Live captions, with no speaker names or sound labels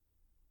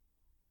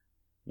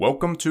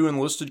Welcome to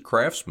Enlisted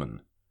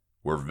Craftsman,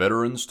 where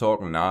veterans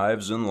talk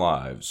knives and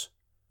lives.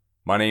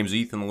 My name's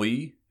Ethan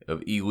Lee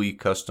of E. Lee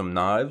Custom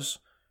Knives,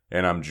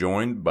 and I'm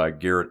joined by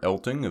Garrett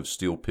Elting of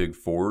Steel Pig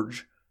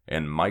Forge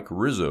and Mike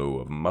Rizzo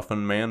of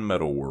Muffin Man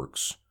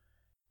Metalworks.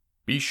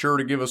 Be sure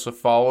to give us a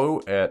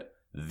follow at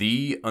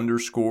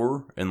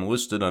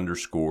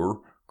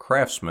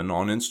 _enlisted_craftsman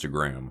on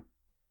Instagram.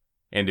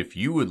 And if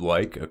you would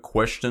like a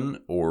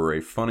question or a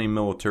funny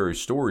military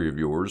story of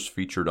yours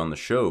featured on the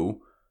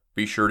show,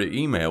 be sure to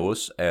email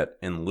us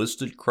at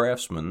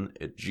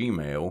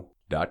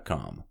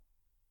enlistedcraftsman@gmail.com.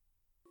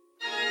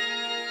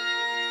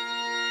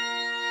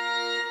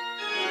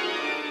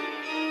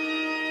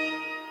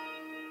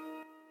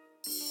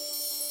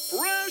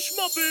 Fresh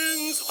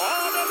muffins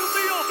hot out of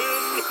the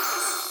oven.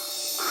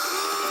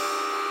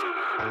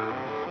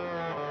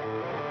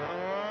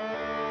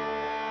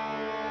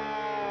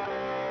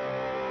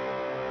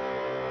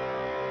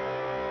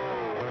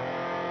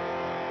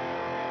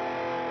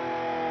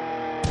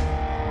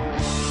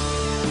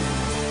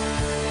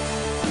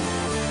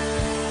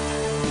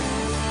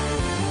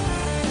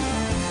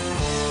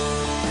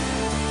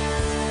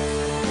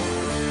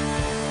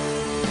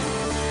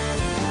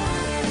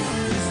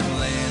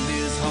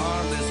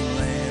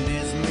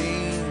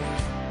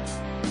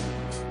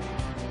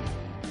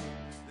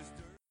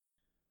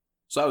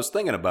 So I was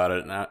thinking about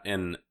it,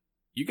 and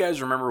you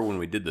guys remember when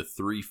we did the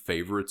 3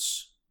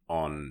 favorites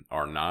on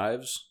our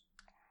knives?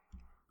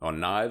 On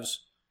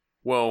knives?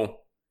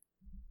 Well,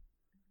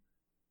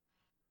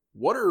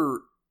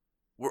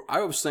 I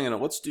was thinking,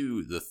 let's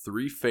do the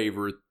 3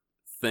 favorite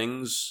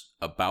things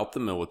about the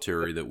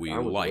military that we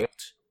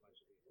liked,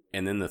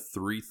 and then the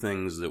 3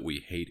 things that we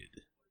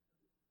hated.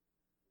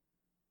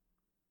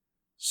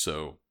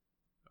 So,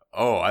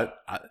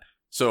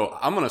 so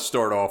I'm going to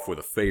start off with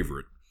a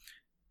favorite.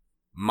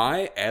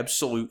 My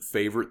absolute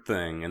favorite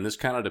thing, and this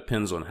kind of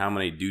depends on how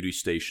many duty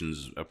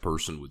stations a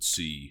person would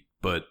see,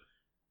 but,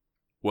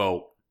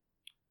 well,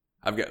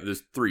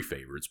 there's 3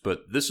 favorites,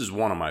 but this is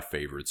one of my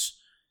favorites.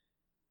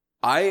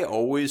 I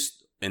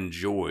always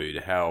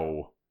enjoyed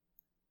how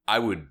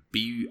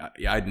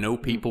I'd know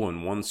people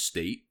in one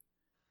state,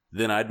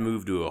 then I'd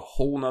move to a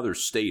whole nother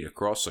state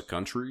across the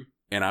country,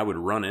 and I would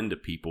run into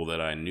people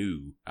that I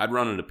knew. I'd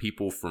run into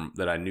people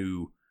that I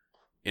knew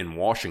in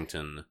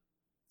Washington,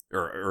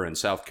 or in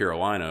South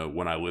Carolina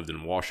when I lived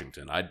in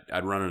Washington.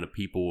 I'd run into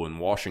people in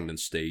Washington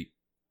State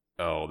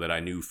that I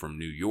knew from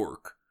New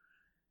York,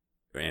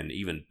 and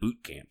even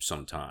boot camp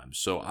sometimes.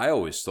 So I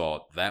always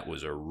thought that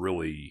was a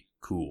really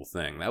cool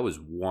thing. That was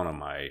one of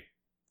my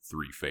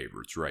 3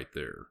 favorites right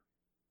there.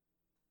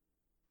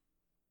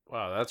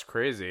 Wow, that's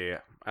crazy.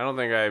 I don't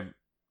think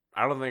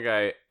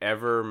I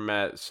ever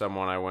met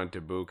someone I went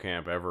to boot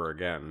camp ever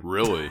again.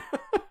 Really?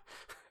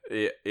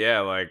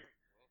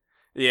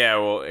 Yeah,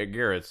 well,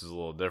 Garrett's is a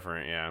little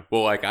different, yeah.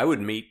 Well, I would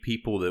meet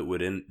people that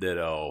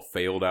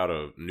failed out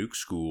of nuke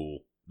school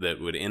that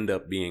would end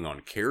up being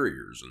on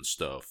carriers and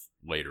stuff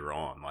later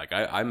on.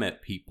 I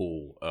met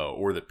people,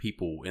 or that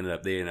people ended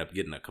up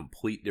getting a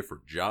complete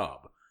different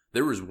job.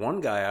 There was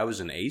one guy I was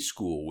in A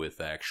school with,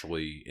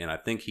 actually, and I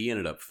think he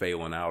ended up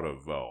failing out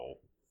of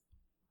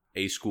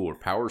A school or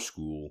power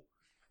school.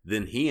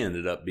 Then he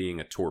ended up being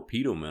a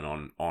torpedo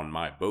man on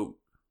my boat.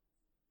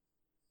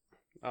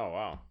 Oh,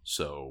 wow.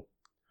 So...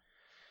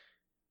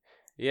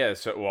 Yeah,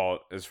 as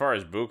far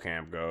as boot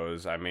camp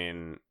goes, I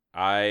mean,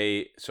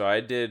 I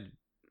did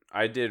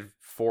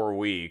 4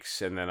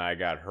 weeks and then I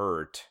got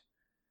hurt.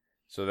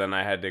 So then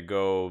I had to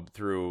go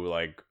through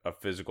a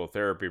physical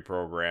therapy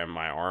program.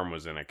 My arm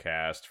was in a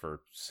cast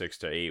for 6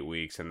 to 8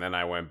 weeks, and then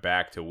I went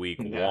back to week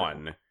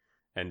 1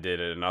 and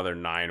did another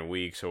 9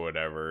 weeks or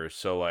whatever.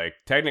 So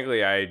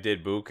technically I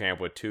did boot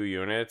camp with 2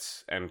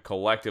 units, and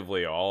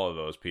collectively all of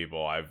those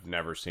people I've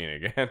never seen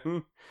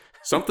again.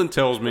 Something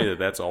tells me that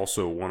that's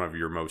also one of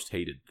your most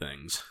hated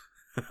things.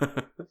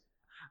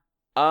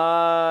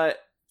 Well,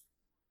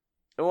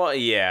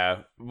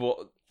 yeah.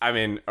 Well, I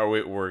mean,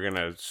 we're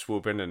gonna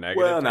swoop into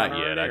negative? Well, not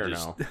yet.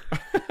 No?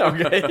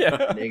 Okay,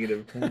 yeah.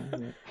 Negative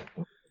 10.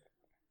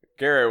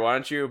 Garrett, why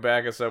don't you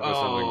back us up with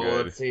something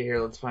good? Let's see here.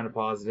 Let's find a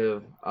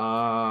positive.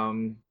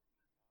 Hang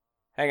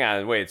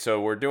on, wait. So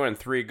we're doing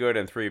 3 good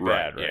and 3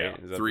 bad, right? Yeah.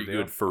 Is that 3 the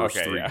deal? good first,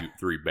 Okay,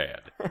 3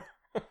 bad.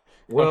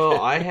 Well,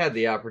 Okay. I had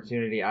the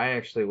opportunity. I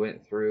actually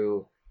went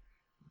through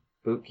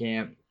boot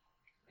camp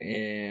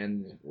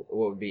and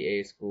what would be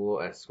a school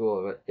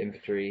of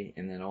infantry,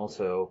 and then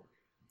also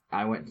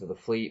I went to the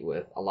fleet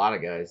with a lot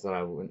of guys that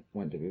I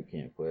went to boot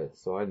camp with.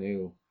 So I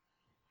knew,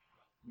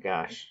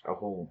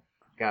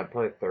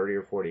 probably 30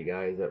 or 40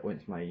 guys that went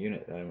to my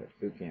unit that I went to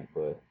boot camp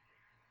with.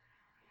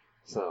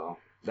 So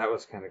that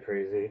was kind of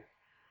crazy.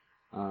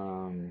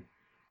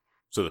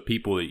 So the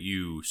people that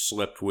you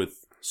slept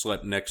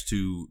next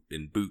to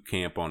in boot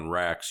camp on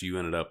racks, you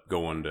ended up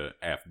going to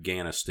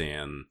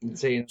Afghanistan,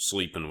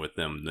 sleeping with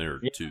them there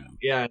too.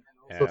 Yeah.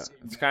 Yeah,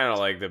 it's kind of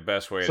like the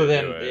best way So to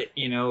then, do it.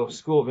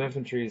 School of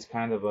Infantry is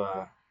kind of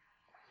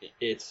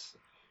it's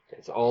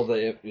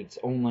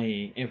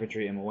only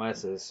infantry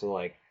MOSs.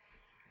 So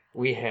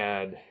we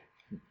had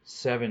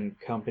 7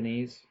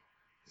 companies.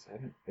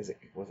 Was it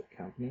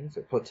companies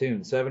or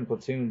platoons? 7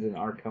 platoons in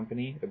our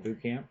company at boot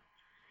camp,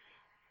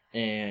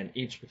 and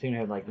each platoon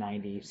had like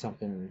 90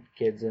 something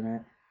kids in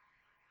it.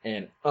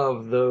 And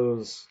of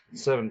those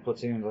 7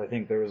 platoons, I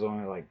think there was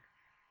only like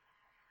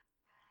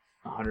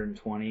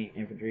 120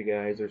 infantry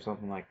guys or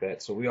something like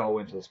that. So we all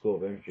went to the school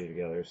of infantry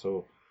together.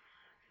 So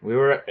we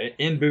were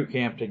in boot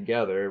camp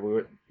together.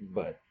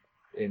 But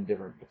in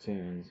different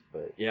platoons.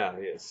 But yeah,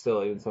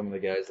 still, even some of the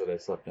guys that I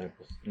slept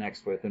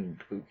next with in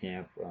boot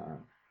camp.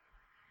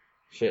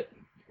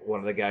 One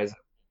of the guys,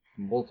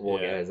 multiple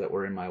guys that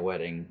were in my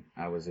wedding,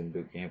 I was in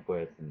boot camp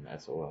with, and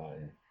SOI,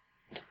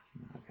 that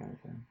kind of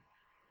thing.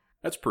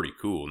 That's pretty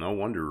cool. No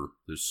wonder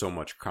there's so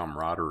much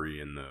camaraderie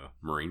in the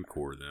Marine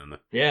Corps then.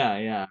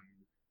 Yeah.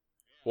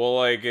 Well,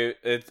 like,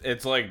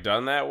 it's like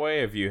done that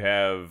way if you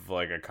have,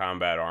 like, a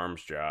combat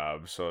arms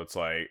job. So it's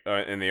like,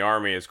 in the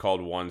Army, it's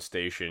called one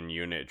station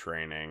unit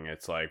training.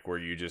 It's like where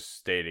you just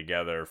stay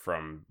together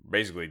from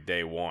basically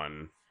day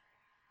one.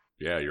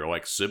 Yeah, you're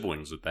like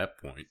siblings at that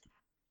point.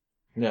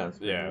 Yeah, that's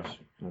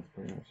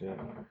pretty much it.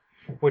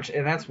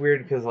 And that's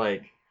weird because,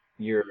 like,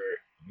 your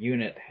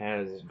unit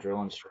has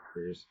drill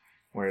instructors,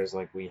 whereas,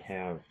 like, we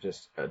have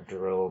just a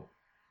drill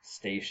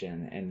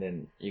station, and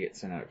then you get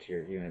sent out to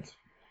your units.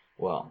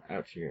 Well,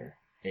 out to your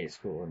A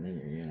school and then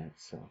your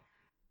units. So,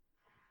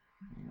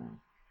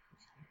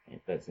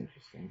 that's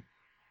interesting.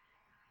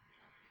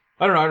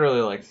 I don't know.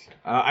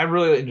 I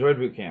really enjoyed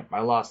boot camp.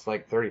 I lost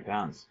like 30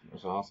 pounds. It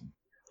was awesome.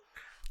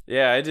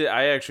 Yeah, I did.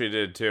 I actually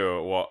did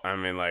too. Well, I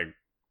mean, like,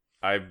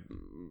 I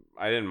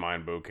didn't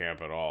mind boot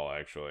camp at all.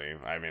 Actually,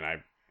 I mean,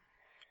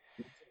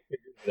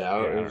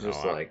 it was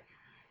just like,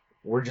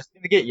 we're just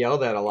gonna get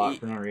yelled at a lot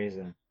for no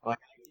reason.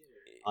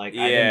 Like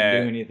I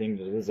didn't do anything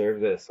to deserve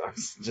this. I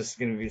was just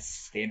gonna be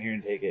stand here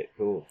and take it.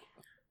 Cool.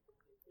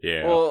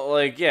 Yeah. Well,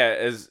 like,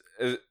 as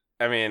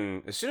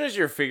soon as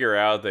you figure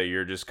out that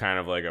you're just kind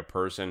of like a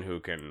person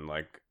who can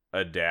like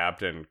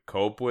adapt and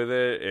cope with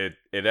it,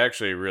 it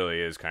actually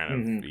really is kind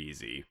of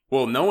easy.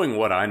 Well, knowing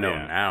what I know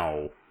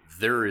now,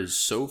 there is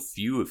so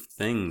few of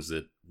things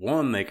that,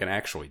 one, they can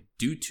actually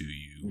do to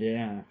you.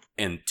 Yeah.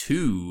 And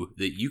 2,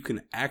 that you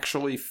can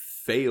actually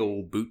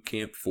fail boot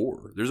camp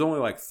for. There's only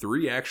like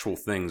 3 actual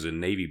things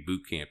in Navy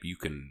boot camp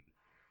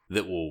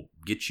that will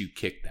get you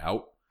kicked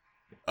out,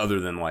 other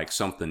than like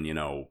something,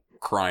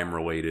 crime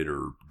related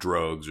or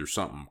drugs or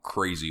something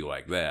crazy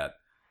like that.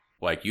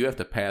 Like, you have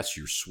to pass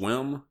your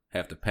swim,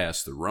 have to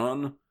pass the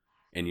run,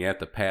 and you have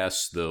to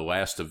pass the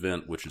last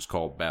event, which is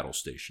called battle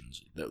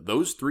stations.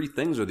 Those 3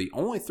 things are the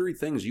only 3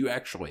 things you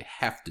actually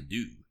have to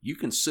do. You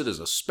can sit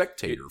as a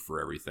spectator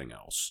for everything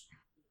else.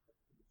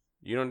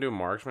 You don't do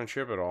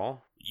marksmanship at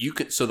all? You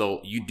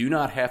do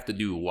not have to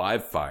do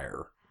live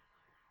fire.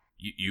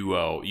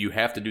 You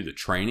have to do the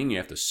training. You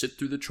have to sit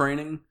through the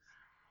training,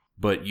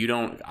 but you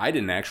don't. I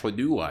didn't actually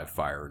do live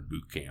fire in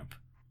boot camp.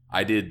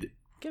 I did.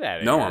 Get out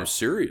of here. No, I'm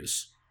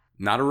serious.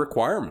 Not a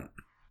requirement.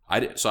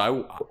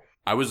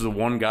 I was the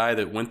one guy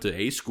that went to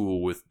A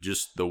school with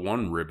just the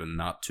 1 ribbon,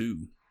 not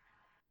 2.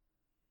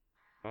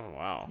 Oh,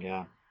 wow.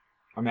 Yeah.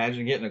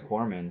 Imagine getting a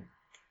corpsman,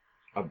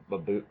 a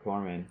boot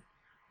corpsman,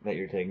 that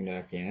you're taking to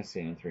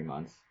Afghanistan in 3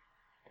 months.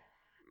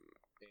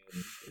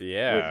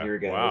 Yeah. With your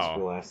guys for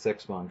the last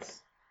 6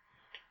 months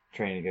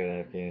training to go to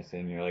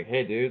Afghanistan. You're like,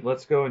 hey, dude,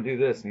 let's go and do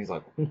this. And he's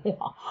like,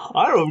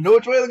 I don't even know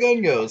which way the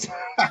gun goes.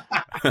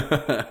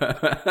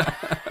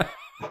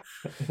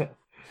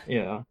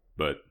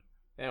 But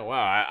yeah,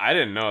 wow, I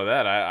didn't know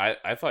that.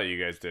 I thought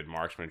you guys did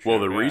marksmanship.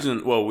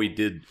 Well, we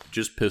did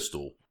just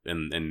pistol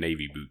in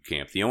Navy boot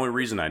camp. The only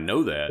reason I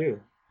know that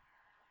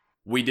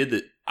we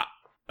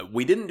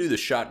didn't do the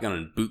shotgun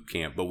in boot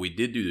camp, but we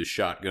did do the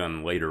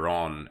shotgun later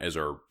on as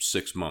our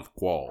 6-month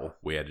qual.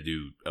 We had to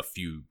do a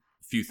few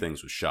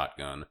things with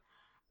shotgun.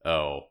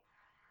 Oh,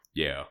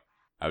 yeah.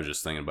 I was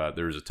just thinking about it.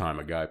 There was a time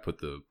a guy put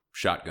the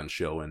shotgun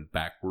shell in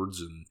backwards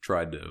and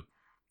tried to.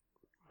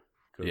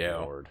 Good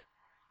Lord.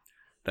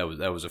 That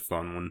was a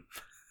fun one.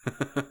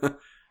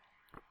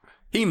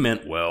 He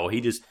meant well.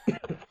 He just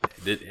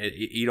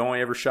he'd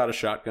only ever shot a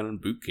shotgun in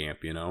boot camp,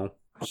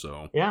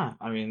 So yeah,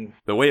 I mean,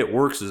 the way it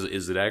works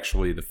is that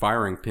actually the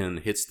firing pin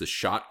hits the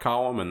shot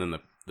column, and then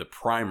the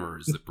primer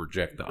is the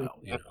projectile.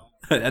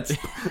 That's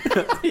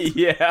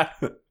yeah.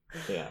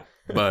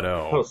 But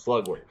how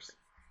slug works.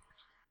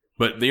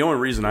 But the only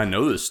reason I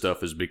know this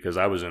stuff is because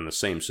I was in the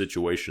same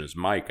situation as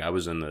Mike. I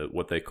was in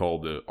what they call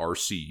the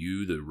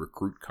RCU, the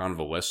Recruit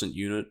Convalescent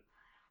Unit.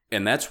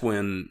 And that's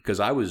when,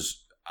 because I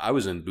was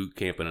in boot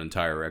camp an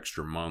entire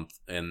extra month,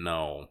 and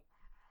no,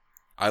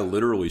 I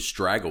literally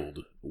straggled,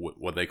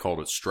 what they called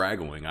it,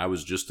 straggling. I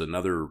was just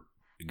another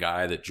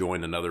guy that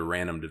joined another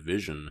random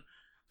division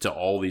to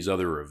all these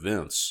other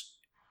events.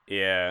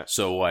 Yeah.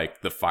 So,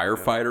 like, the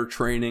firefighter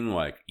training,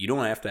 like, you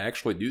don't have to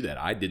actually do that.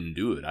 I didn't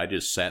do it. I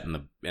just sat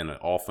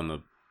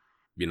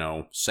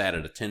sat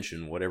at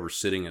attention, whatever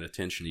sitting at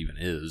attention even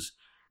is,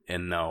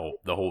 and no,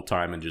 the whole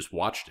time, and just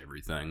watched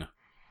everything.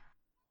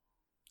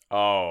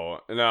 Oh,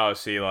 no,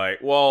 see, like,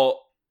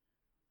 well,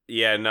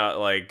 Yeah, no,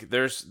 like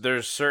there's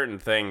certain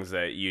things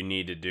that you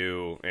need to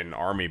do in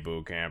Army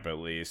boot camp at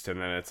least,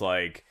 and then it's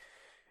like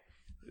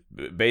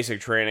basic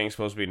training is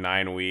supposed to be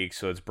 9 weeks,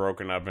 so it's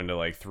broken up into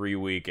like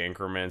 3-week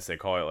increments. They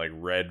call it like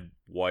red,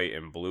 white,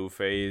 and blue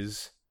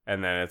phase,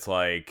 and then it's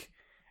like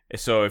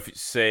so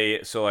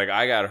like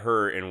I got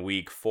hurt in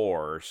week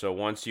 4, so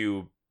once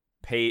you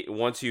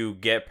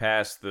get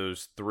past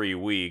those 3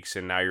 weeks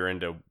and now you're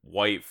into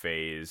white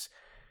phase.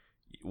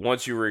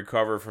 Once you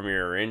recover from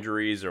your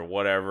injuries or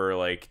whatever,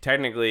 like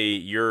technically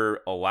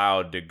you're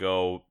allowed to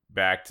go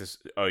back to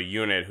a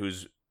unit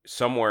who's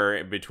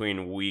somewhere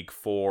between week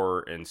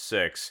 4 and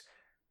 6,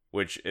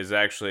 which is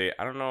actually,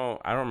 I don't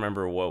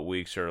remember what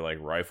weeks are like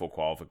rifle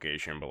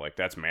qualification, but like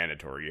that's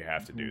mandatory. You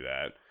have to do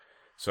that.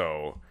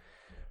 So,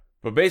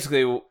 but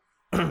basically, well,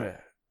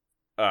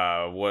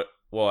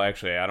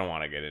 actually, I don't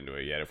want to get into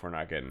it yet if we're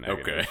not getting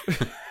negative.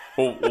 Okay.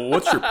 Well,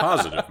 what's your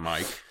positive,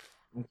 Mike?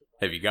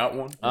 Have you got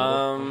one?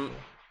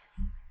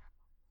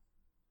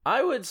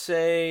 I would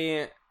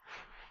say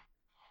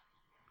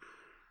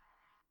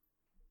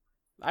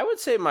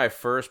my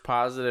first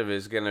positive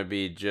is going to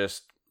be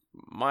just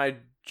my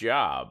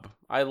job.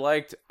 I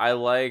liked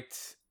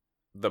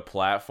the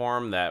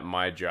platform that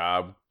my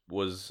job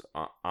was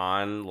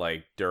on,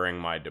 like during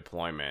my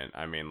deployment.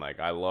 I mean, like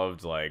I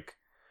loved like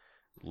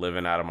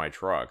living out of my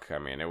truck. I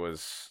mean, it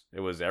was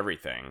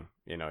everything.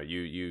 You know,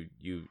 you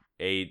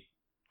ate,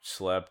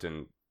 slept,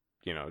 and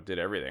did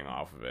everything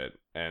off of it.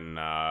 And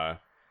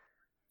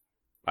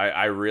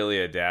I really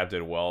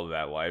adapted well to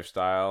that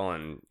lifestyle,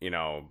 and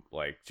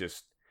like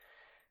just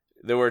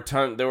there were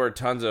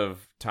tons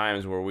of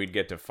times where we'd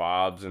get to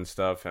fobs and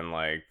stuff, and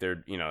like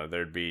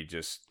there'd be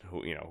just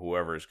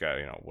whoever's got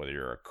whether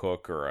you're a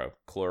cook or a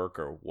clerk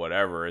or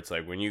whatever. It's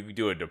like when you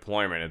do a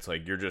deployment, it's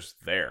like you're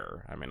just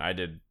there. I mean, I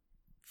did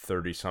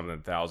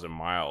 30-something thousand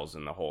miles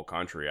in the whole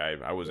country.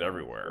 I was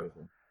everywhere.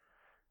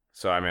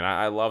 So I mean,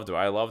 I loved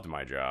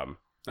my job.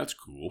 That's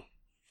cool.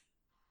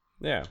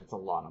 Yeah, it's a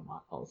lot of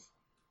miles.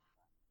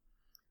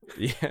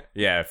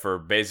 Yeah, for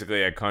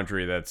basically a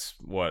country that's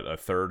what, a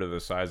third of the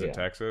size of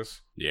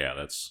Texas. Yeah,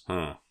 that's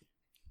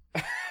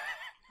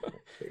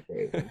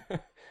Crazy.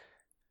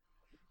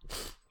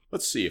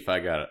 Let's see if I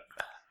got it.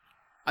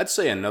 I'd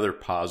say another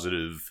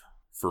positive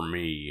for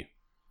me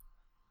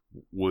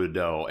would,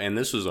 and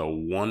this is a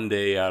 1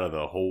 day out of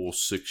the whole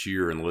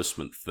 6-year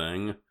enlistment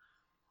thing,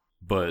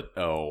 but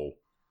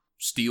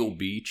Steel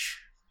Beach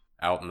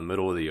out in the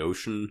middle of the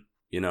ocean,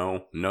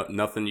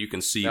 nothing you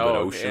can see but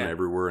ocean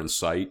everywhere in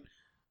sight.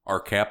 Our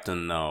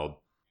captain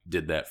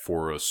did that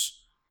for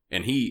us,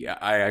 and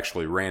I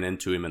actually ran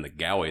into him in the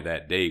galley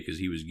that day because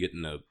he was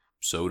getting a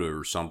soda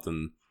or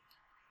something,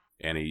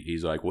 and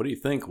he's like, "What do you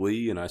think,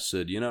 Lee?" And I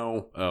said,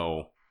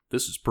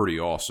 this is pretty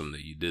awesome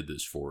that you did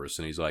this for us.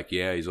 And he's like,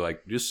 "Yeah," he's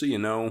like, "just so you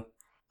know,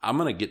 I'm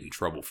gonna get in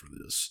trouble for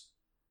this."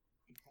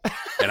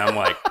 And I'm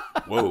like,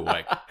 "Whoa,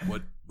 like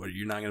what?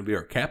 You're not gonna be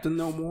our captain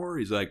no more?"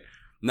 He's like,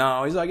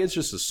 "No," he's like, "it's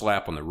just a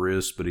slap on the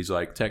wrist," but he's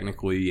like,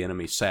 technically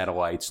enemy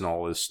satellites and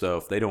all this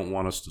stuff, they don't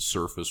want us to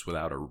surface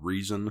without a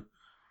reason.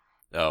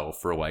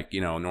 For like,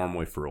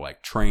 normally for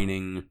like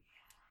training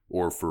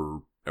or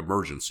for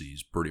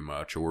emergencies pretty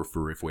much, or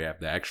for if we have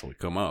to actually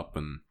come up.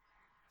 And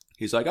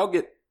he's like,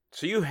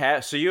 So you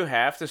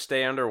have to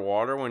stay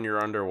underwater when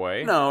you're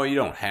underway? No, you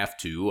don't have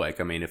to. Like,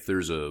 I mean, if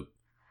there's I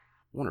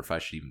wonder if I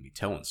should even be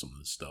telling some of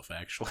this stuff,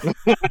 actually.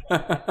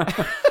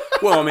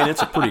 Well, I mean,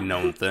 it's a pretty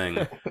known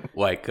thing.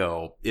 Like,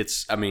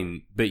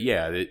 but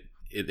yeah,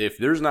 if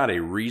there's not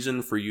a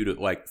reason for you to,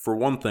 like, for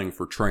one thing,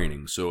 for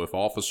training. So if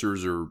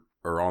officers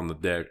are on the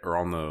deck or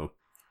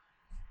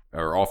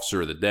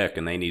officer of the deck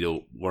and they need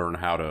to learn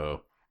how to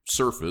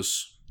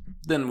surface,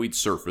 then we'd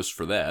surface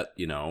for that,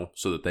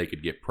 so that they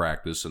could get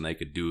practice and they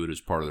could do it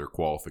as part of their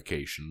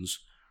qualifications.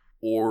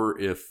 Or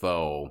if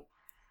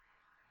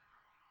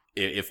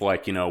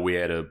like, we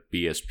had a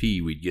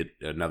BSP, we'd get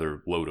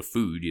another load of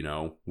food,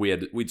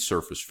 we'd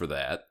surface for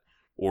that.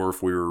 Or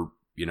if we were,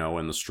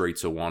 in the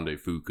Straits of Juan de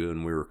Fuca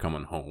and we were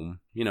coming home,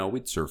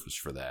 we'd surface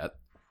for that.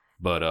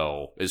 But,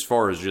 as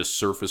far as just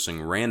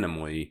surfacing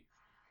randomly,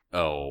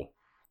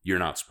 you're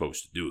not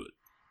supposed to do it.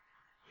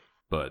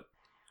 But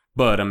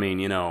I mean,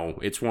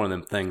 it's one of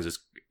them things,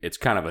 it's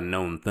kind of a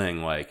known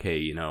thing, like,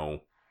 hey, I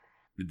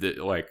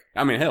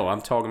mean, hell,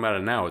 I'm talking about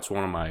it now. It's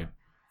one of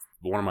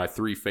my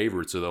 3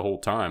 favorites of the whole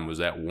time was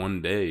that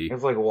 1 day.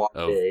 It's like WOG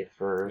day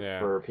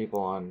for people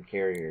on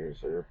carriers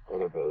or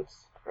other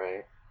boats,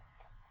 right?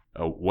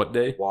 Oh, what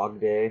day?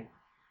 WOG day.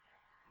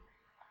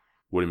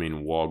 What do you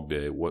mean WOG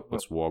day?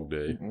 What's WOG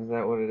day? Is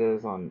that what it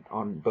is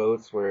on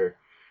boats where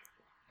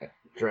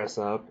dress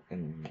up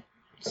in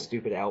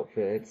stupid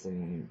outfits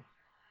and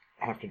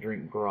have to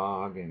drink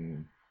grog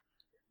and...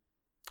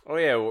 Oh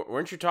yeah,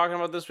 weren't you talking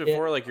about this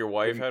before? Yeah. Like your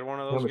wife had one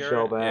of those. A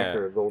shellback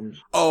or a golden.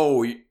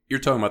 Oh, you're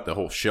talking about the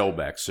whole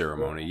shellback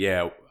ceremony.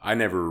 Yeah, I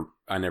never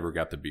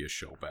got to be a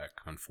shellback,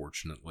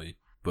 unfortunately.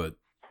 But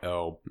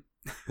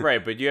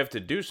right, but you have to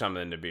do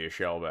something to be a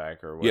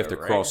shellback, or whatever, you have to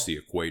cross the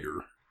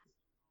equator.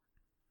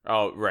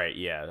 Oh right,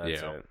 yeah,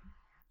 that's it.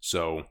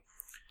 So,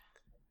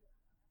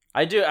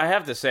 I do. I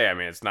have to say, I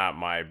mean, it's not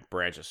my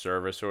branch of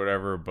service or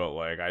whatever, but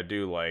like, I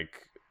do like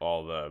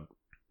all the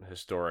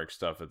historic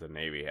stuff that the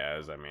Navy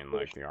has. I mean,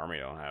 like the Army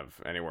don't have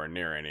anywhere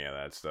near any of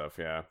that stuff.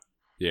 Yeah.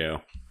 Yeah.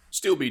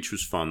 Steel Beach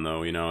was fun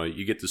though. You know,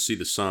 you get to see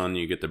the sun,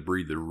 you get to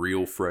breathe the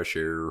real fresh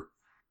air,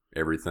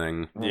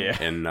 everything. Yeah.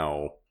 And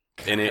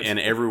and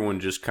everyone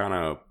just kind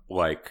of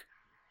like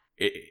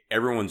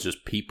everyone's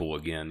just people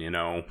again. You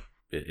know,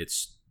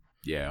 it's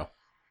yeah.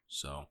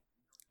 So.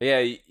 Yeah,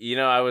 you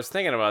know, I was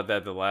thinking about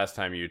that the last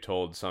time you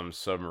told some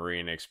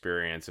submarine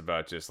experience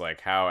about just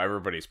like how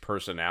everybody's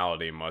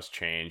personality must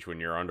change when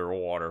you're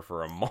underwater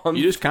for a month.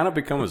 You just kind of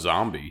become a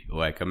zombie.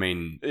 Like, I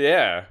mean,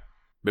 yeah.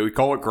 But we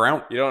call it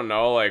ground. You don't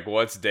know like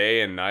what's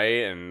day and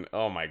night, and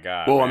oh my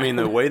god. Well, man. I mean,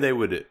 the way they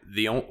would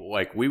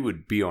we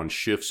would be on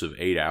shifts of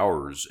 8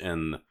 hours,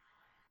 and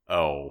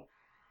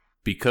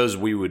because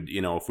we would, you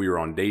know, if we were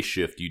on day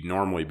shift, you'd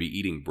normally be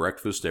eating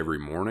breakfast every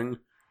morning.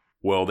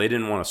 Well, they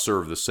didn't want to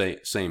serve the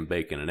same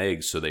bacon and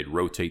eggs, so they'd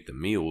rotate the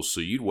meals. So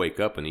you'd wake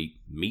up and eat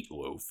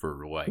meatloaf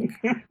for like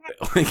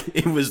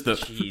it was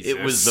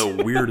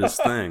the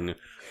weirdest thing.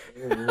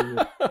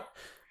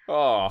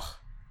 Oh,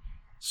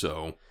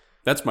 so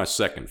that's my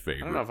second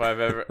favorite. I don't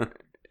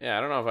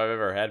know if I've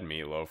ever had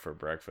meatloaf for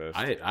breakfast.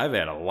 I've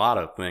had a lot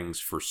of things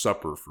for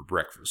supper for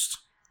breakfast.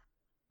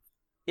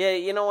 Yeah,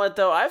 you know what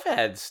though? I've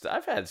had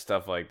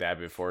stuff like that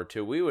before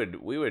too. We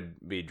would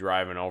be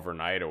driving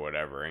overnight or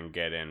whatever and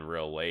get in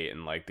real late,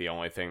 and like the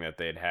only thing that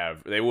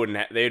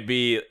they'd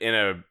be in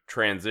a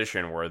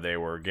transition where they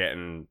were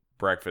getting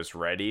breakfast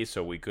ready,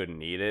 so we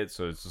couldn't eat it.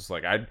 So it's just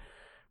like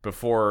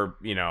before,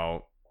 you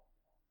know,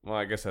 well,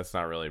 I guess that's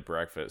not really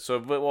breakfast. So,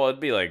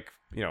 it'd be like,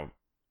 you know,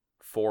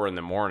 4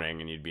 a.m,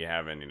 and you'd be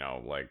having, you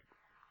know, like,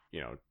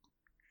 you know,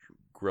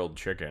 grilled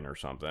chicken or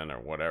something or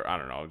whatever. I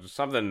don't know, just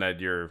something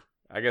that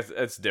I guess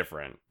it's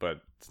different,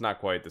 but it's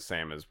not quite the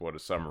same as what a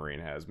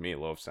submarine has.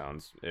 Meatloaf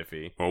sounds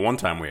iffy. Well, one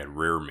time we had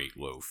rare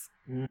meatloaf,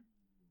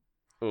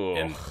 Ooh.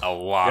 and a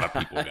lot of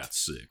people got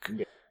sick.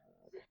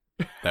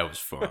 That was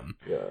fun.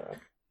 Yeah.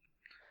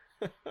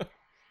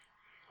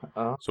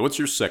 So what's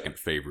your second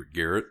favorite,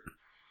 Garrett?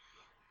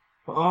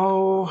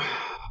 Oh,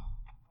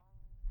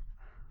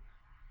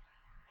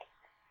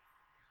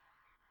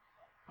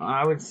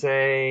 I would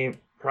say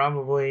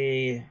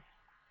probably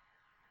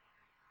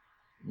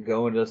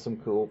going to some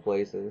cool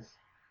places.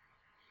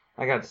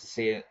 I got to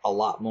see a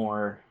lot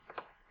more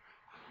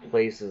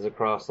places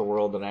across the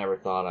world than I ever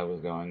thought I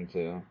was going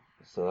to.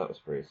 So that was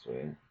pretty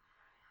sweet.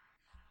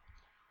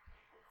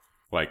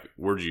 Like,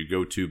 where did you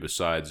go to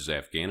besides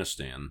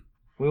Afghanistan?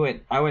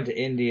 I went to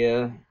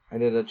India. I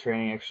did a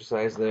training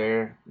exercise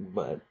there,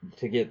 but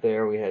to get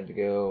there we had to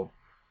go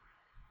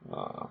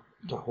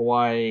to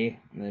Hawaii,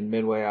 and then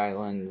Midway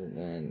Island, and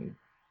then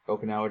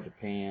Okinawa,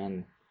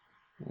 Japan,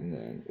 and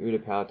then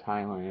Utapao,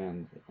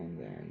 Thailand, and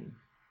then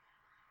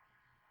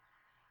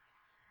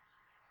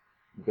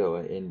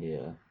Goa,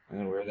 India. And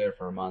then we were there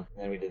for a month,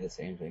 and then we did the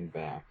same thing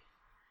back.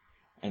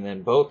 And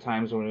then both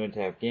times when we went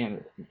to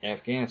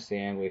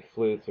Afghanistan, we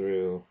flew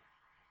through.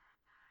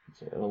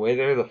 So on the way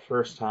there the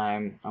first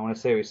time, I want to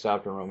say we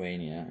stopped in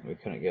Romania, and we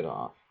couldn't get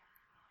off.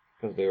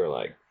 Because they were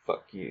like,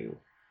 fuck you.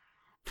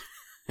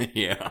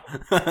 Yeah.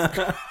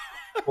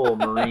 Full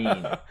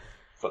Marine.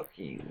 Fuck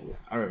you.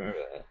 I remember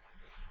that.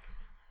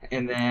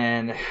 And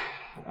then,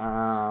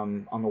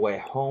 on the way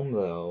home,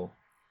 though,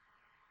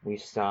 we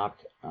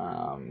stopped, I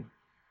want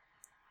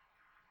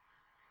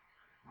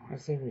to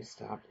say we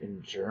stopped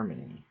in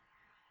Germany.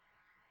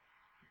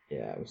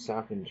 Yeah, we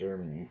stopped in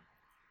Germany.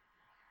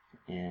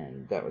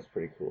 And that was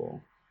pretty cool.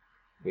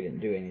 We didn't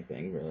do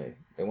anything, really.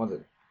 It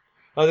wasn't,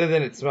 other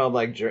than it smelled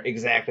like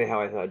exactly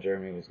how I thought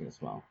Germany was going to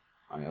smell.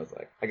 I mean, I was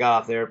like, I got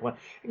off the airplane.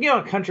 You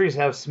know, countries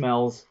have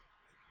smells.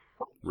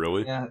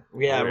 Really? Yeah, Oh,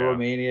 yeah.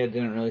 Romania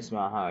didn't really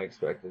smell how I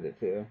expected it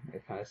to.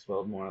 It kind of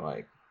smelled more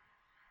like,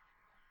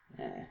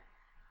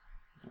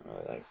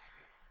 like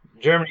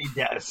Germany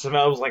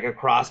smells like a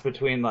cross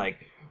between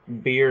like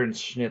beer and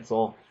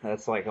schnitzel.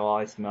 That's like all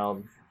I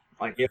smelled.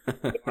 Like,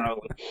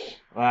 well,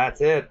 that's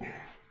it.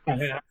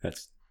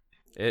 That's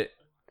It.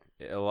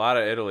 A lot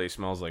of Italy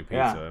smells like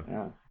pizza.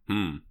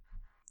 Yeah.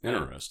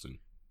 Interesting.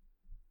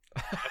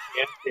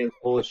 It's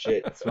full of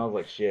shit. It smells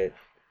like shit.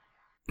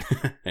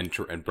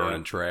 and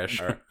burning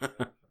trash.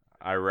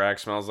 Iraq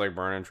smells like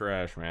burning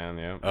trash, man.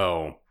 Yeah.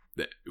 Oh,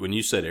 when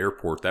you said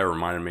airport, that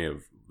reminded me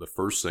of the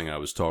first thing I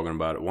was talking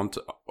about.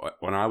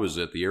 When I was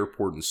at the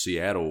airport in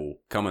Seattle,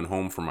 coming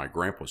home from my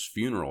grandpa's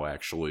funeral,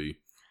 actually,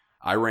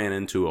 I ran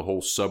into a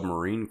whole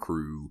submarine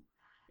crew,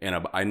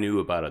 and I knew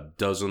about a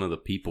dozen of the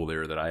people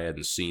there that I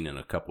hadn't seen in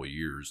a couple of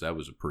years. That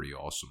was pretty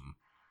awesome.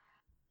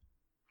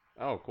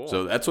 Oh, cool.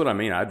 So that's what I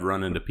mean. I'd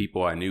run into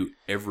people I knew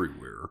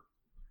everywhere.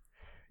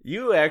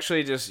 You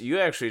actually just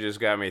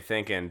got me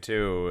thinking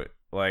too.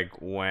 Like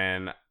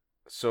when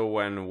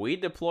we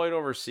deployed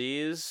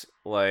overseas,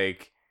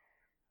 like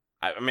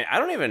I mean, I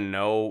don't even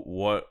know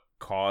what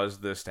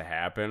caused this to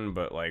happen,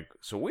 but like,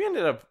 so we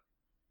ended up.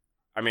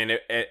 I mean,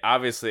 it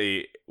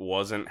obviously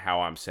wasn't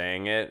how I'm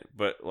saying it,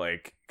 but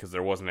like, because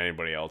there wasn't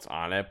anybody else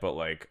on it, but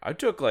like I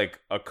took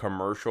like a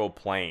commercial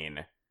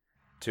plane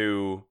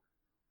to,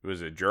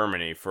 was it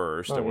Germany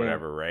first or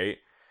whatever, right?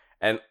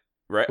 And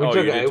right, We oh,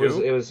 took you did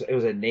too? it was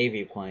a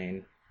Navy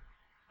plane,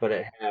 but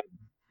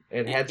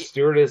it had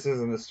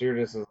stewardesses, and the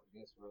stewardesses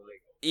were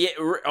like, Yeah.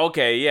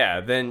 Okay. Yeah.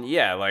 Then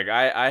yeah. Like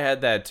I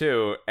had that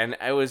too, and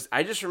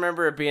I just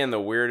remember it being the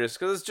weirdest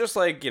because it's just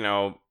like, you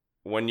know,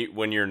 when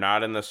you're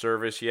not in the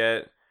service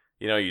yet,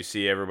 you know, you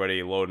see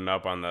everybody loading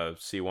up on the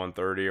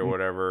C-130 or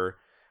whatever.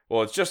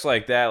 Well, it's just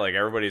like that. Like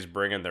everybody's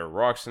bringing their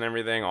rucks and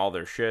everything, all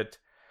their shit.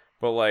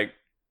 But like,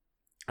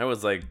 I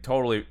was like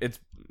totally. It's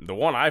the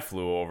one I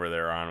flew over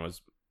there on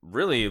was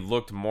really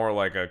looked more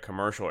like a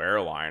commercial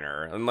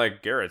airliner, and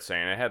like Garrett's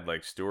saying, it had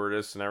like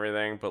stewardess and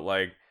everything, but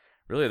like.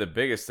 Really, the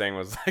biggest thing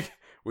was like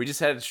we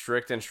just had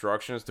strict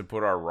instructions to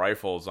put our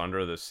rifles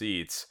under the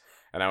seats,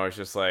 and I was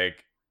just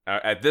like,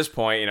 at this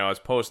point, you know, it's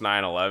post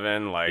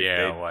 9/11, like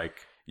like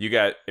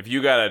if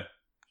you got a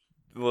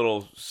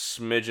little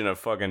smidgen of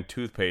fucking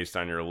toothpaste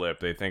on your lip,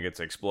 they think it's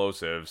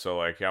explosive. So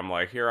like I'm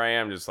like, here I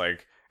am, just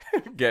like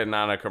getting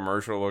on a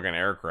commercial looking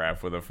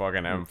aircraft with a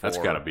fucking M4. that's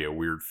got to be a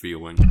weird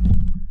feeling.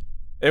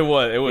 It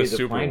was the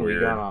super plane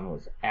weird. we got on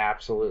was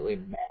absolutely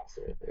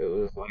massive. It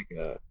was like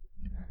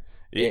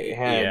it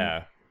had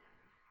Yeah.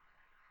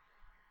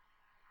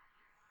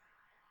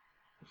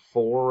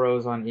 4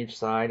 rows on each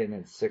side and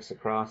then 6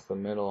 across the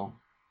middle.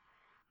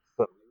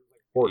 So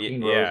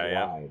 14 rows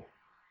wide.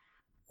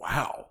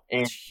 Wow,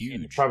 And that's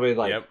huge. Probably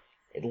like Yep.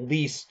 at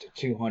least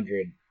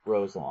 200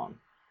 rows long.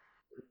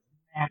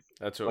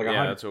 That's what Like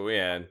that's what we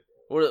had.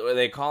 What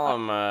they call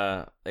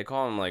them? They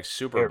call them like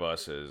super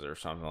buses or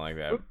something like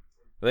that.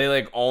 They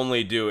like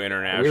only do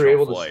international. We were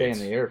able flights. to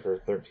stay in the air for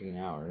 13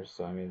 hours,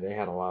 so I mean they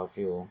had a lot of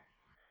fuel.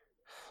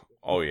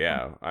 Oh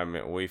yeah, I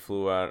mean we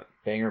flew out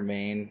Bangor,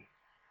 Maine,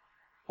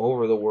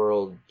 over the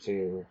world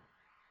to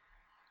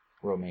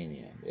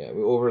Romania. Yeah,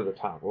 over the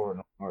top,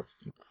 over north.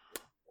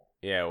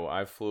 Yeah, well,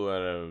 I flew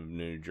out of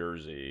New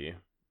Jersey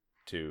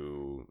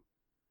to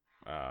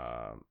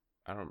I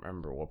don't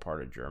remember what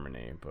part of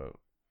Germany, but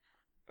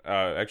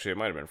actually it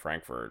might have been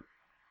Frankfurt.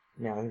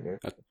 Yeah, I think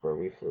that's where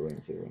we flew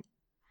into.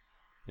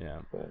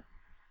 Yeah. But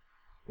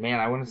man,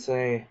 I want to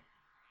say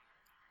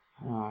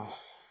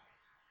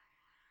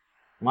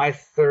my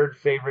third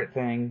favorite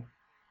thing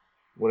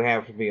would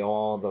have to be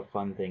all the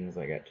fun things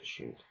I got to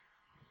shoot.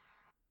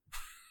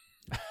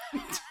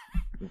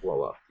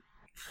 Blow up.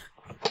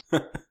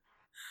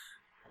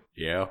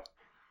 Yeah,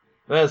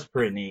 That's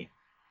pretty neat.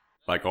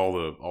 like all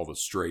the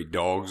stray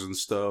dogs and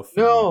stuff.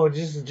 No,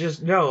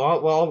 just no.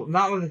 Well,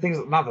 not the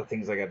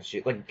things I got to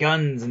shoot, like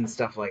guns and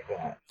stuff like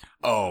that.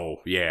 Oh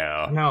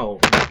yeah. No,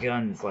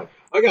 guns. Like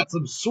I got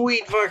some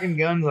sweet fucking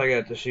guns I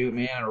got to shoot,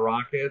 man.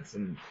 Rockets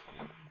and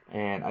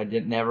I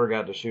never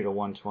got to shoot a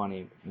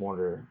 120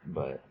 mortar,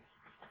 but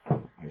I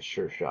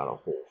sure shot a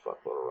whole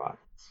fuckload of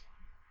rockets.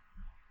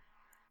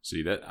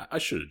 See that I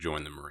should have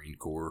joined the Marine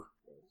Corps.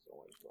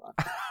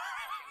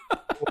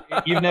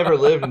 You've never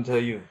lived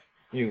until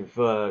you've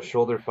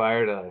shoulder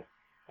fired a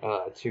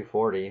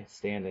 240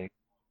 standing.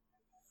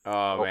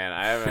 Oh man,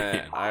 I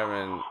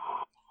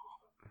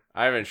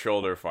haven't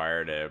shoulder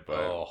fired it,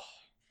 but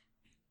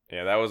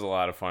yeah, that was a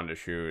lot of fun to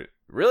shoot.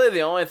 Really,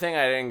 the only thing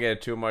I didn't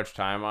get too much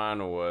time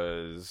on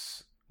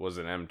was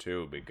an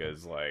M2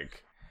 because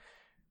like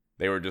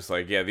they were just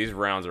like, yeah, these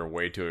rounds are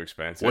way too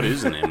expensive. What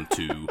is an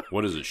M2?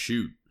 What does it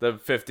shoot? The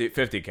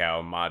 50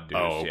 cal mod deuce?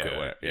 Oh,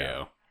 okay.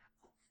 Yeah.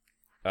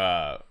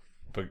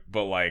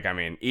 But like, I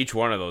mean, each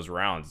one of those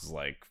rounds is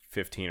like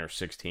 $15 or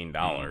 $16.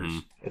 Mm-hmm.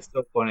 It's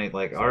so funny.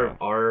 Like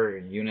our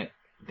unit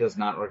does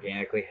not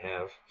organically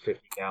have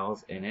 50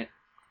 cals in it.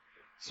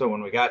 So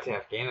when we got to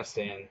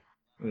Afghanistan,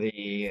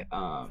 the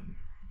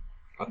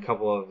a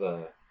couple of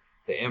the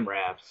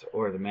MRAPs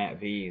or the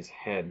MAT-Vs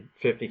had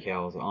 50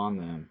 cals on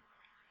them.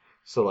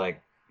 So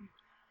like,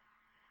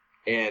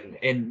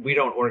 and we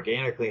don't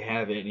organically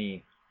have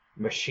any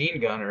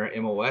machine gun or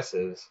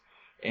MOSs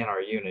in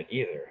our unit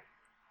either.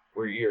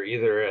 Where you're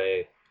either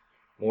a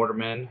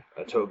mortarman,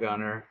 a tow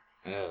gunner,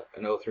 an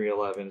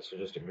 0311, so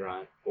just a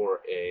grunt, or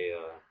a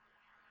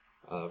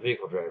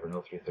vehicle driver, an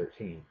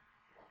 0313.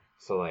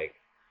 So like,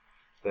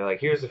 they're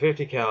like, here's the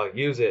 50 cal,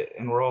 use it,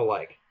 and we're all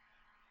like,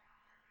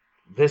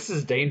 this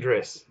is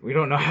dangerous. We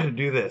don't know how to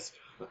do this.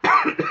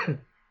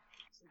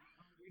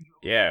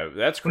 Yeah,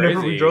 that's crazy.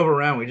 Whenever we drove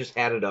around, we just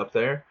had it up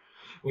there.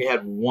 We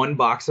had one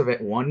box of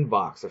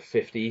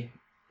 50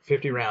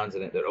 rounds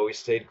in it that always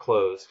stayed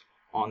closed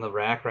on the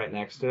rack right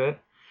next to it.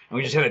 And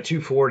we just had a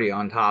 240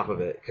 on top of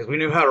it because we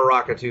knew how to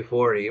rock a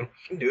 240. We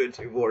can do a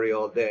 240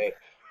 all day.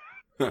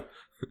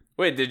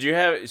 Wait, did you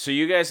have? So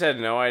you guys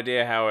had no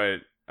idea how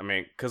it? I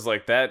mean, because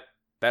like that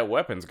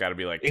weapon's got to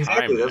be like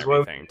Exactly, timed and that's why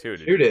we everything too.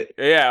 shoot it.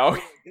 Yeah.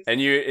 Okay.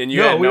 And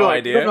you had we no were like,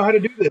 idea. We don't know how to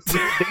do this.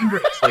 This is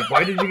dangerous. Like,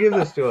 why did you give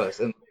this to us?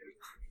 And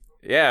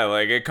Yeah,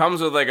 like it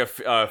comes with like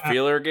a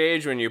feeler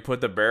gauge when you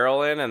put the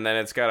barrel in, and then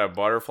it's got a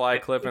butterfly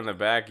clip in the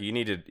back. You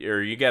need to,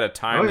 or you got to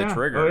time the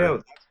trigger.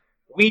 Oh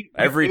yeah.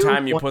 Every knew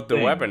time you one put the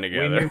thing. weapon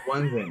together. We knew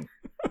one thing.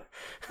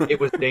 it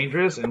was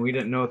dangerous, and we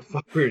didn't know what the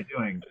fuck we were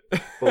doing.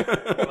 But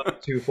we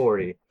got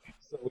 240.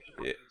 So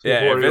we did Yeah,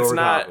 240 if it's over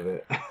not top of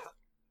it.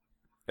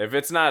 if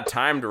it's not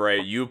timed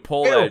right, you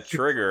pull It'll that shoot.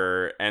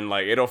 trigger and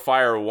like it'll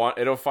fire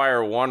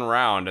one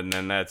round and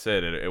then that's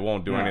it. It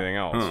won't do Yeah. anything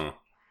else. Huh.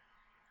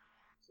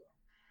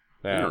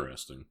 Yeah.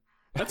 Interesting.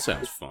 That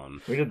sounds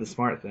fun. We did the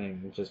smart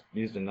thing. We just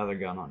used another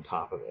gun on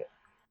top of it.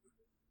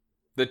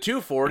 The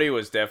 240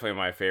 was definitely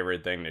my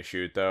favorite thing to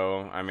shoot,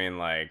 though. I mean,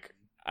 like,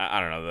 I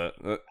don't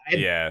know.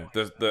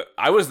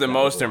 I was the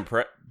most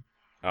impressed.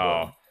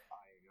 Oh,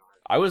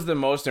 I was the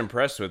most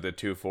impressed with the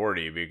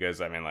 240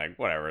 because I mean, like,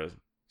 whatever.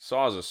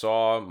 Saw's a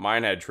saw.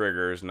 Mine had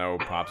triggers, no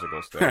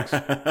popsicle sticks.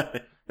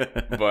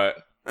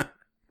 but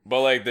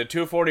like the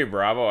 240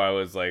 Bravo, I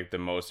was like the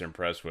most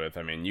impressed with.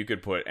 I mean, you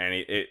could put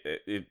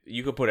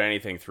you could put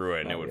anything through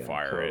it and it would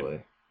fire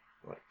it.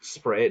 Like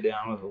spray it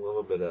down with a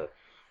little bit of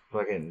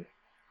fucking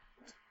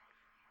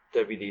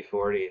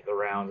WD-40 the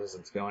rounds as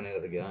it's going into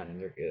the gun, and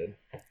you're good.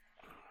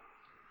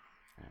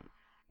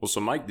 Well, so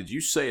Mike, did you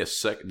say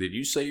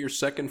your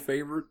second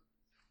favorite?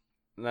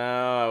 No,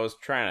 I was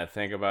trying to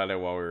think about it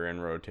while we were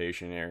in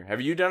rotation here.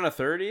 Have you done a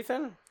third,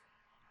 Ethan?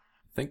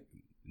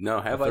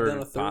 Have I done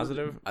a third?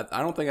 Positive?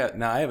 I don't think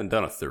I haven't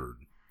done a third.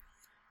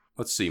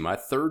 Let's see. My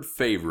third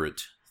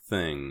favorite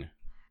thing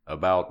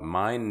about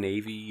my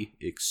Navy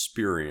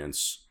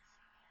experience,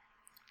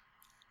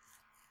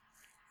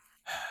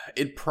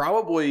 it'd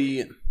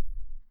probably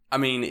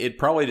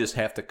just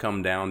have to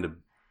come down to,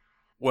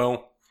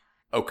 well,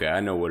 okay, I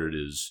know what it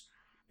is.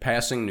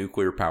 Passing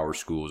nuclear power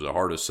school is the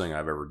hardest thing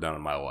I've ever done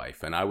in my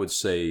life, and I would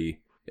say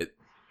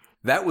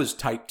that was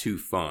type 2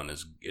 fun,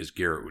 as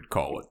Garrett would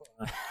call it.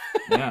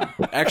 Yeah,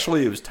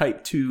 Actually, it was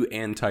type 2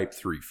 and type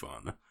 3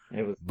 fun.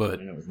 it was,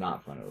 But- and it was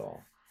not fun at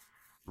all.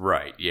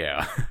 Right,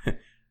 yeah.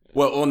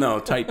 well,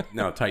 no,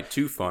 type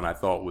 2 fun I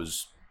thought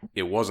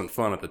it wasn't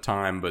fun at the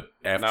time, but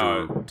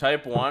after No,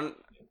 type 1.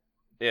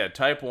 Yeah,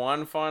 type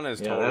 1 fun is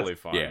Yeah, totally that's-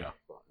 fun. yeah.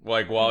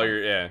 Like while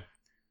you're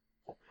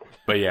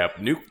But yeah,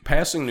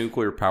 passing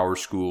nuclear power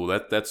school,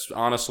 that's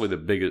honestly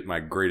my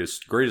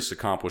greatest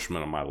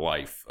accomplishment of my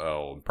life.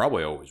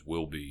 Probably always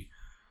will be.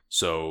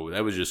 So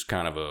that was just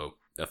kind of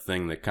a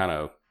thing that kind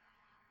of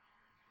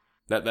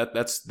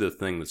that's the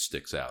thing that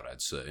sticks out,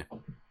 I'd say.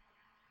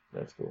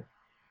 That's cool.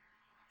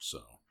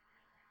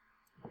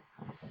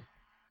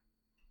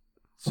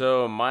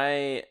 So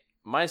my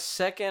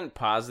second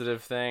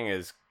positive thing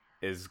is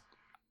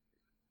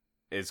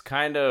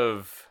kind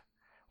of,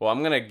 well, I'm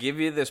going to give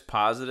you this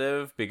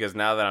positive because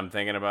now that I'm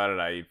thinking about it,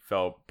 I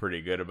felt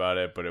pretty good about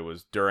it, but it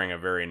was during a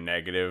very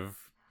negative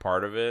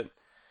part of it.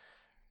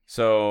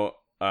 So,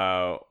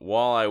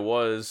 while I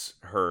was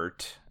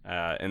hurt,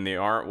 in the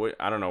Army,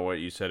 I don't know what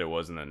you said it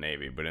was in the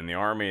Navy, but in the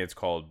Army,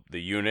 the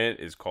unit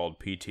is called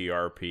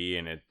PTRP,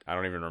 and I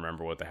don't even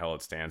remember what the hell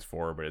it stands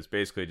for, but it's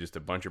basically just a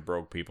bunch of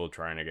broke people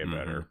trying to get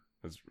better.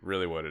 That's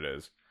really what it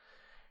is.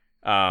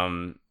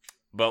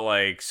 But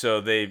like, so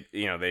they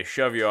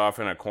shove you off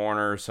in a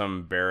corner,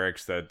 some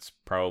barracks that's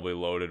probably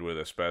loaded with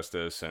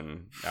asbestos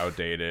and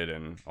outdated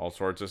and all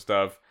sorts of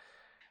stuff.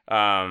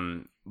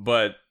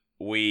 But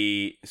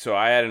so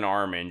I had an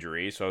arm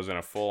injury, so I was in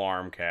a full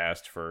arm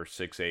cast for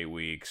 6-8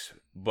 weeks,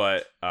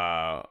 but,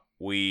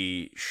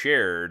 we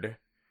shared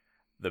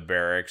the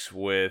barracks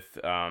with,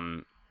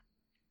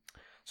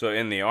 so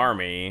in the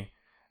Army,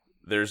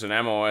 there's an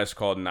MOS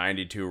called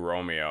 92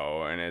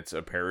 Romeo, and it's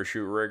a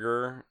parachute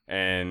rigger,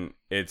 and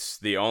it's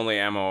the only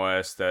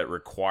MOS that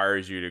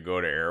requires you to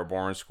go to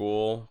airborne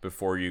school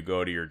before you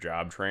go to your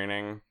job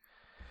training.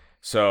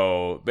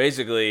 So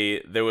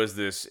basically, there was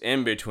this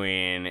in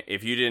between.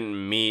 If you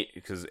didn't meet,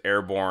 because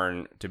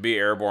to be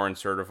airborne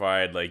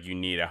certified, like you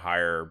need a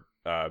higher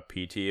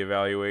PT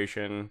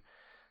evaluation.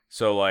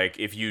 So like,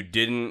 if you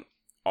didn't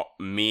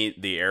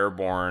meet the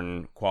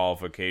airborne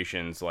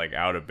qualifications like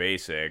out of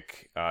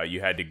basic,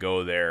 you had to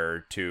go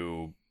there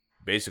to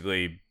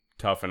basically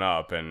toughen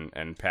up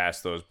and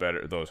pass those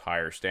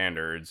higher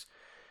standards.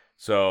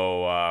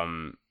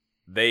 So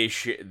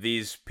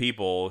these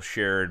people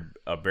shared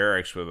a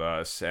barracks with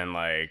us, and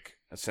like,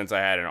 since I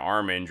had an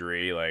arm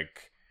injury,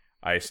 like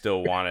I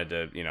still wanted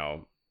to,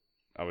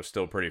 I was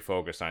still pretty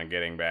focused on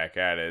getting back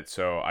at it.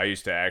 So I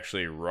used to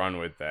actually run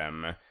with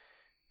them.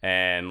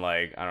 And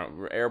like,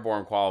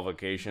 airborne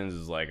qualifications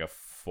is like a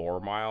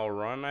 4-mile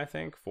run, I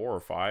think, 4 or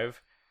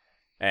 5.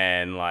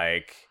 And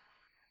like,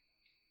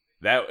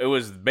 it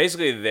was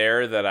basically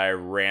there that I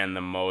ran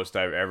the most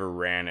I've ever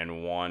ran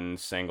in one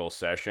single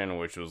session,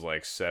 which was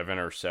like 7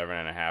 or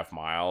 7.5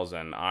 miles.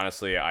 And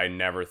honestly, I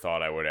never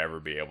thought I would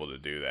ever be able to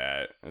do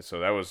that. And so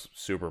that was a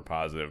super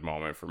positive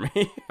moment for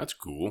me. That's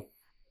cool.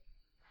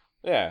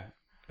 Yeah,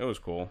 it was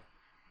cool.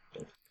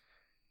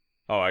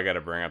 Oh, I got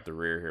to bring up the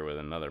rear here with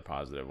another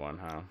positive one,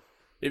 huh?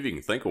 If you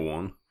can think of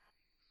one.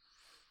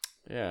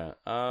 Yeah.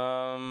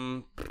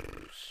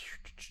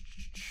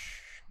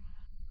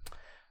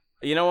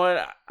 You know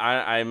what?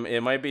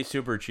 It might be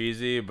super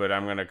cheesy, but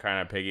I'm gonna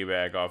kind of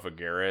piggyback off of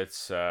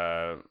Garrett's.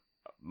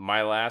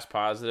 My last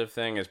positive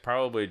thing is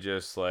probably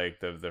just like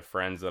the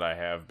friends that I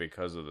have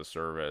because of the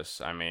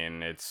service. I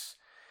mean,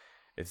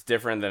 it's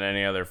different than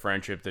any other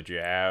friendship that you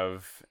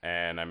have.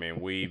 And I mean,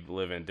 we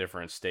live in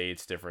different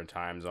states, different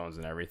time zones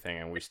and everything,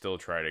 and we still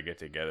try to get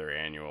together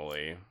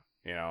annually,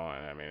 you know.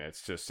 And I mean,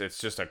 it's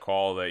just a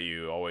call that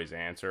you always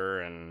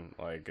answer, and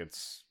like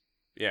it's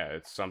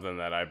something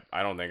that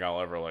I don't think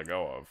I'll ever let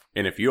go of.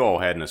 And if you all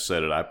hadn't have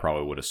said it, I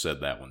probably would have said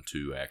that one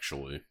too,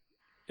 actually.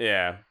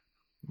 Yeah.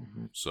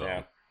 So.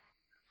 Yeah.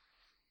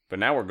 But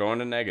now we're going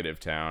to Negative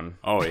Town.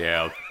 Oh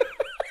yeah.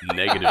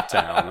 Negative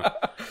Town.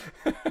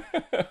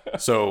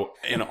 So,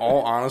 in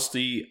all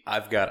honesty,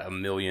 I've got a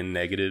million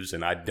negatives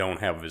and I don't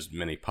have as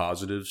many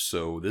positives,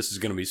 so this is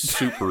going to be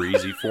super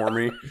easy for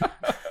me.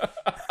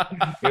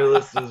 Your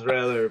list is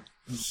rather...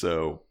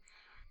 So,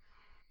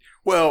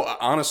 well,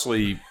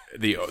 honestly,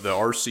 the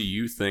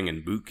RCU thing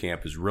in boot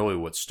camp is really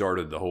what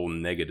started the whole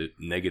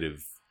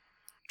negative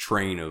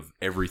train of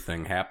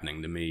everything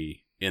happening to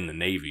me in the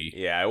Navy.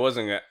 Yeah, I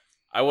wasn't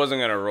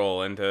gonna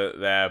roll into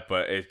that,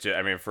 but it's just,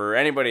 I mean, for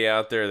anybody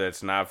out there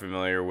that's not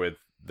familiar with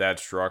that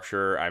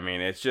structure, I mean,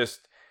 it's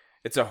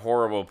a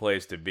horrible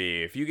place to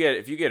be. If you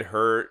get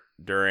hurt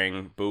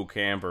during boot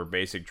camp or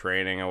basic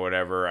training or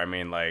whatever, I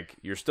mean, like,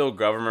 you're still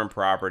government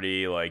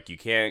property, like, you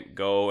can't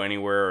go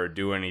anywhere or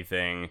do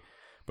anything,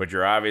 but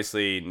you're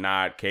obviously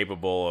not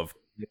capable of,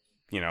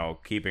 you know,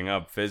 keeping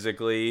up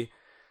physically.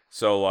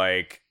 So,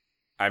 like,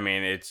 I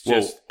mean, it's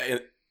just,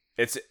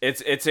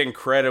 it's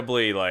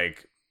incredibly,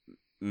 like,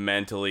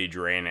 mentally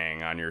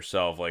draining on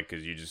yourself, like,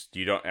 because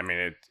you don't, I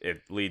mean,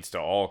 it leads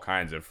to all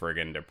kinds of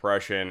friggin'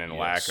 depression and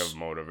lack of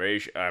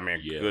motivation. I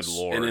mean, good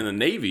lord. And in the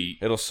Navy,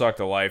 it'll suck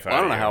the life out of you.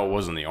 I don't know how it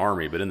was in the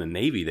Army, but in the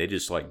Navy, they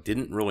just, like,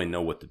 didn't really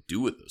know what to do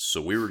with us.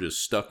 So we were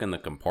just stuck in the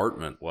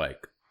compartment,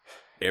 like,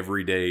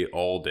 every day,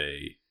 all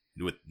day.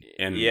 But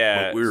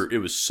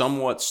it was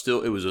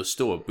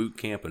still a boot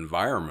camp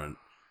environment,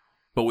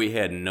 but we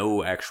had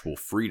no actual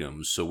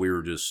freedoms, so we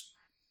were just...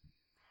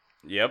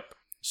 Yep.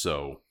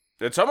 So...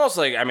 It's almost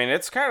like, I mean,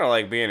 it's kind of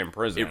like being in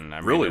prison.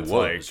 It really was,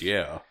 like,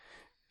 yeah.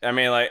 I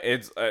mean, like,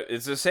 it's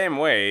the same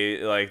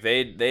way. Like,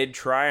 they'd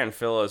try and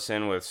fill us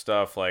in with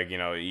stuff like, you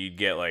know, you'd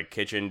get like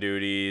kitchen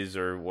duties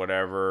or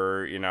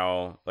whatever, you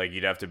know, like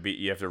you have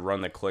to run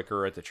the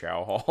clicker at the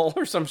chow hall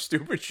or some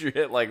stupid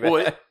shit like that.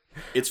 Well,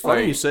 it's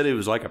funny you said it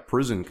was like a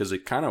prison, because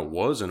it kind of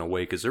was in a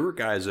way, because there were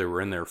guys that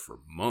were in there for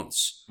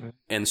months,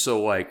 and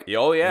so like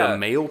the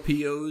male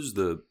POs,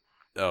 the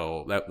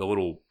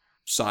little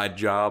side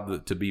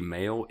job to be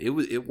male,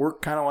 it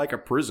worked kind of like a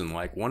prison.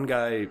 Like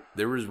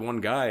there was one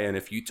guy, and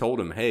if you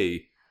told him,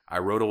 hey, I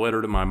wrote a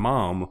letter to my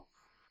mom,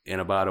 in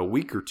about a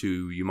week or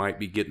two you might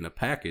be getting a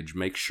package,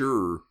 make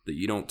sure that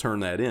you don't turn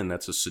that in.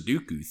 That's a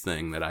Sudoku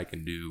thing that I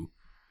can do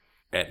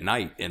at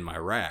night in my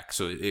rack.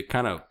 So it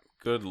kind of,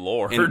 good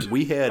lord. And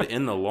we had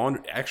in the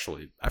laundry,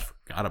 actually I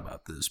forgot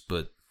about this,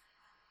 but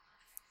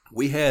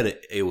we had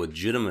a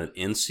legitimate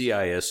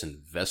NCIS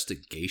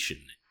investigation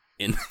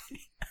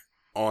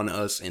on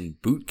us in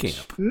boot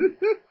camp.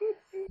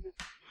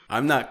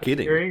 I'm not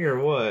kidding. Hearing or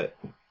what?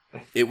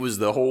 It was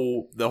the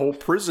whole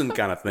prison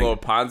kind of thing. Little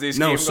Ponzi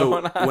scheme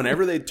going on.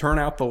 Whenever they'd turn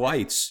out the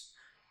lights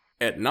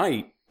at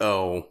night,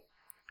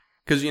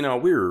 because you know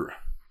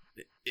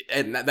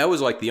that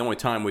was like the only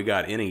time we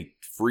got any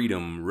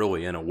freedom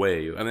really, in a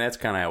way. I mean, that's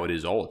kind of how it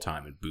is all the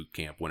time in boot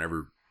camp.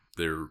 Whenever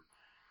your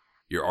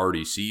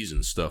RDCs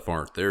and stuff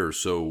aren't there,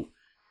 so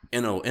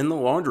in the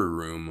laundry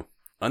room,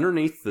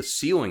 underneath the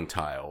ceiling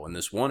tile in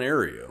this one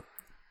area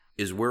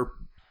is where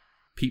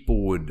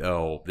people would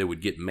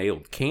get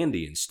mailed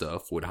candy and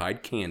stuff, would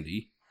hide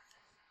candy.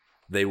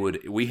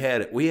 We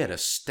had a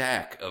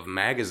stack of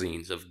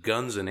magazines of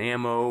Guns and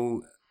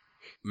Ammo,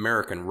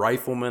 American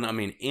Rifleman. I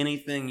mean,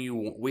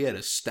 anything we had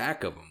a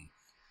stack of them.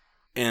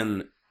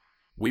 And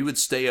we would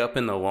stay up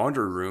in the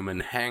laundry room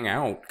and hang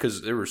out,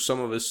 because there were some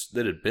of us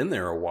that had been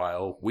there a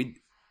while.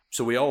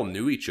 So we all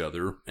knew each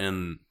other,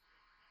 and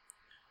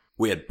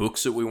we had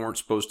books that we weren't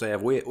supposed to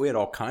have. We had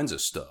all kinds of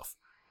stuff.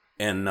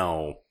 And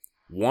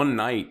one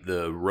night,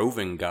 the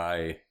roving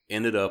guy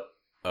ended up,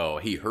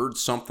 he heard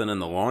something in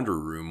the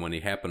laundry room when he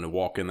happened to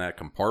walk in that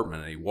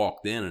compartment. And he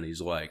walked in and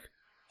he's like,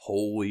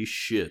 holy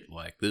shit,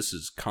 like, this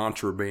is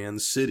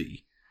Contraband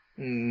City.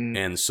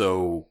 And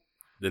so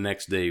the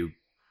next day,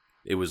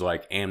 it was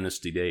like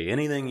Amnesty Day.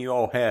 Anything you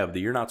all have that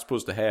you're not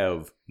supposed to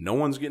have, no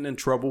one's getting in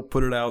trouble,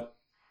 put it out.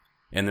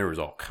 And there was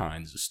all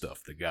kinds of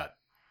stuff that got,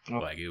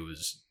 like, it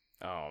was...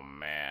 Oh,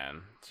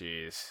 man.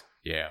 Jeez.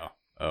 Yeah.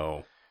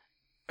 Oh.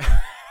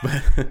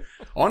 But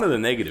on to the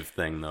negative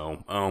thing,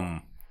 though.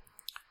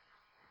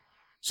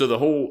 So the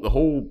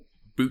whole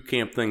boot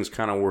camp thing's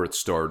kind of where it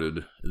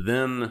started.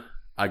 Then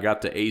I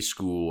got to A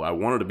school. I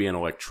wanted to be an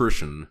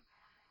electrician,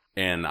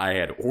 and I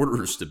had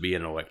orders to be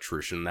an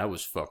electrician. That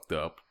was fucked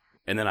up.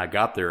 And then I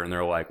got there, and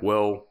they're like,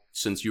 well,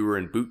 since you were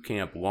in boot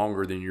camp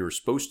longer than you were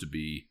supposed to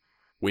be,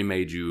 we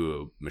made you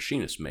a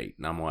machinist mate.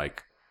 And I'm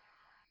like,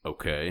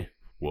 okay.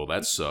 Well,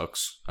 that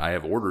sucks. I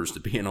have orders to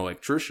be an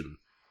electrician.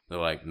 They're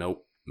like,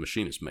 nope,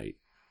 machinist mate.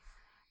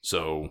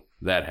 So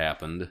that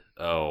happened.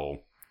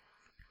 Oh.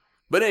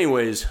 But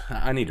anyways,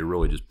 I need to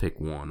really just pick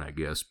one, I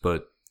guess.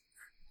 But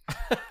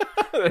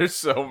There's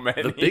so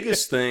many. The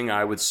biggest thing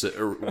I would say,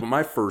 or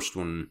my first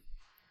one,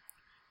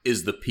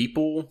 is the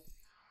people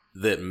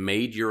that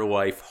made your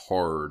life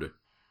hard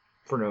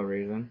For no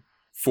reason.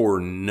 for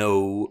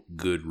no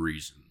good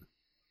reason.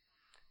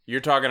 You're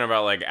talking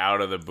about like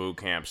out of the boot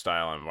camp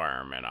style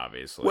environment,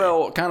 obviously.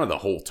 Well, kind of the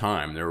whole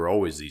time. There were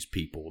always these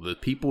people. The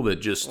people that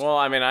just... Well,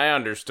 I mean, I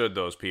understood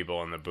those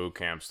people in the boot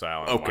camp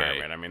style Okay.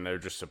 environment. I mean, they're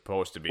just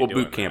supposed to be Well,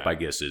 doing boot camp, that. I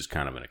guess, is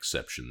kind of an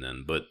exception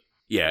then. But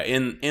yeah,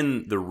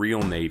 in the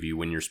real Navy,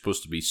 when you're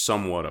supposed to be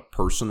somewhat a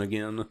person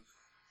again,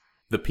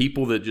 the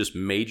people that just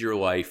made your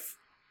life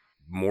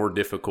more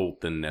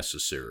difficult than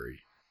necessary.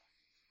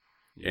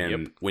 And Yep.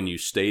 when you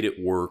stayed at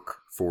work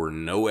for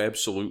no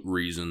absolute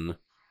reason,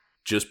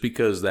 just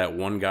because that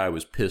one guy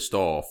was pissed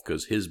off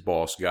because his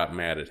boss got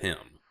mad at him,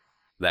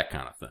 that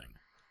kind of thing.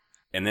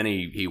 And then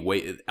he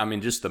waited. I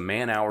mean, just the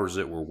man hours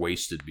that were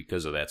wasted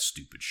because of that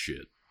stupid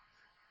shit.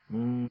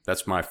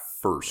 That's my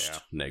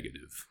first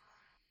negative.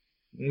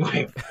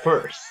 My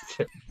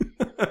first.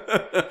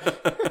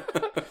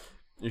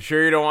 You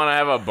sure you don't want to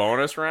have a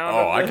bonus round?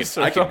 Oh, of this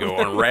or I could go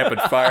something? on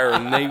rapid fire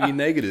and Navy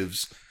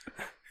negatives.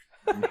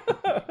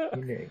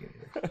 Negative.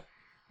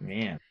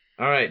 Man.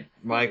 All right,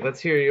 Mike, let's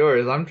hear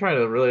yours. I'm trying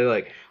to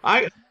really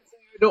I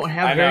don't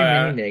have I know, very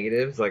yeah. many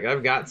negatives. Like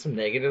I've got some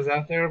negatives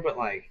out there, but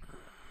like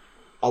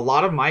a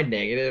lot of my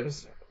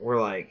negatives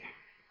were like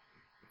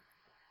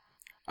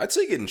I'd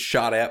say getting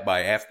shot at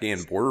by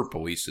Afghan border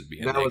police would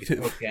be a that was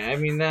negative. okay. I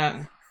mean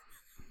that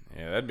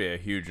Yeah, that'd be a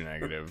huge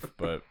negative,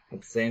 but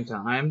at the same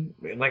time,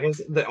 like I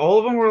said, all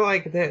of them were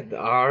like that. I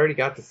already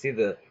got to see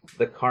the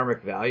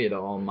karmic value to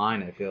all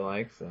mine. I feel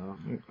like so.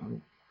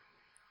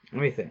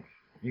 Let me think.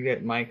 You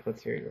get Mike.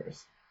 Let's hear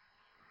yours.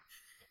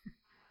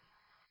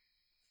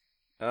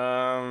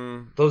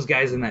 Those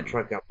guys in that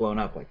truck got blown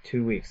up like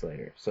 2 weeks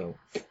later. So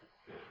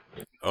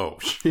Oh,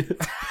 shit.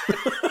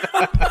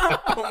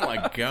 Oh,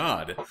 my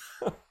God.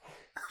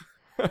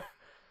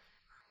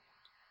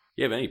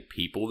 You have any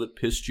people that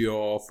pissed you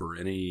off or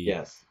any...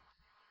 yes,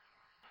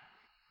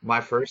 my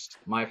first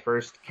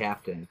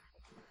captain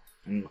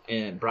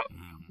in Bravo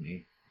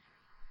Company.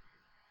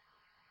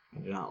 I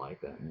do not like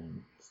that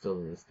man. Still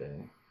to this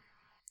day.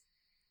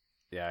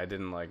 yeah, I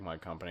didn't like my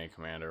company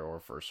commander or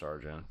first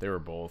sergeant. They were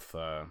both,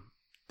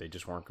 they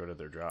just weren't good at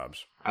their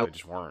jobs. They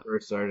just weren't.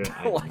 First sergeant,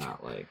 I did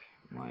not like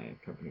my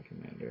company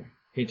commander.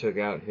 He took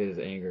out his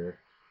anger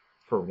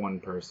for one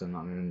person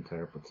on an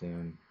entire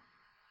platoon.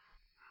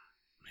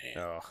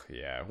 Oh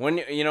yeah, when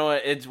you know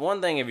what, it's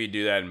one thing if you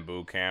do that in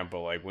boot camp,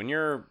 but like when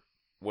you're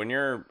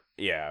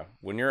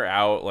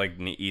out, like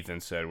Ethan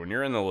said, when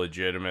you're in the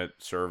legitimate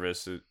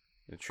service, it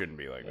shouldn't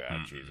be like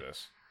that.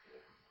 Jesus,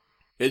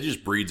 It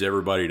just breeds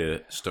everybody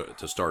to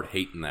start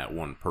hating that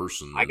one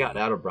person. I got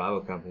out of Bravo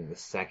Company the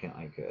second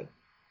I could.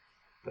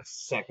 The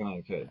second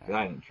I could.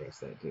 I didn't trust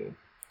that dude.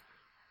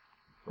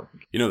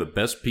 Fucking You know, the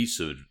best piece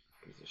of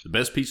piece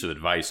of shit.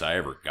 advice I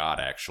ever got,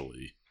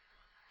 actually,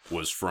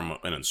 was from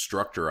an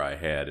instructor I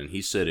had, and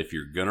he said, if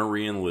you're going to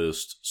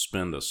re-enlist,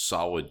 spend a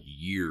solid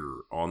year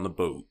on the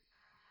boat.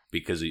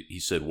 Because he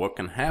said, what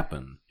can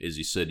happen is,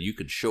 he said, you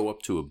could show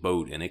up to a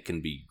boat and it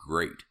can be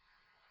great.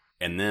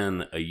 And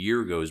then a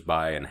year goes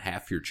by and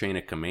half your chain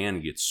of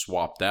command gets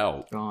swapped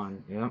out,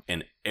 Gone. Yep.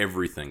 and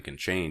everything can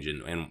change.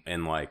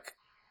 And like,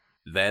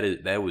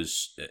 that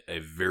was a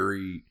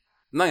very...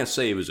 I'm not going to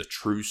say it was a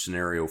true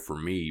scenario for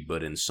me,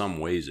 but in some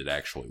ways it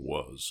actually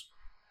was.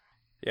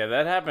 yeah,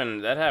 that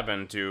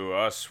happened to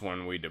us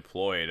when we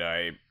deployed.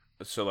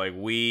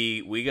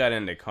 We got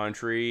into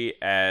country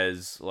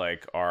as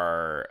like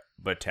our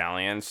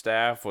battalion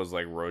staff was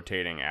like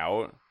rotating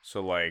out.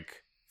 So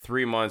like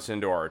 3 months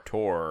into our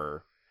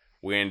tour,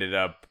 we ended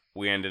up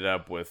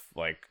with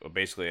like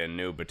basically a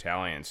new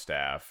battalion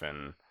staff,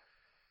 and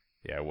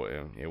yeah,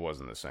 it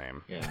wasn't the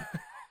same. Yeah.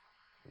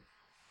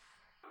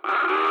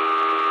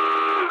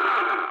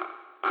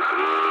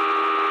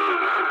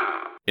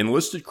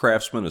 Enlisted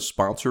Craftsman is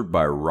sponsored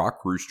by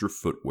Rock Rooster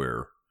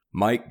Footwear.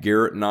 Mike,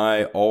 Garrett, and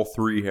I, all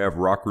three have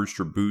Rock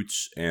Rooster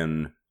boots,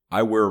 and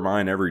I wear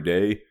mine every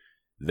day.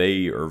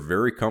 They are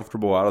very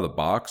comfortable out of the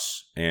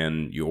box,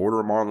 and you order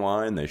them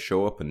online, they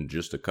show up in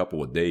just a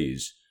couple of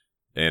days.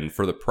 And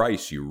for the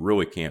price, you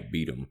really can't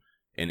beat them.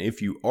 And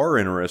if you are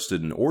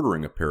interested in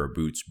ordering a pair of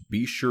boots,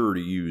 be sure to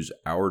use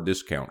our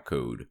discount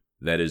code.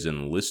 That is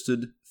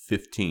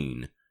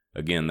Enlisted15.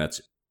 Again,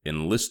 that's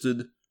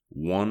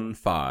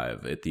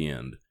Enlisted15 at the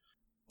end.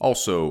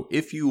 Also,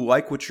 if you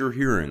like what you're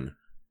hearing,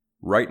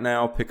 right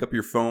now, pick up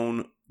your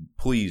phone.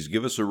 Please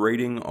give us a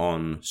rating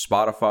on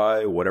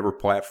Spotify, whatever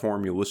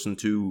platform you listen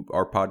to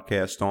our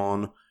podcast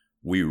on.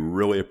 We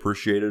really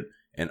appreciate it.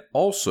 And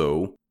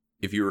also,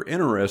 if you're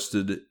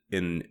interested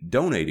in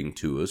donating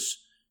to us,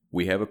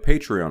 we have a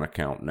Patreon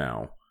account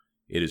now.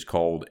 It is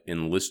called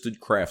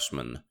Enlisted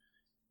Craftsman.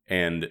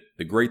 And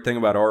the great thing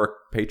about our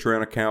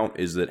Patreon account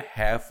is that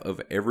half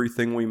of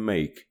everything we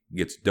make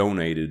gets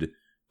donated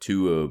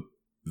to a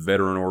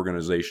veteran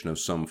organization of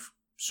some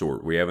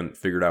sort. We haven't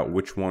figured out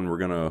which one we're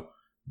going to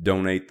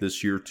donate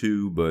this year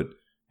to, but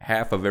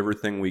half of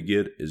everything we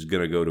get is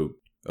going to go to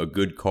a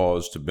good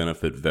cause to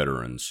benefit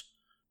veterans.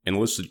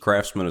 Enlisted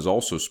Craftsman is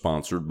also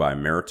sponsored by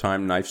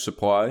Maritime Knife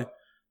Supply,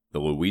 the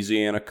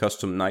Louisiana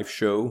Custom Knife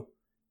Show,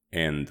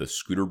 and the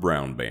Scooter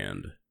Brown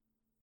Band.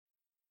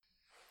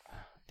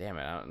 Damn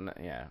it!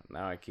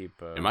 Now I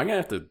keep. Am I gonna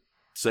have to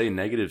say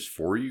negatives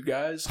for you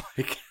guys?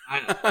 Like,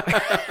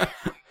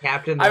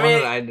 Captain, the one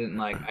that I didn't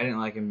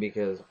like him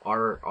because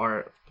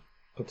our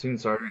platoon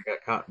sergeant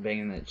got caught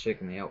banging that chick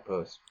in the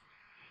outpost.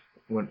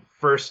 When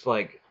first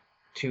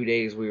 2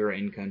 days we were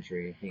in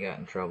country, he got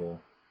in trouble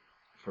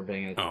for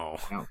banging a chick in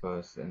the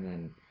outpost, and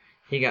then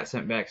he got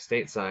sent back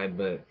stateside.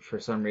 But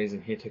for some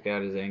reason, he took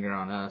out his anger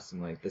on us,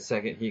 and the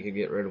second he could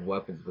get rid of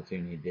weapons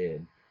platoon, he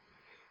did.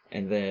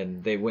 And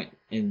then they went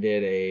and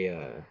did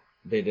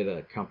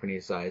a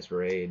company-sized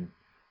raid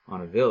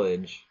on a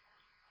village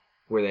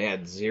where they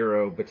had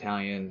 0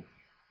 battalion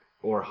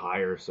or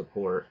higher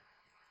support,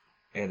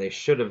 and they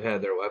should have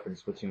had their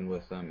weapons platoon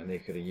with them, and they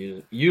could have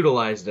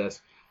utilized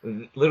us.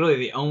 Literally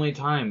the only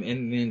time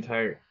in the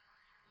entire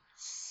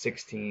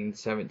 16,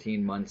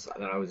 17 months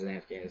that I was in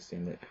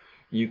Afghanistan that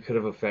you could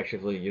have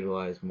effectively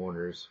utilized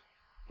mortars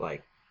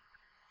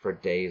for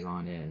days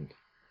on end,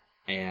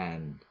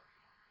 and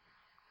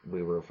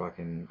we were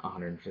fucking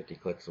 150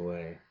 clicks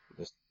away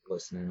just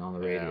listening on the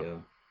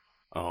radio.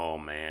 Oh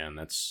man,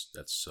 that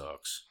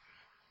sucks.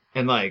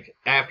 And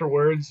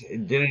afterwards,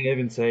 it didn't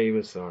even say he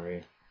was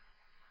sorry.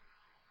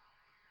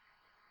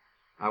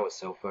 I was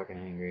so fucking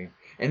angry.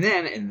 And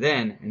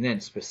then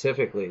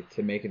specifically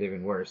to make it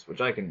even worse,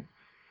 which I can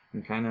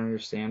kind of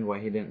understand why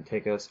he didn't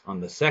take us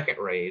on the second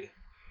raid,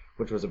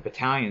 which was a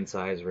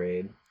battalion-size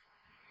raid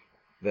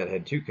that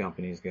had 2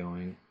 companies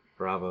going,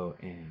 Bravo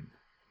and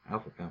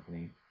Alpha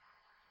Company.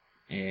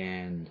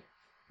 And,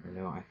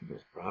 no, I think it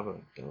was Bravo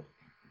and Delta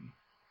Company.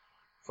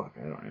 Fuck,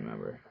 I don't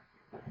remember.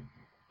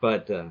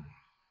 But,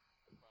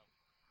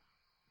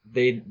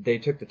 they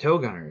took the tow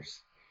gunners.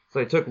 So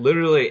they took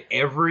literally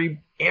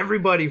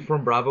everybody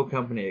from Bravo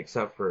Company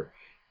except for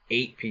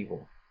 8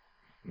 people.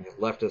 And they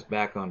left us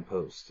back on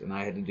post. And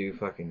I had to do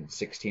fucking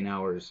 16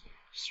 hours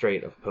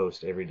straight of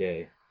post every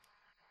day.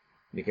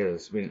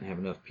 Because we didn't have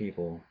enough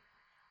people.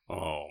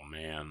 Oh,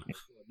 man.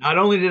 Not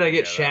only did I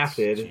get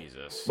shafted,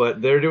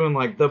 but they're doing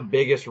the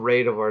biggest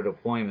raid of our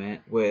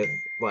deployment with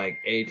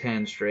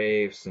A-10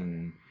 strafes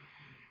and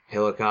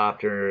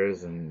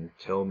helicopters and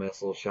tow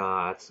missile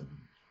shots. And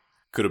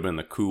could have been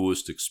the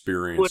coolest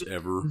experience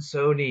ever.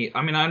 So neat.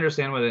 I mean, I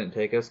understand why they didn't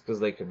take us because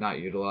they could not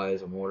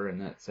utilize a mortar in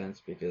that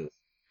sense because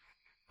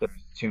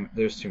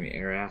there's too many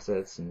air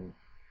assets, and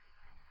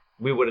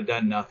we would have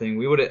done nothing.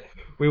 We would have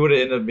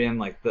ended up being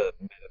the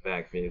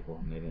medevac vehicle,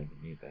 and they didn't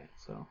need that.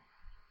 So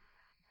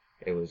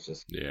it was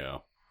just he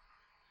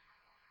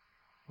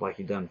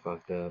done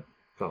fucked up.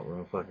 Felt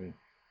real fucking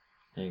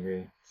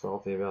angry,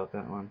 salty about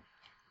that one.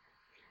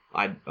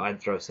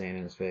 I'd throw sand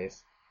in his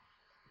face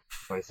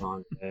if I saw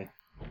him today.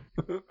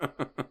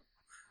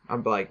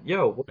 I'm like,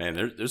 yo, man,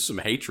 there's some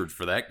hatred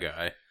for that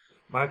guy.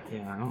 But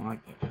yeah, I don't like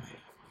that guy.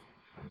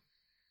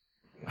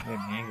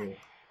 I'm angry.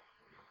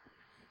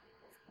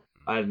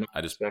 I didn't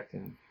expect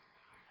him.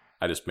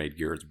 I just made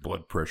Garrett's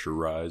blood pressure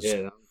rise.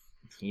 Yeah,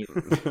 I think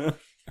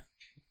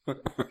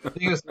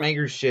it was some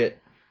angry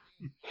shit.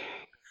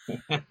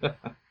 All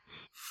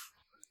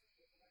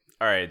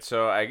right,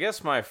 so I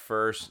guess my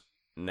first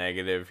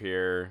negative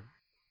here,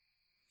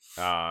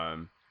 how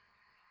am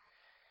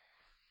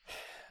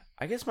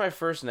I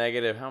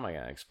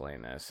going to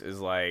explain this, is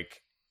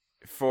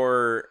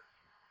for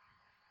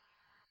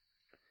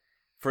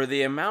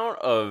the amount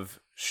of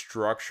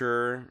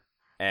structure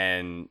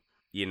and,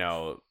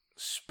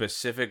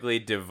 specifically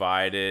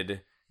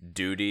divided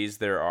duties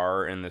there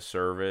are in the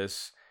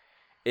service,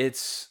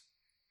 it's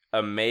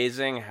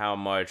amazing how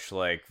much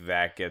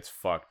that gets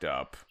fucked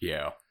up.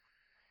 Yeah.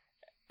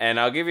 And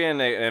I'll give you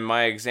and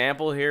my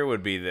example here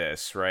would be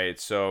this, right?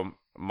 So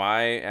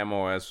my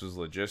MOS was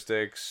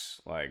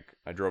logistics. I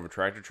drove a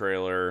tractor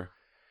trailer,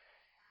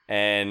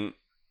 and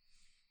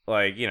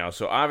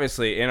so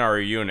obviously in our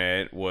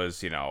unit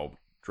was,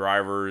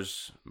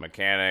 drivers,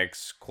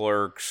 mechanics,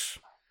 clerks.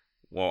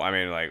 Well, I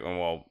mean,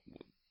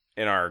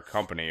 in our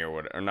company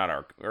or not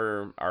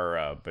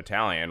our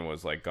battalion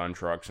was gun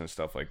trucks and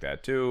stuff like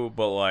that too.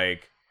 But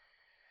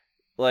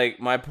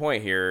my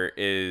point here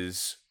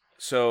is,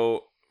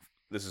 so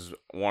this is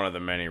one of the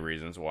many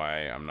reasons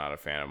why I'm not a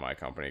fan of my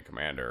company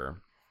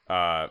commander.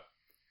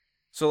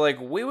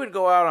 So we would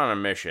go out on a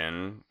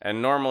mission,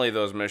 and normally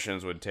those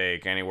missions would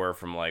take anywhere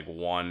from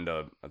 1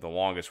 to, the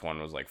longest one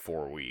was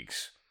 4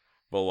 weeks.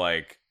 But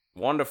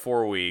 1 to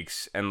 4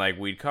 weeks, and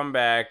we'd come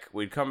back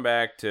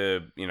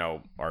to,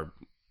 our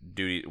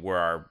duty, where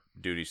our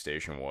duty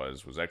station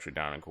was actually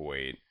down in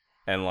Kuwait.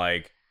 And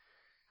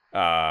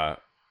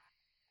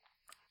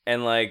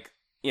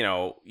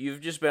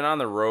you've just been on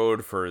the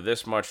road for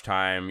this much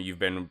time. You've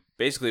been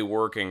basically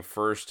working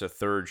first to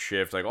third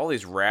shift, all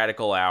these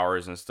radical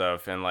hours and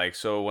stuff. And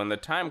so when the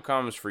time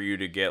comes for you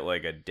to get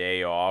a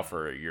day off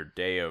or your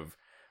day of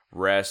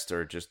rest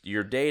or just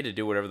your day to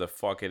do whatever the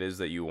fuck it is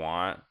that you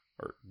want,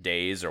 or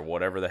days or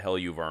whatever the hell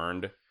you've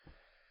earned,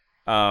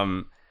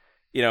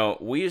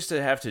 we used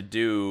to have to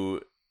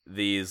do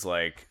these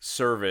like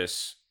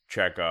service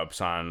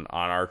checkups on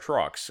our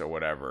trucks or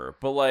whatever.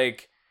 But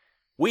like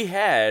we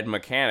had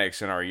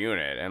mechanics in our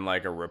unit and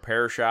like a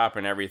repair shop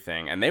and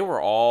everything, and they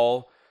were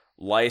all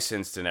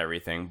licensed and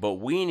everything, but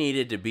we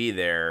needed to be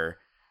there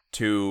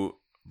to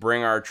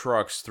bring our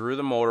trucks through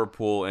the motor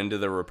pool into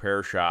the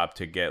repair shop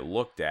to get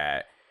looked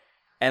at.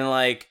 And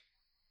like,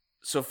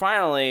 so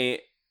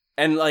finally,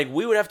 and like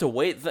we would have to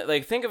wait,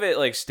 like think of it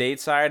like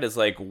stateside as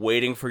like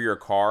waiting for your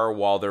car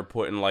while they're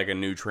putting like a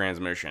new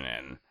transmission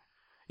in.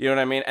 You know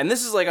what I mean? And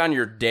this is like on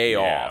your day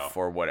off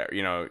or whatever,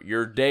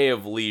 your day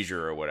of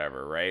leisure or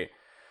whatever, right?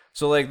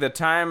 So like the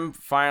time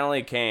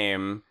finally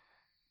came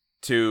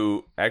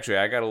to, actually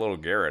I got a little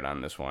Garrett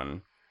on this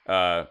one.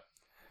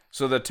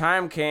 So the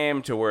time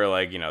came to where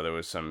like, there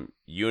was some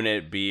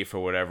unit beef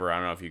or whatever. I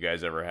don't know if you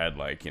guys ever had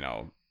like,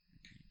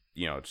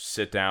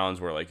 sit downs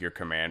where like your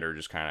commander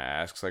just kind of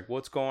asks like,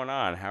 what's going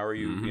on? How are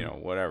you,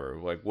 whatever.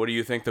 Like, what do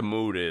you think the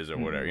mood is or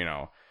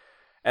whatever,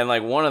 And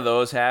like one of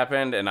those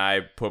happened and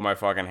I put my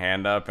fucking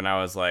hand up and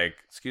I was like,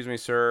 excuse me,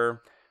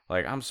 sir.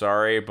 Like, I'm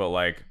sorry, but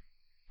like,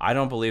 I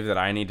don't believe that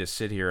I need to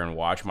sit here and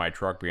watch my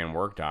truck being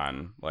worked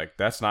on. Like,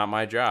 that's not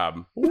my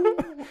job.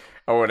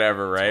 Or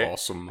whatever, right?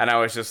 That's awesome. And I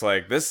was just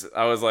like, this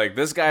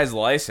guy's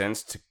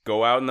licensed to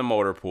go out in the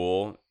motor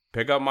pool,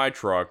 pick up my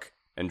truck,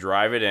 and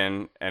drive it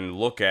in and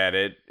look at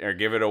it or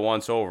give it a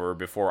once over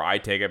before I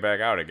take it back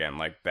out again.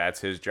 Like,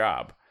 that's his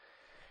job.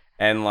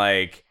 And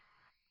like,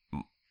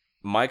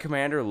 my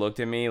commander looked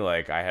at me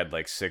like I had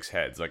like 6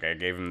 heads. Like I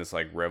gave him this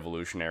like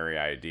revolutionary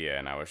idea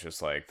and I was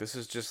just like, this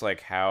is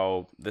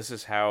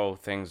how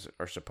things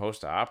are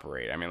supposed to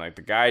operate. I mean, like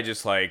the guy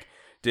just like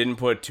didn't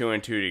put 2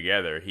 and 2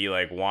 together. He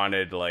like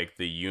wanted like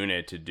the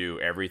unit to do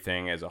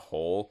everything as a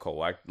whole,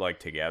 collect like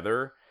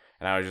together.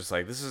 And I was just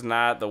like, this is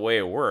not the way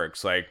it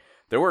works. Like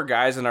there were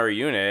guys in our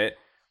unit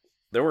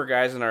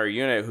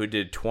who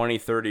did 20,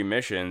 30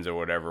 missions or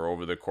whatever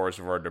over the course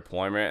of our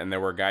deployment. And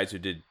there were guys who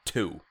did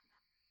 2.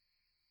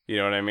 You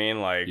know what I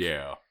mean? Like,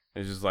 yeah.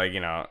 It's just like,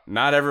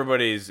 not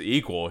everybody's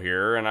equal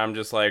here. And I'm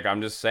just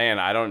saying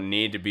I don't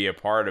need to be a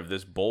part of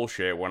this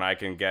bullshit when I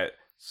can get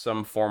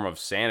some form of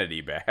sanity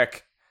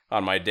back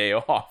on my day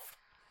off.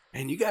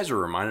 And you guys are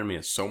reminding me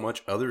of so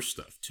much other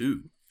stuff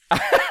too. Oh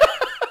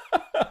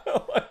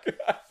my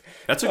God.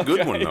 That's a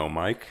good one though,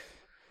 Mike.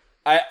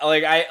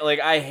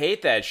 I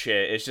hate that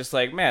shit. It's just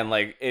like, man,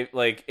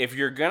 if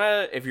you're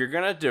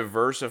gonna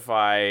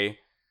diversify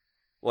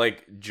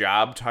like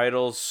job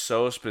titles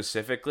so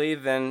specifically,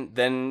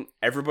 then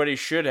everybody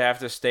should have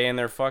to stay in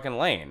their fucking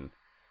lane.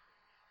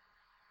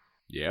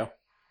 Yeah.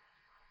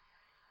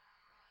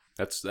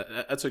 That's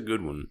a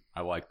good one.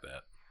 I like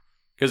that.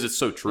 Because it's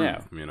so true,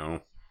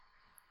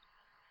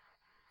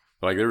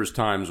 Like there was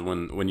times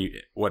when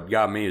what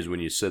got me is when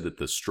you said that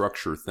the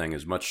structure thing,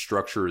 as much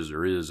structure as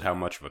there is, how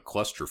much of a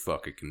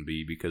clusterfuck it can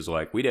be, because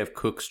like we'd have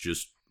cooks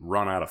just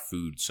run out of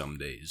food some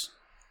days.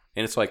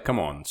 And it's like, come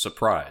on,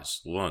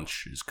 surprise,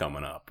 lunch is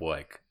coming up.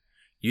 Like,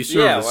 you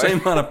serve the same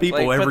amount of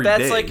people every day. But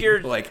that's like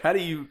your... Like, how do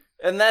you...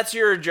 And that's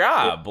your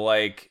job.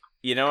 Like,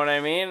 you know what I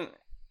mean?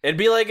 It'd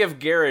be like if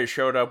Garrett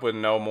showed up with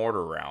no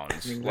mortar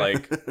rounds.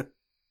 Like,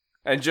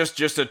 and just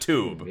a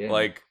tube. Yeah.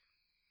 Like,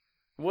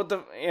 what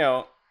the...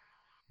 Yeah.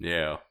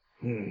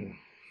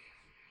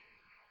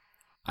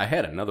 I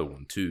had another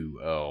one, too.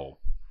 Oh...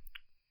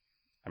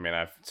 I mean,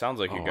 it sounds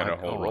like you got a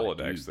whole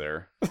Rolodex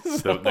there.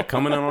 The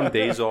coming in on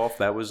days off,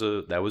 that was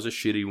a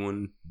shitty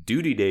one.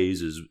 Duty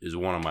days is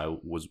one of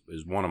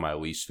my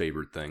least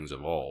favorite things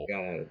of all.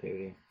 Got out of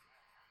duty.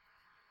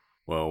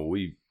 Well,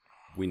 we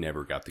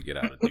never got to get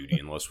out of duty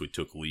unless we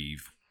took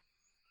leave.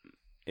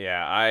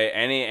 Yeah,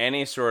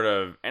 any sort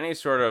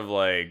of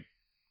like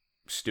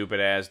stupid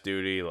ass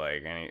duty,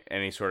 like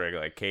any sort of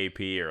like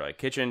KP or like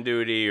kitchen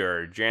duty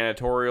or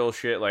janitorial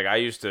shit. Like I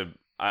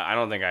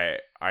don't think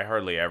I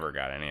hardly ever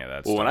got any of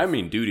that stuff. Well, when I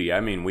mean duty,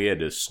 I mean we had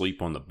to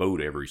sleep on the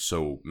boat every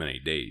so many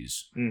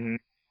days. Mm-hmm.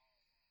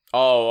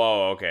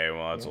 Oh, okay.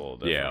 Well, that's a little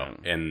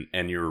different. Yeah,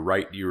 and you're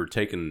right. You were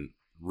taking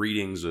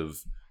readings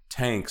of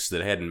tanks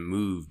that hadn't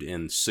moved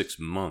in 6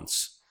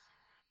 months.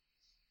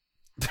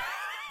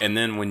 And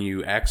then when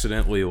you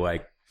accidentally,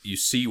 like, you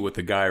see what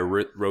the guy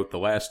wrote the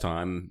last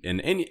time,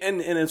 and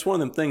it's one of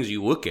them things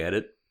you look at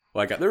it.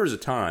 Like, there was a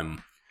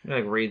time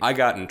I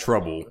got in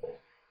trouble.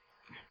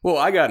 Well,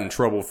 I got in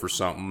trouble for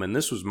something, and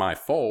this was my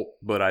fault,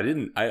 but I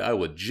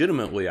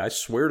legitimately, I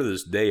swear to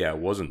this day, I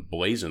wasn't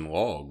blazing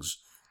logs.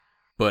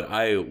 But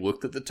I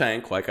looked at the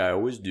tank like I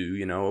always do,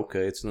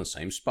 okay, it's in the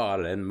same spot,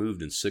 it hadn't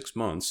moved in 6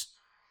 months.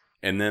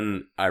 And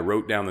then I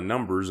wrote down the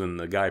numbers, and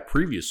the guy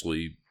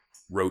previously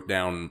wrote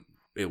down,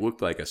 it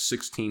looked like a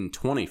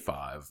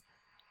 1625,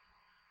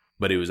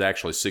 but it was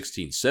actually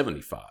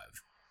 1675.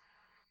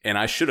 And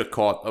I should have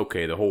caught,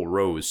 okay, the whole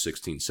row is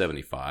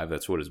 1675.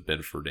 That's what it's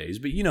been for days.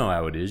 But you know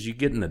how it is. You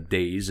get in the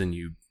days and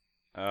you...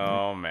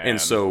 Oh, man. And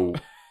so,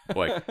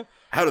 like,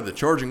 how did the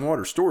charging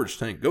water storage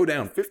tank go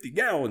down 50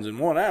 gallons in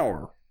 1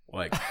 hour?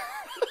 Like...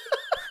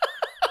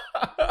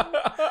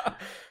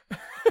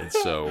 and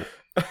so...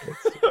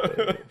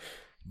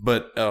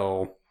 But,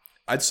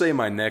 I'd say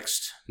my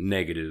next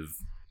negative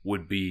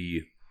would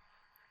be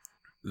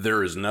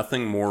there is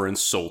nothing more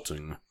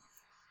insulting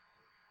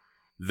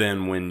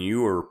than when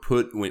you are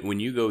when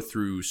you go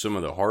through some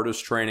of the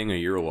hardest training of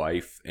your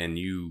life and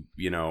you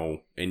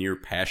know, and you're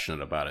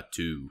passionate about it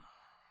too,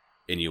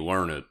 and you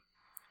learn it,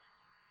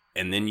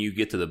 and then you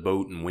get to the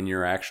boat, and when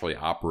you're actually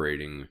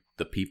operating,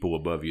 the people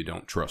above you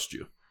don't trust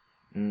you.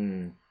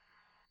 And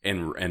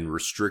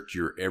restrict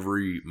your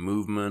every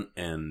movement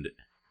and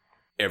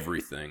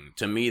everything.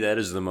 To me, that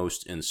is the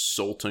most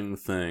insulting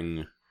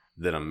thing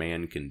that a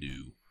man can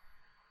do.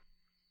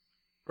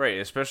 Right,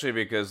 especially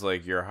because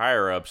like your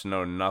higher ups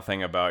know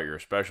nothing about your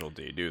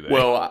specialty, do they?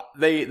 Well,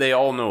 they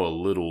all know a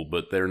little,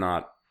 but they're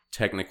not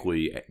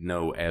technically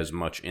know as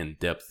much in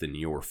depth in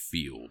your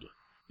field,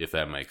 if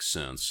that makes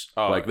sense.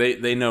 Oh, like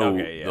they know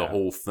yeah. the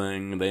whole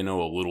thing, they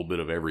know a little bit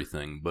of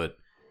everything, but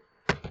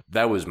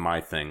that was my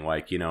thing.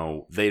 Like, you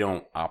know, they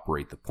don't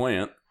operate the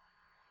plant,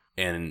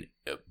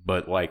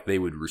 but like they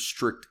would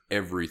restrict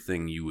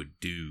everything you would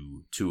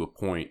do to a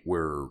point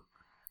where,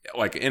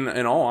 like, in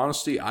all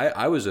honesty,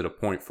 I was at a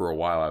point for a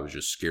while I was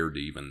just scared to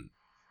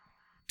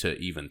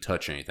even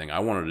touch anything. I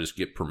wanted to just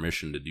get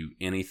permission to do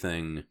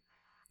anything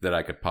that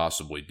I could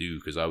possibly do,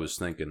 because I was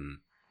thinking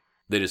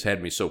they just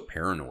had me so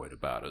paranoid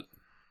about it.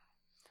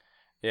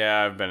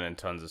 Yeah, I've been in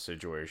tons of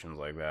situations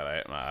like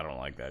that. I don't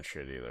like that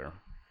shit either.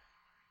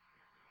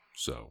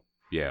 So,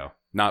 yeah,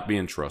 not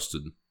being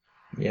trusted.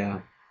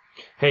 Yeah.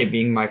 Hey,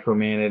 being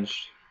micromanaged,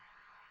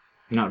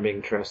 not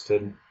being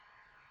trusted.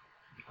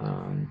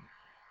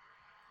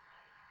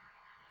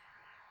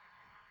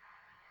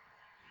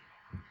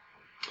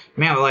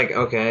 Man, like,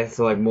 okay,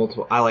 so like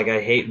multiple. I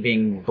hate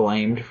being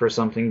blamed for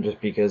something just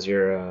because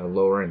you're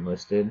lower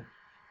enlisted.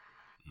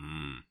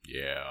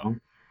 Yeah.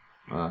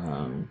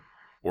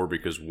 Or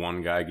because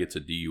one guy gets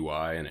a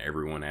DUI and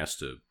everyone has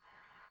to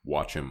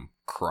watch him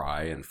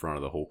cry in front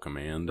of the whole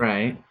command.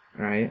 Right.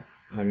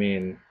 I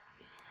mean,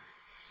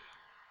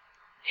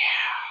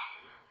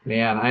 yeah,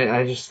 man,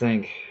 I just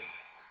think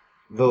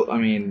the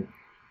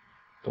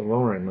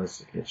lower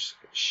enlisted gets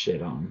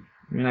shit on.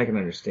 I mean, I can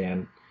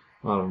understand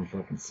a lot of them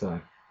fucking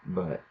suck,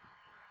 but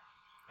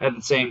at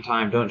the same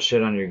time, don't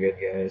shit on your good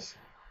guys.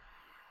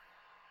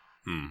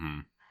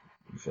 I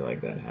feel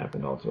like that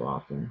happened all too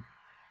often.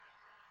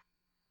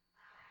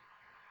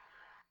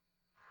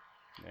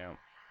 Yeah.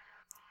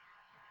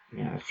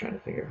 Yeah, I was trying to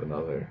think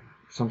of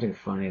something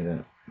funny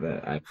that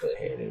I really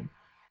hated.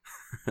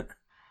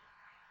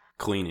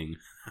 Cleaning.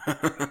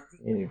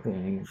 Easy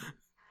cleaning.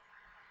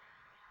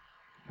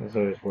 That's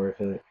always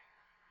worth it.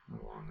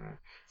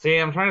 See,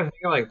 I'm trying to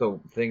think of like the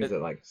things that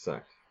like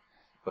sucked.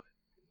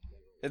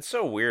 It's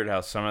so weird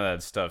how some of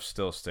that stuff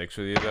still sticks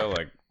with you though.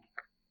 Like,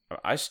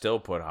 I still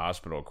put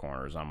hospital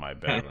corners on my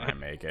bed when I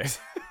make it.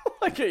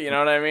 Like, you know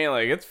what I mean?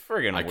 Like, it's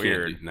friggin'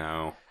 weird.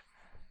 No.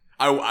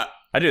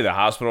 I do the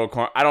hospital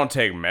corner. I don't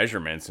take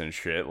measurements and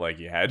shit like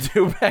you had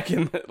to back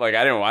in the, like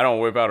I don't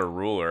whip out a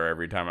ruler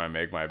every time I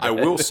make my bed. I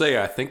will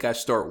say I think I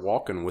start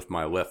walking with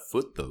my left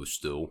foot though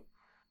still.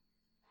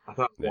 I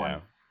thought of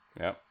one.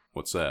 Yep.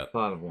 What's that? I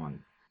thought of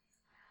one.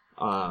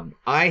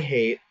 I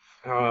hate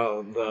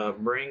how the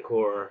Marine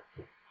Corps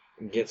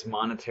gets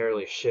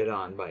monetarily shit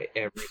on by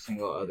every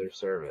single other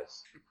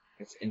service.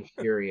 It's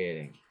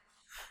infuriating.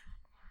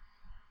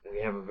 We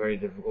have a very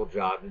difficult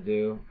job to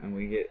do, and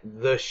we get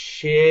the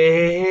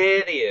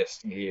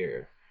shittiest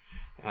gear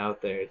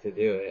out there to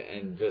do it,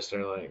 and just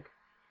are like,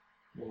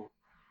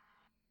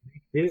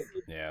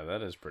 yeah,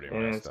 that is pretty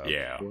messed up.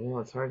 Yeah.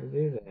 Well, it's hard to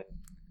do that.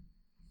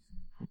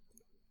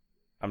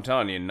 I'm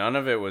telling you, none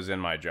of it was in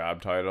my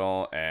job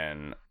title,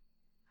 and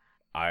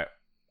I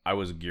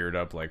was geared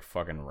up like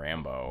fucking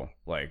Rambo.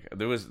 Like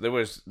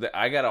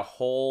I got a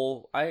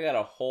whole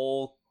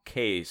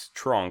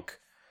trunk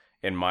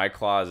in my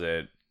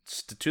closet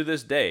to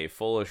this day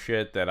full of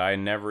shit that I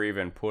never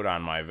even put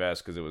on my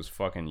vest because it was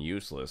fucking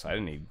useless. I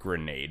didn't need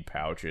grenade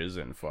pouches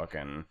and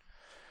fucking,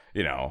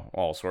 you know,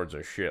 all sorts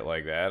of shit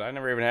like that. I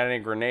never even had any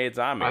grenades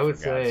on me, I would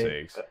for God's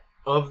say, sakes.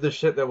 Of the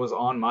shit that was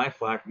on my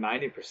flak,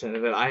 90%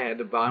 of it I had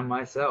to buy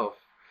myself.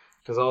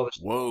 Because all the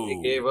shit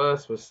they gave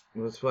us was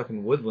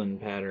fucking woodland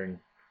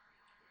pattern.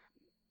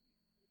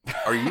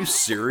 Are you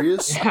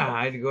serious? Yeah,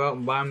 I had to go out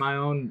and buy my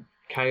own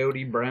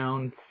Coyote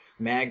Brown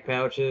mag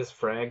pouches,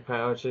 frag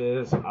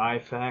pouches,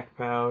 IFAC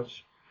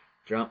pouch,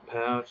 jump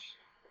pouch.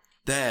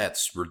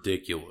 That's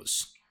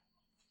ridiculous.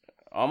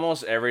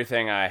 Almost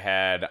everything I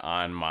had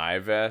on my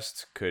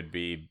vest could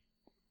be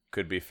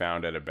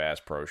found at a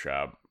Bass Pro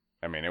Shop.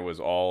 I mean, it was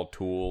all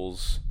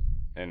tools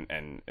and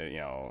you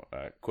know,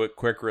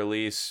 quick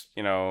release,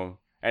 you know,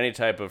 any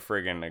type of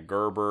friggin'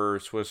 Gerber,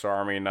 Swiss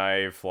Army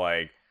knife,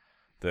 like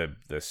the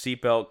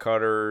seatbelt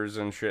cutters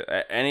and shit.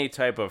 Any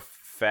type of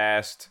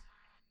fast,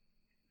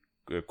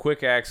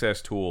 quick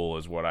access tool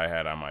is what I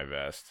had on my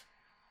vest.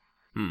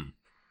 And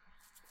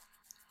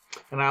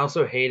I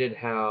also hated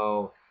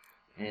how,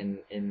 in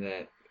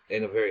a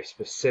very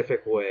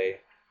specific way,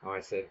 how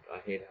I said I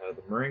hate how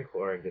the Marine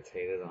Corps gets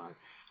hated on.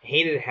 I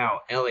hated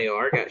how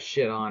LAR got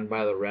shit on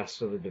by the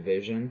rest of the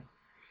division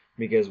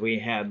because we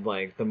had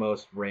like the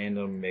most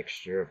random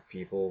mixture of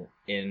people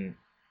in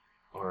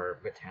our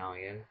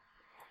battalion.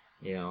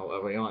 You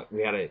know,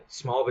 we had a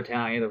small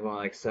battalion of only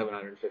like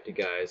 750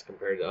 guys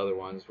compared to other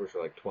ones which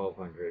were like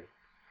 1,200.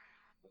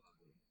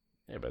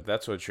 Yeah, but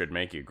that's what should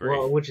make you great.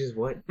 Well, which is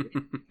what.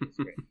 It's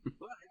great.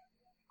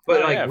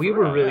 But Oh, like yeah, we for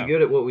were real, really yeah.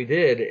 good at what we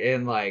did,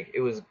 and like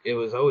it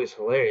was always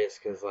hilarious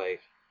because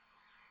like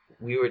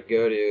we would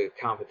go to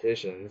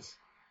competitions,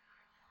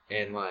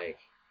 and like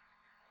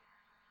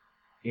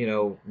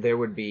there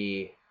would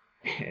be,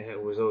 and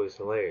it was always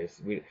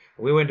hilarious.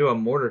 We went to a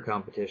mortar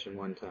competition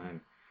one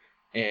time,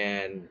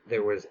 and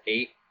there was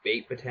eight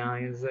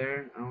battalions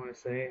there. I want to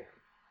say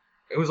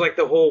it was like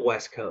the whole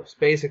West Coast,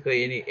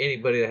 basically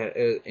anybody that had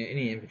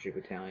any infantry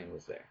battalion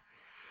was there,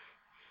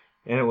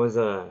 and it was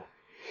a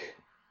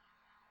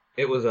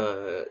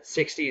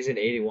 60s and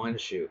 81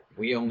 shoot.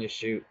 We only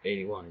shoot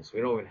 81s. We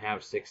don't even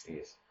have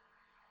 60s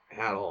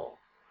at all.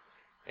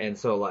 And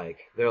so like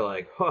they're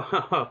like,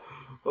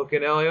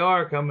 fucking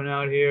LAR coming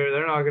out here.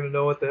 They're not gonna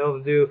know what the hell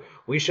to do.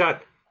 We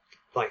shot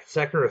like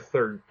second or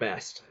third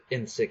best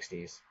in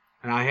 60s,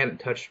 and I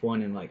hadn't touched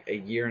one in like a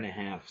year and a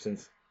half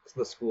since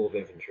the School of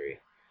Infantry.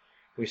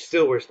 We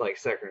still were like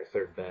second or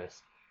third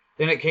best.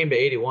 Then it came to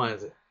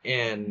 81s,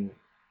 and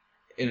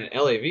in an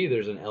LAV,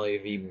 there's an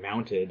LAV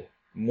mounted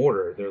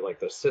mortar. They're like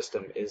the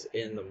system is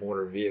in the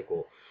mortar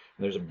vehicle.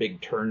 And there's a big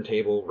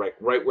turntable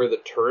right where the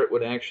turret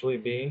would actually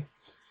be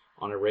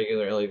on a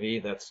regular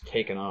LAV. That's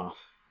taken off,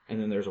 and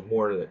then there's a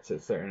mortar that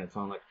sits there, and it's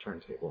on like a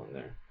turntable in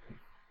there.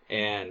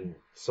 And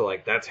so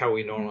like that's how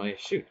we normally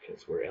shoot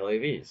because we're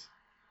LAVs.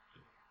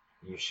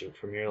 You shoot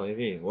from your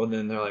LAV. Well,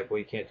 then they're like, well,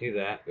 you can't do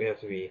that. We have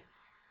to be,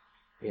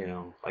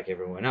 like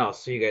everyone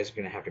else. So you guys are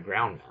gonna have to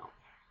ground mount.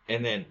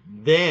 And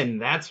then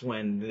that's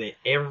when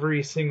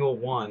every single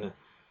one,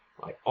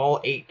 like all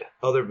 8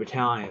 other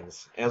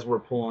battalions, as we're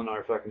pulling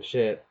our fucking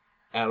shit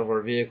out of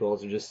our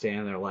vehicles, are just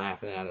standing there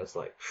laughing at us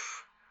like,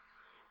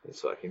 these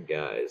fucking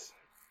guys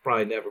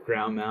probably never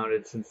ground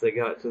mounted since they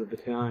got to the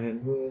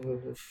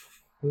battalion.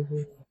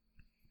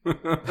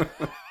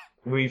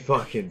 We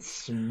fucking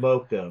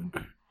smoked them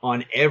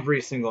on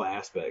every single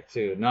aspect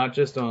too, not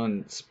just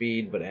on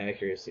speed but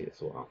accuracy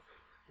as well.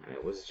 And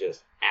it was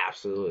just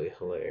absolutely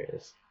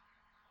hilarious.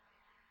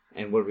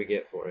 And what did we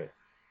get for it?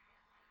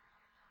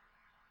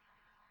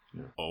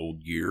 No.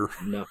 Old gear.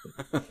 Nothing.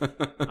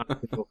 Not a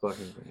single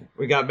fucking thing.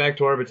 We got back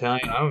to our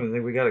battalion. I don't even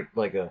think we got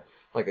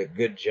a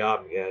good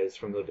job, guys,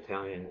 from the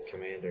battalion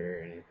commander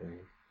or anything.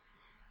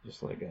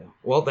 Just like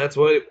that's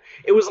what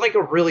it was, like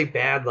a really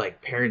bad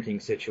like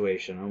parenting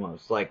situation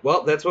almost. Like,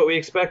 well, that's what we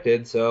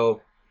expected,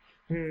 so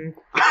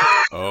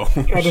Oh,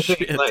 kind of shit.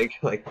 thing.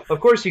 Like, of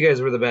course you guys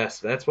were the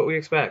best. That's what we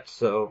expect.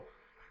 So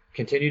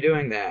continue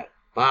doing that.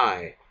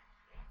 Bye.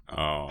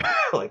 Oh.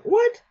 Like,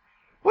 what?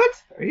 What?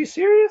 Are you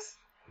serious?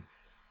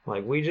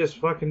 Like, we just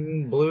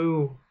fucking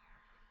blew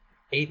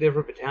 8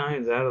 different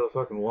battalions out of the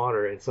fucking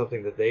water. It's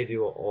something that they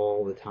do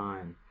all the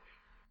time.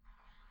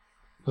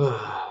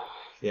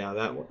 Yeah,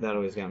 that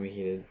always got me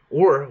heated.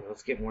 Or,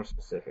 let's get more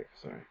specific.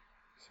 Sorry.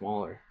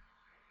 Smaller.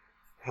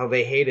 How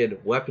they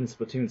hated weapons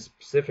platoon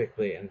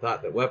specifically and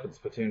thought that weapons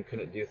platoon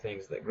couldn't do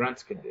things that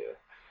grunts could do.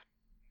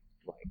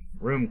 Like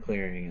room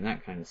clearing and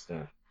that kind of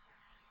stuff.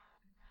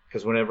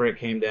 Because whenever it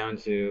came down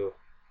to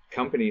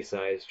company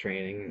size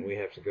training and we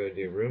have to go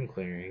do room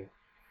clearing,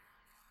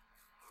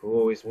 who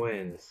always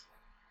wins?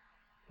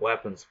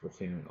 Weapons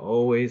platoon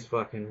always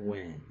fucking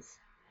wins.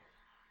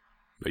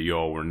 But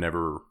y'all were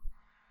never...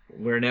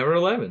 We're never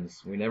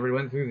 11s. We never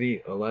went through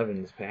the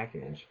 11s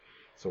package.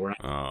 So we're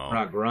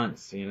not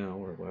grunts,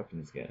 we're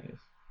weapons guys.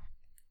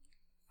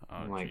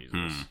 Oh, Like,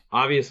 Jesus.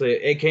 Obviously,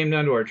 it came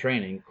down to our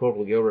training.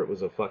 Corporal Gilbert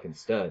was a fucking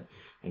stud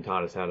and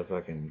taught us how to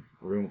fucking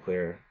room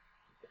clear,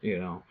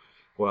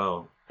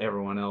 while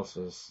everyone else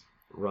was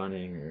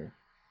running or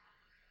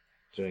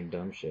doing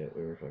dumb shit.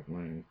 We were fucking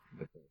learning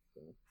the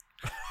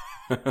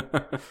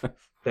stuff.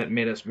 That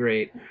made us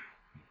great.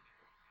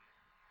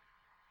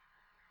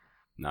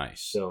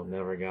 Nice. Still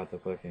never got the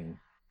fucking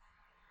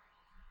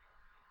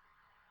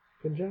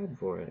good job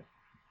for it.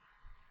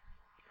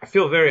 I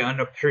feel very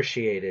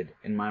unappreciated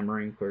in my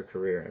Marine Corps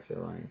career, I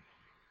feel like.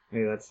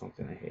 Maybe that's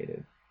something I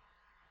hated.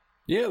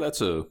 Yeah, that's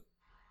a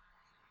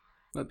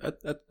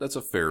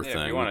fair Yeah,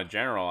 thing. if you want to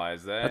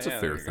generalize that, That's yeah, a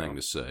fair there you thing go.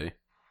 to say.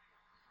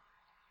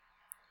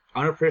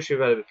 Unappreciated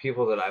by the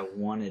people that I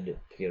wanted to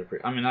get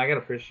I mean, I got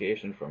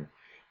appreciation from,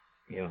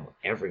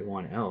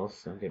 everyone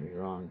else, don't get me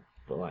wrong,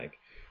 but like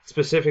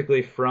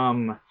specifically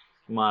from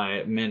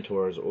my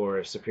mentors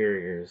or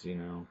superiors,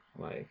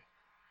 like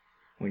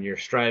when you're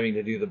striving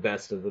to do the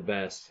best of the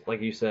best,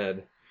 like you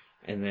said,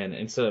 and then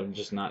instead of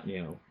just not,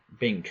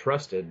 being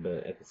trusted,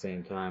 but at the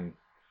same time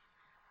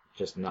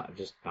just not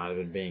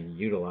even being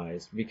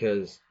utilized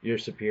because your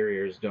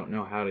superiors don't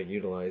know how to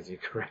utilize you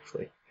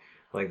correctly.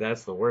 Like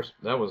that's the worst.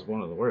 That was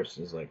one of the worst.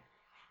 Is like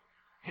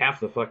half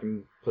the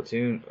fucking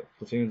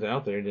platoons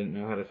out there didn't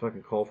know how to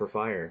fucking call for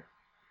fire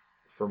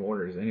from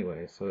orders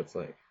anyway. So it's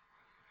like,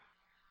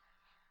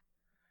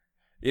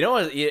 You know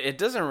what? It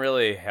doesn't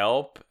really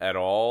help at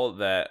all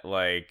that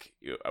like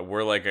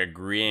we're like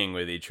agreeing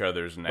with each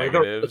other's Like, they're the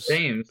negatives.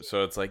 same.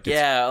 So it's like,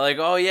 yeah, like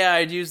oh yeah,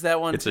 I'd use that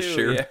one It's too. a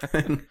shared yeah.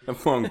 thing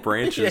among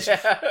branches.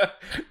 Yeah.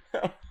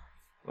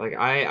 Like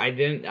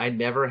I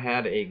never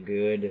had a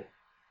good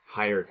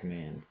higher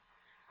command.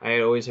 I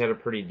had always had a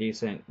pretty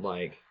decent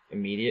like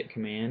immediate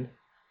command.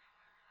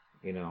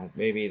 You know,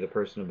 maybe the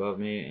person above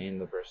me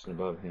and the person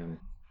above him.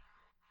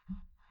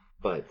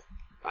 But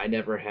I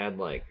never had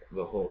like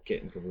the whole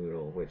kit and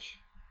caboodle, which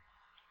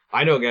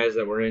I know guys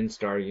that were in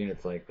star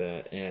units like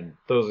that, and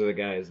those are the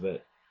guys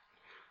that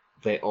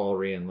they all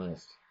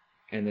re-enlist.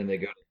 And then they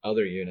go to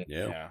other units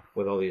Yeah.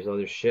 with all these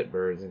other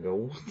shitbirds and go,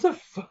 what the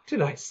fuck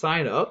did I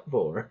sign up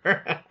for?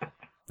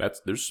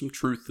 There's some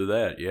truth to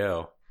that,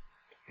 yeah.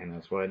 And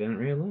that's why I didn't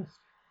re-enlist.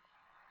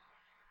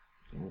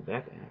 Don't want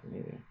that to happen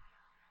either.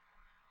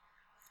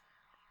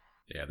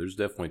 Yeah, there's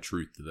definitely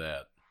truth to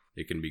that.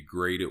 It can be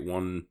great at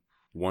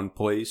one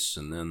place,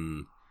 and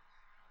then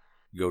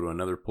go to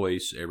another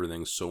place,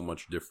 everything's so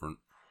much different.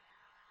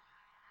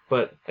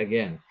 But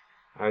again,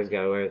 I always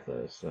got away with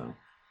those, so.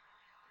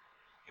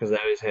 Because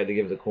I always had to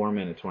give the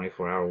corpsman a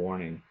 24-hour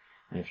warning.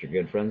 And if you're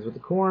good friends with the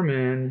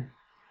corpsman,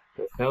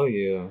 they'll tell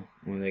you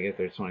when they get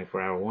their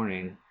 24-hour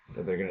warning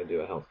that they're going to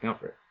do a health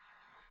comfort.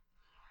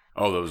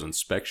 Oh, those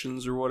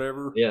inspections or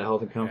whatever? Yeah,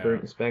 health and comfort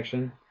Yeah.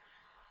 inspection.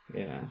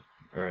 Yeah.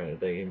 Or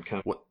they can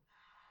come What?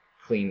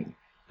 clean.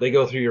 They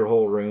go through your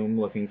whole room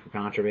looking for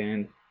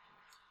contraband.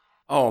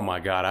 Oh my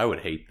god, I would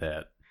hate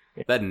that.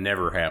 That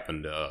never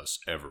happened to us,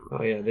 ever.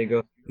 Oh, yeah, they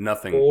go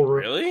Nothing. whole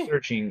room Really?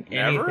 searching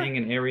Never? anything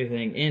and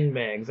everything, in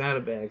bags, out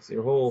of bags,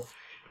 your whole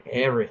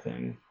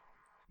everything.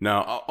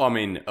 No, I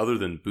mean, other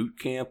than boot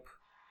camp,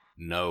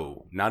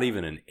 no. Not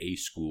even in A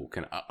school.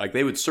 Like,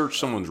 they would search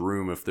someone's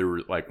room if there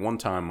were, like, one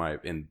time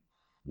in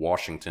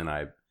Washington,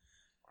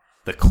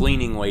 the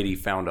cleaning lady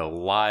found a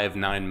live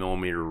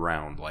 9mm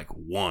round, like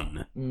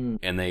one,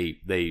 and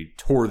they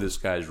tore this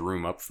guy's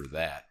room up for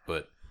that.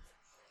 But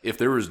if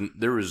there was,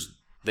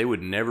 they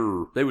would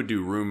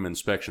do room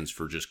inspections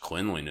for just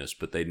cleanliness,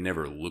 but they'd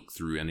never look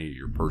through any of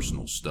your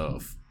personal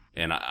stuff.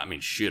 And I mean,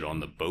 shit, on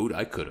the boat,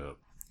 I could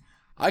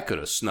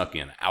have snuck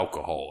in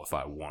alcohol if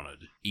I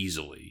wanted,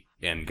 easily,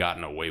 and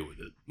gotten away with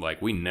it.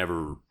 Like, we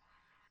never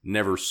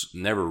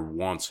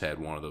once had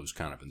one of those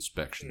kind of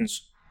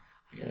inspections.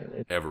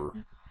 Yeah,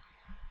 Ever.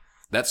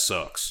 That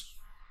sucks.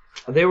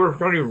 they were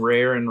pretty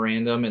rare and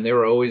random, and they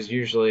were always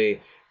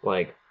usually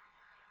like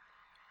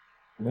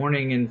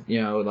morning, and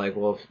like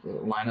we'll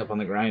line up on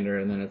the grinder,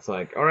 and then it's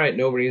like, all right,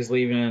 nobody's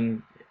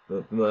leaving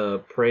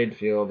the parade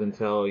field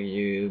until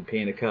you pee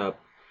in a cup.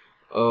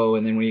 Oh,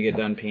 and then when you get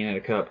done peeing in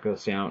a cup, go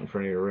stand out in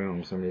front of your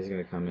room. Somebody's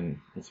gonna come and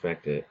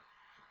inspect it.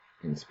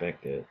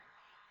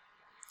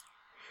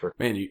 For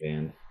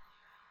Man,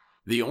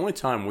 the only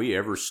time we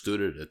ever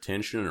stood at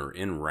attention or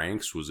in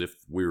ranks was if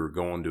we were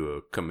going to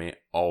a an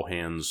all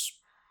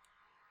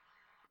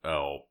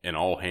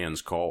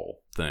hands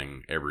call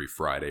thing every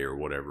Friday or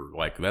whatever.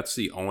 Like, that's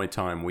the only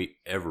time we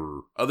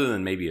ever, other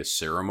than maybe a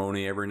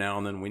ceremony every now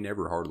and then, we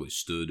never hardly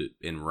stood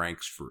in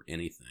ranks for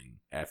anything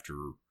after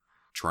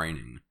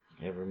training.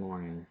 every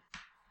morning.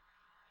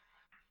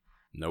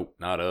 Nope,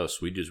 not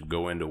us. We just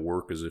go into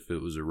work as if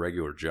it was a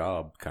regular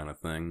job kind of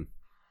thing.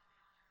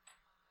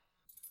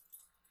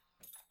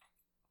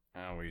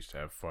 Oh, we used to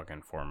have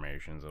fucking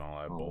formations and all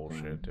that Oh,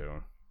 bullshit man.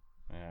 too.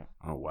 Yeah.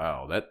 Oh,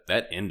 wow.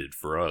 That ended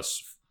for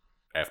us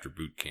after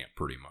boot camp,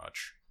 pretty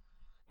much.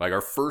 Like,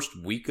 our first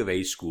week of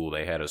A school,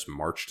 they had us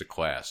march to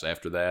class.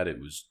 After that, it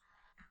was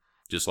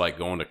just like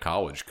going to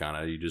college, kind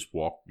of. You just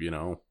walk, Maybe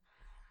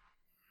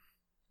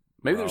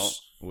Well,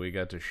 there's... we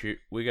got to shoot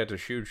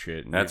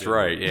shit. And That's you didn't.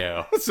 right,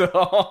 yeah. So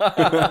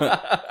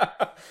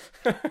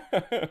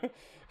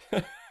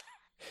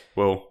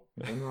Well,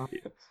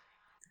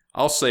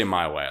 I'll say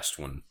my last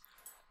one.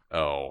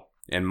 Oh,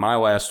 and my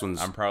last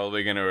one's... I'm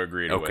probably going to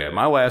agree to Okay, it.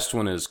 my last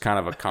one is kind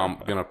of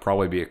gonna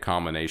probably be a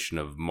combination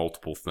of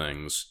multiple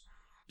things,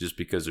 just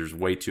because there's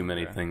way too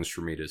many things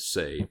for me to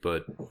say.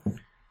 But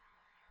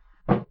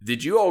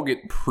did you all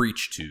get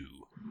preached to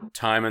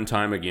time and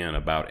time again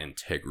about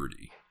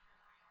integrity?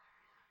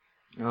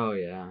 Oh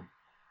yeah.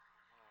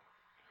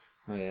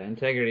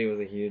 Integrity was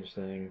a huge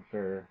thing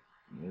for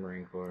the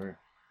Marine Corps.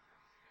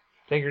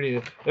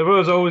 Integrity. It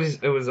was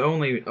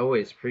only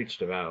always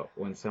preached about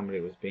when somebody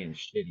was being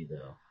shitty,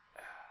 though.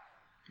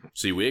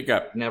 See, we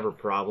got Never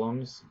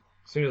problems.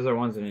 As soon as there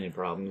wasn't any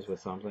problems with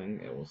something,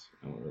 it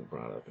wasn't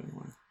brought up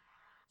anymore.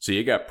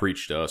 it got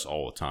preached to us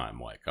all the time.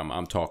 Like,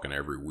 I'm talking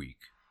every week.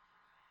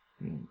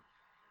 Hmm.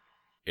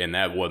 And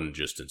that wasn't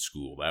just in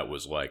school. That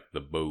was like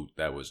the boat.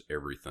 That was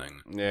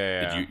everything.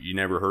 Yeah. Did you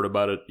never heard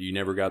about it? You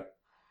never got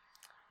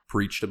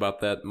preached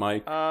about that,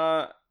 Mike?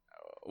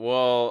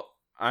 Well,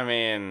 I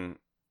mean,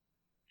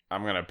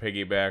 I'm gonna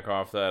piggyback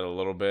off that a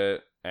little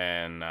bit,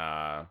 and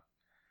I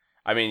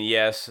mean,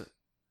 yes,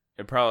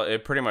 it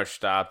pretty much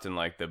stopped in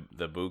like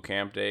the boot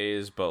camp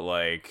days, but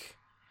like,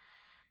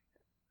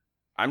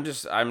 I'm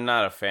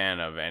not a fan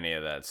of any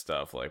of that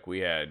stuff. Like, we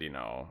had,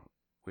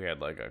 we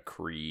had like a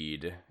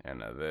creed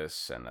and a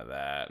this and a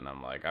that, and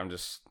I'm like, I'm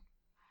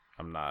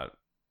not,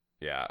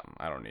 yeah,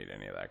 I don't need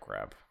any of that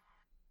crap.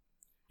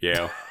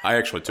 Yeah, I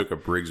actually took a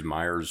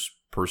Briggs-Myers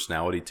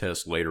personality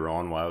test later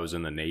on while I was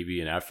in the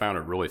Navy, and I found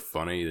it really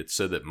funny. It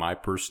said that my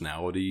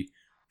personality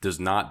does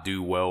not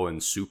do well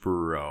in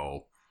super,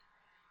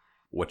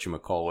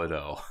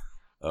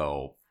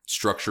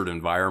 structured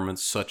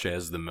environments such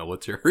as the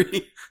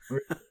military.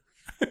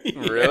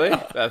 Really?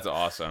 Yeah. That's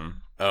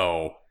awesome.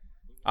 Oh,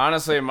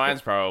 Honestly,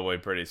 mine's probably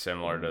pretty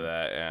similar to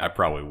that. Yeah. I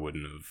probably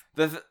wouldn't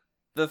have.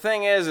 The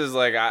thing is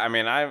like, I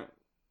mean, I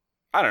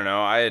don't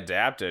know. I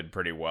adapted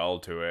pretty well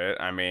to it.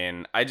 I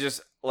mean, I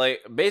just like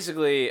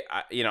basically,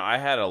 I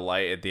had a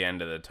light at the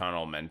end of the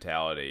tunnel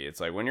mentality. It's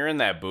like when you're in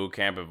that boot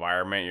camp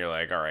environment, you're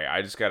like, all right,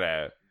 I just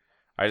gotta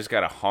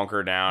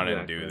hunker down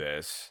and do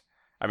this.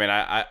 I mean,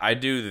 I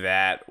do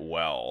that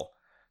well,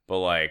 but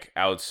like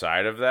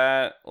outside of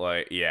that,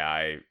 like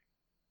yeah,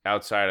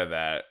 outside of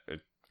that,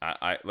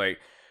 I like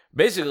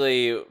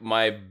basically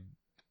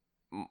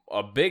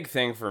a big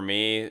thing for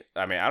me,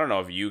 I mean, I don't know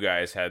if you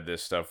guys had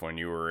this stuff when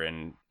you were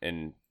in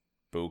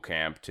boot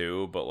camp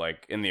too, but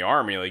like in the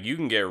Army, like you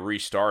can get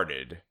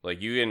restarted.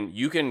 Like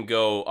you can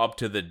go up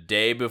to the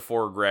day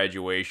before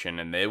graduation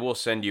and they will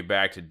send you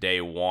back to day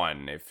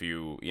one if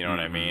you know what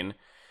I mean?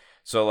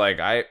 So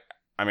like I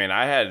mean,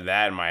 I had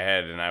that in my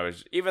head, and I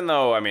was, even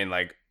though, I mean,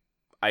 like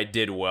I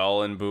did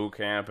well in boot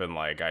camp, and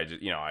like I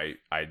just,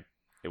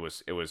 it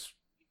was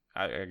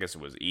I guess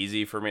it was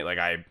easy for me. Like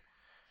I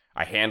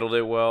handled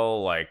it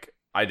well. Like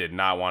I did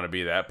not want to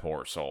be that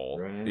poor soul,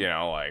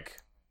 Right.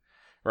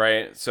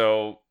 Right.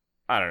 So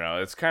I don't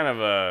know. It's kind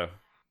of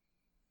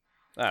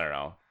I don't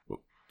know.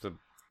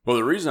 Well,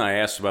 the reason I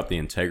asked about the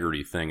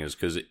integrity thing is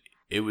because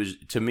it was,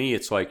 to me,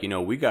 it's like,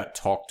 we got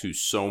talked to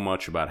so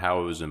much about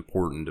how it was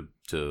important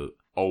to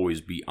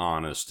always be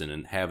honest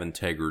and have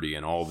integrity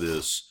and all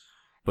this,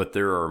 but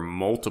there are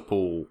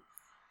multiple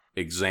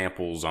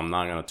examples I'm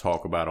not going to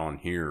talk about on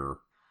here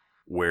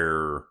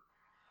where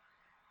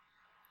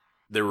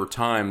there were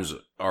times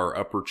our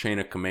upper chain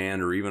of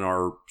command, or even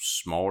our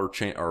smaller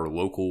chain, our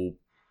local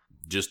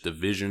just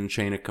division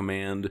chain of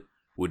command,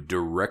 would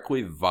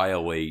directly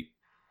violate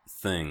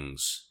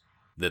things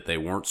that they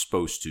weren't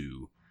supposed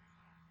to,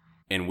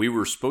 and we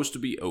were supposed to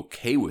be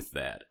okay with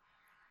that.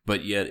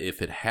 But yet,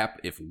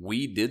 if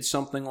we did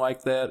something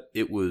like that,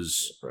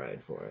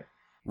 Fried for it.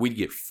 we'd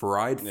get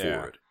fried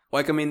for it.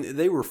 Like, I mean,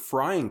 they were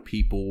frying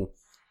people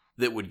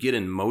that would get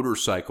in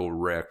motorcycle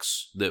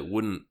wrecks that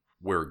wouldn't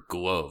wear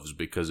gloves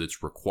because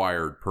it's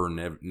required per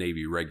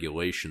Navy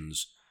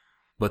regulations.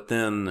 But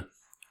then,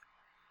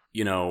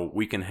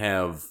 we can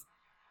have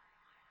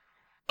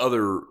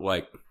other,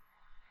 like,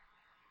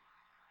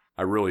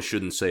 I really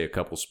shouldn't say a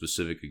couple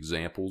specific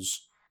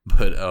examples,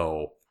 but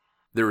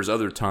there was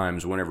other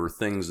times whenever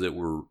things that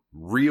were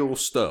real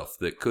stuff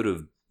that could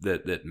have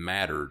that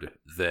mattered,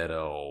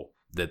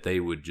 that they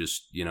would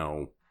just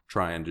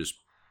try and just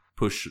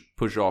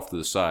push off to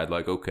the side,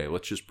 like, okay,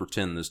 let's just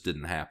pretend this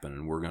didn't happen,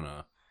 and we're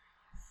gonna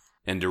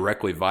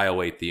directly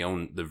violate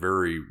the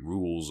very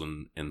rules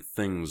and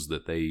things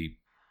that they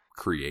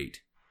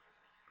create.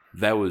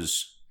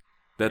 That's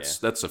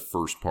the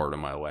first part of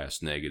my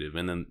last negative.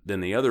 And then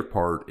the other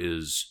part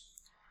is,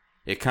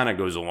 it kind of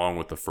goes along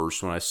with the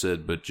first one I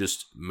said, but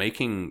just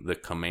making the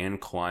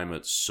command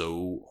climate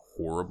so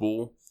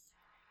horrible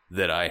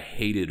that I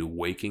hated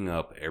waking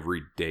up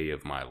every day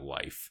of my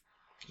life.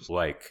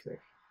 Like,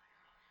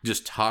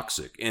 just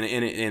toxic. And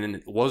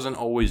it wasn't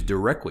always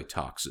directly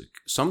toxic.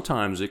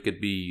 Sometimes it could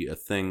be a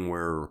thing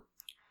where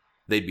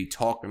they'd be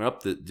talking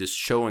up, just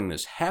showing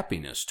this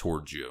happiness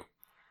towards you.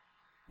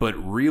 But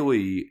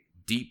really,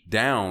 deep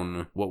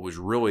down, what was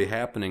really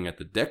happening at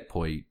the deck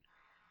plate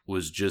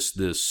was just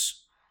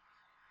this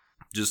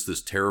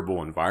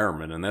terrible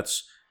environment. And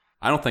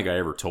I don't think I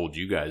ever told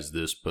you guys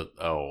this, but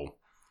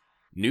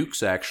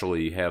nukes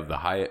actually have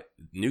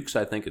nukes,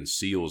 I think, and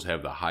SEALs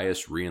have the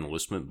highest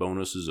re-enlistment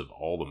bonuses of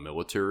all the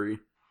military.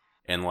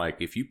 And like,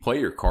 if you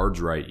play your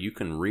cards right, you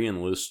can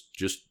re-enlist,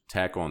 just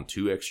tack on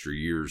 2 extra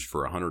years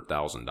for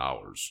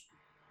 $100,000.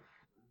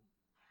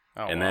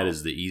 And that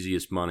is the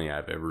easiest money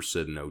I've ever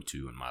said no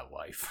to in my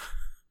life.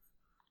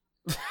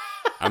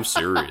 I'm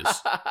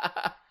serious.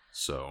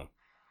 So,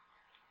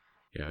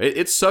 yeah,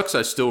 it sucks.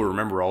 I still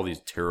remember all these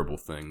terrible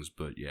things,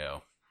 but yeah,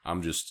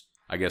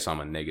 I guess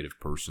I'm a negative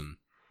person.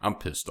 I'm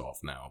pissed off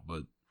now,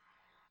 but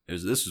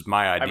this is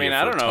my idea. I mean,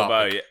 I don't know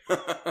about you.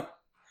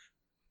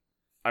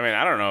 I mean,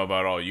 I don't know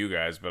about all you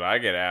guys, but I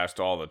get asked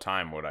all the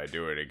time, would I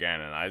do it again?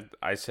 And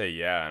I say,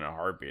 yeah, in a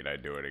heartbeat,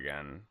 I'd do it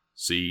again.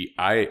 See,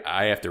 I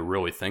have to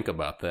really think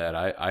about that.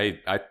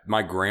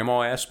 My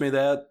grandma asked me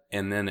that,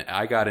 and then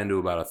I got into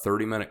about a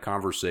 30-minute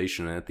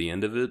conversation, and at the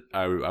end of it,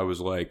 I was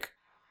like,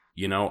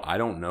 I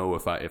don't know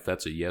if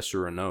that's a yes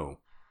or a no.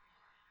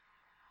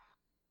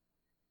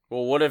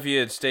 Well, what if you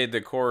had stayed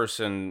the course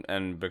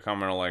and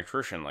become an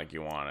electrician like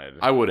you wanted?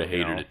 I would have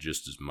hated it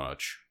just as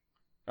much.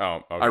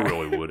 Oh, okay. I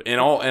really would. In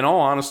all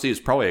honesty, it's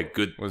probably a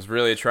good. Was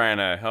really trying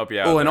to help you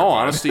out. Well, in there, all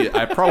bud. honesty,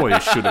 I probably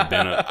should have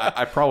been.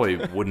 I probably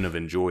wouldn't have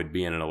enjoyed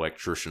being an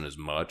electrician as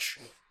much.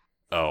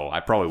 Oh, I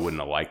probably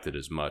wouldn't have liked it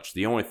as much.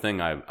 The only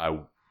thing I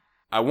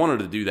wanted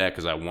to do that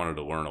because I wanted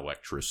to learn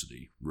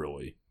electricity.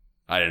 Really,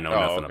 I didn't know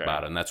nothing okay.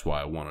 about it, and that's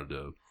why I wanted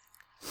to.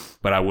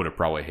 But I would have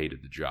probably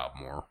hated the job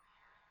more.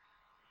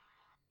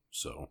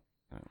 So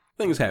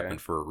things happen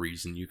for a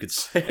reason, you could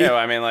say. Yeah,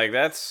 I mean, like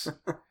that's.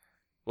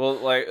 Well,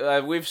 like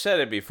we've said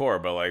it before,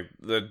 but like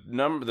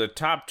the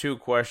top 2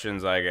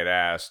 questions I get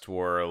asked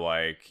were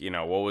like, you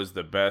know, what was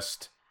the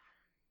best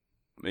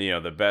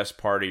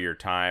part of your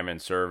time in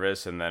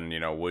service, and then, you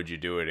know, would you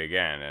do it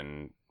again?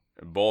 And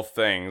both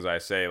things I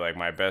say, like,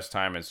 my best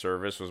time in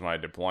service was my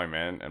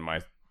deployment, and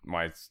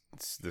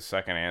the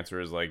second answer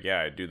is like,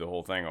 yeah, I'd do the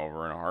whole thing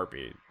over in a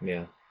heartbeat.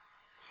 Yeah.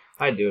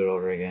 I'd do it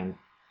over again.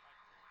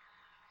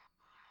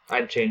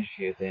 I'd change a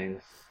few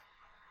things.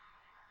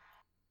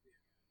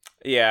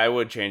 Yeah, I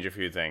would change a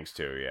few things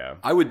too. Yeah,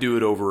 I would do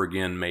it over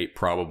again, mate,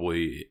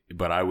 probably,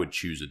 but I would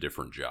choose a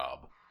different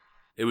job.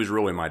 It was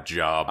really my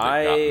job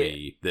that got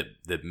me, that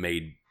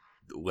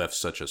left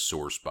such a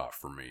sore spot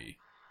for me.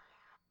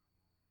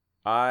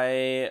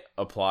 I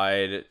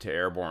applied to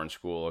airborne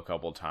school a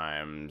couple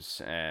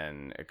times,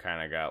 and it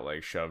kind of got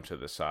like shoved to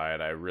the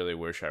side. I really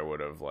wish I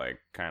would have like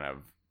kind of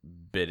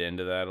bit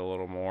into that a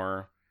little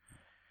more,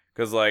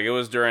 because like it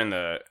was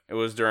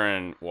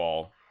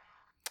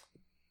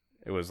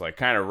like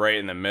kind of right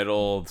in the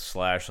middle /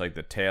 like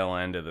the tail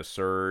end of the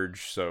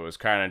surge. So it was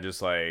kind of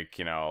just like,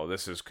 you know,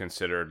 this is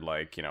considered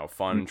like, you know,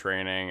 fun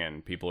training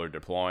and people are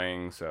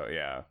deploying. So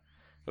yeah,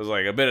 it was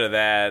like a bit of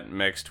that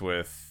mixed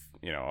with,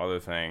 you know, other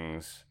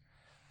things.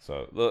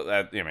 So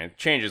that, I mean,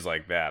 changes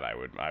like that I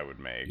would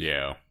make.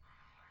 Yeah.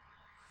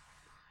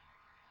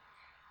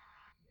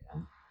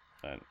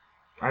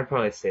 I'd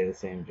probably stay the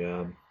same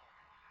job.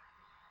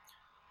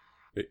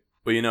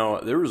 But, you know,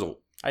 there was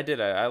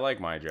I like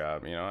my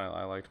job, you know,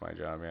 I liked my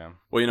job, yeah.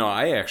 Well, you know,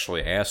 I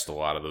actually asked a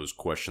lot of those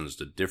questions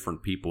to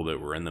different people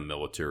that were in the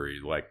military,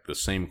 like the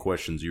same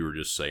questions you were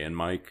just saying,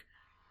 Mike.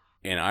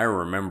 And I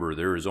remember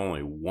there is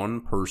only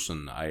one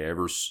person I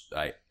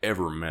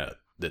ever met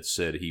that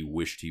said he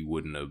wished he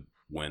wouldn't have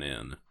went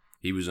in.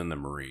 He was in the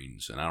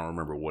Marines, and I don't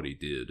remember what he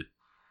did.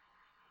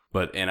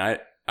 But, and I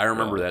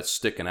remember that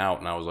sticking out,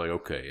 and I was like,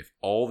 okay, if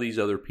all these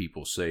other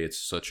people say it's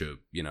such a,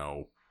 you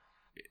know,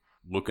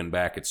 looking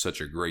back, it's such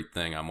a great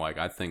thing, I'm like,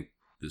 I think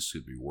this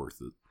could be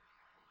worth it.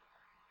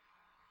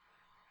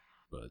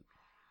 But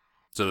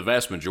so the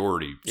vast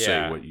majority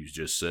say what you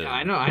just said. Yeah,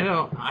 I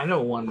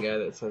know one guy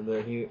that said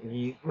that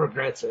he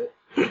regrets it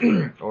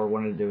or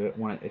wanted to do it.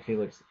 If he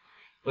looks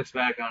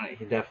back on it,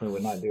 he definitely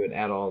would not do it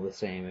at all the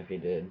same if he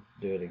did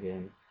do it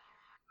again.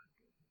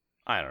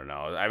 I don't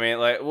know. I mean,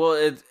 like,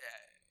 well,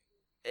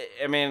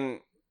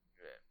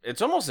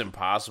 it's almost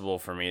impossible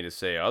for me to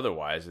say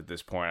otherwise at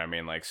this point. I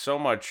mean, like, so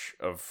much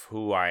of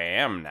who I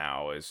am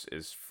now is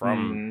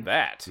from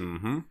that.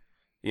 Mm-hmm.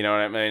 You know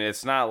what I mean?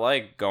 It's not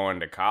like going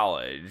to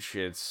college.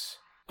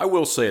 I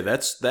will say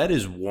that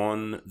is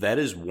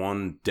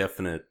one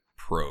definite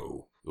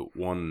pro.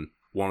 One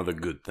of the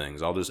good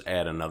things. I'll just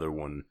add another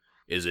one.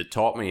 Is it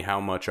taught me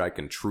how much I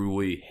can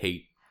truly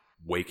hate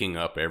waking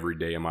up every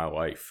day of my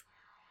life.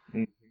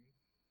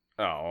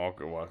 Oh,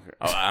 okay. Well,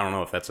 I don't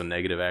know if that's a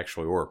negative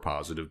actually or a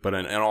positive, but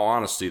in all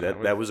honesty,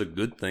 that was a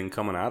good thing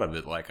coming out of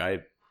it. Like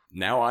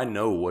now I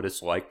know what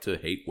it's like to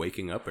hate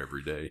waking up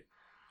every day.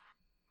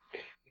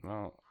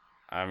 Well,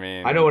 I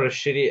mean, I know what a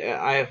shitty.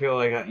 I feel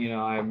like, you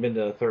know, I've been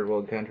to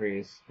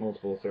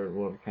multiple third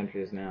world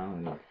countries now,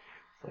 and it's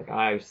like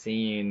I've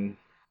seen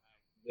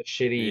the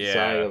shitty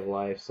side of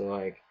life. So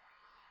like,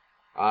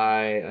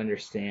 I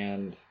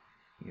understand,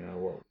 you know,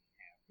 what we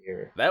have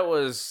here. That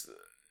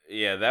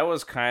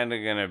was kind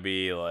of gonna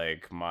be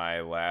like my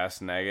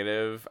last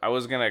negative. I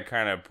was gonna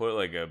kind of put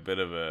like a bit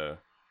of a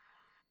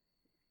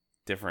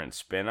different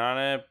spin on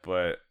it,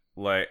 but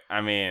like,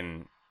 I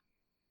mean,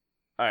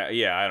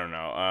 I don't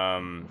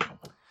know.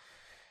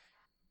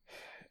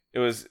 It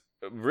was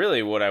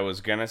really what I was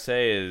gonna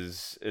say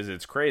is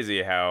it's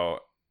crazy how,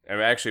 I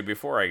mean, actually,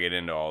 before I get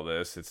into all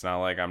this, it's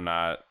not like I'm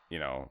not, you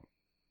know,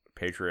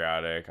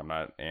 patriotic. I'm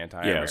not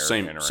anti-American.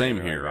 Yeah,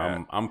 same here.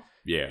 Like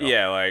yeah.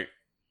 Yeah, like,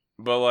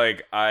 but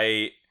like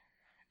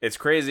it's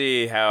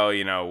crazy how,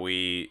 you know,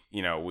 we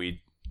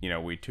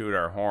toot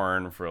our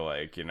horn for,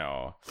 like, you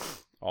know,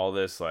 all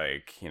this,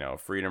 like, you know,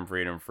 freedom,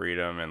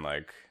 and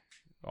like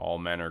all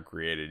men are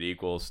created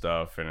equal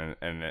stuff, and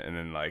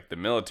then like the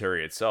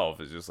military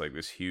itself is just like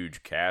this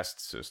huge caste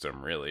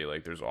system, really.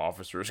 Like, there's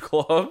officers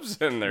clubs,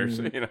 and there's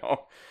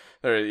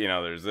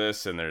there's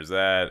this and there's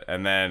that,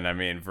 and then, I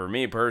mean, for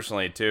me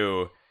personally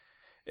too,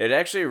 it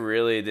actually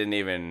really didn't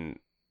even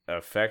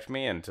affect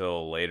me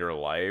until later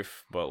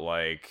life, but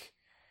like,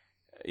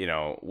 you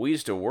know, we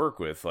used to work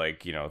with,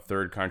 like, you know,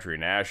 third country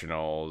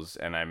nationals,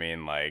 and I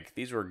mean, like,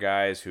 these were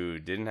guys who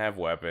didn't have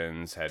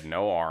weapons, had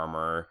no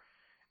armor,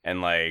 and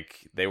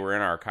like they were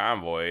in our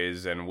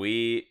convoys, and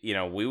we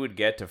would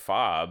get to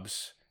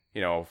FOBs,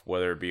 you know,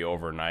 whether it be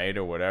overnight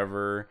or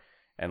whatever,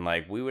 And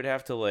like we would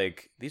have to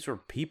like these were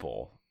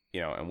people,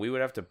 and we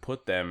would have to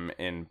put them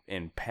in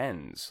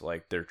pens,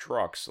 like their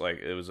trucks. Like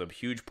it was a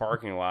huge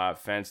parking lot,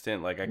 fenced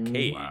in, like a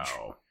cage.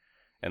 Wow.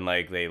 And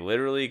like they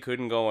literally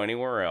couldn't go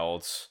anywhere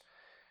else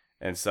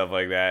and stuff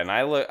like that. And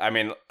I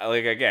mean,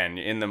 like again,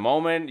 in the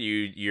moment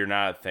you're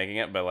not thinking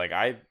it, but like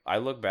I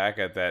look back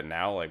at that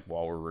now, like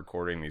while we're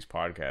recording these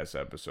podcast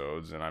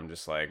episodes, and I'm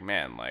just like,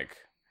 man, like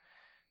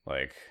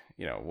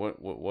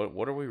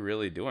what are we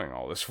really doing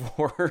all this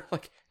for?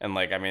 Like, and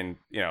like, I mean,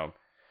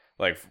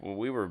 like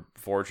we were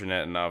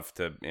fortunate enough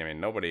to, I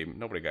mean, nobody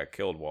got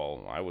killed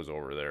while I was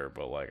over there,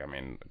 but like, I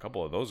mean, a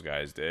couple of those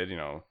guys did,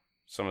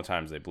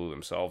 sometimes they blew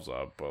themselves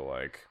up, but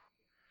like,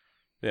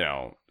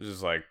 it's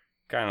just like,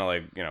 kind of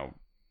like,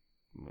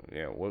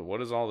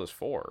 what is all this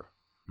for?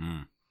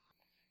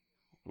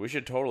 We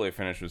should totally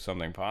finish with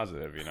something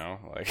positive,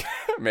 like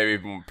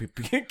maybe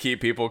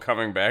keep people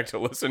coming back to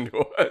listen to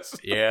us.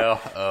 Yeah.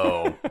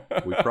 Oh,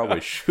 we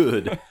probably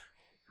should.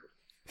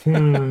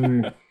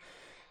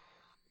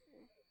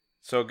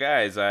 So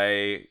guys,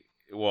 I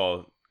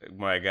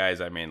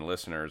mean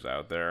listeners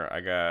out there, I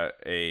got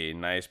a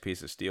nice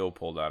piece of steel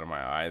pulled out of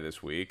my eye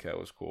this week. That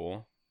was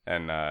cool.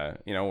 And,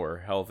 we're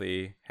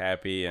healthy,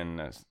 happy, and,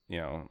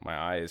 my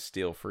eye is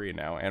steel free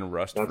now and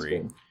rust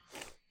free.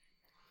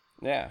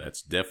 Yeah.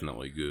 That's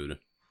definitely good.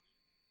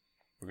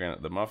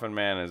 The Muffin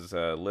Man is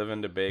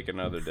living to bake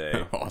another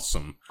day.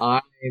 Awesome. I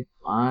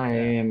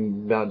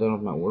am about done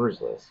with my orders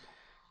list.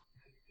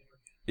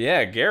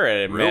 Yeah,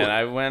 Garrett, Really? man,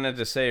 I wanted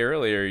to say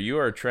earlier, you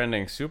are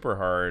trending super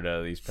hard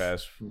these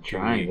past I'm 2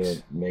 trying weeks.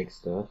 to make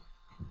stuff.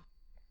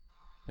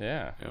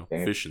 Yeah.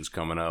 Fishing's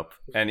coming up.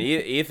 And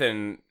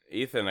Ethan,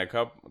 a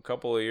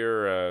couple of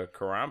your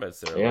karambits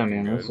there. Yeah, looking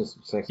man, good. that's just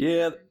some sexy.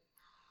 Yeah,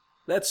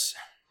 that's,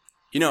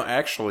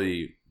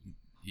 actually,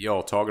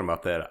 y'all talking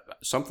about that,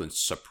 something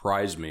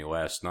surprised me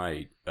last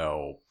night.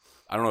 Oh,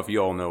 I don't know if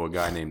y'all know a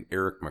guy named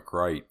Eric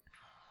McCrite.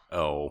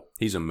 Oh,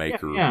 he's a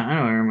maker. Yeah, I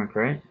know Aaron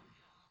McCrite.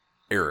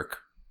 Eric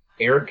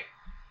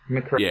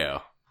McCrite. Yeah,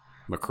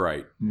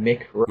 McCrite.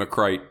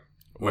 McCrite.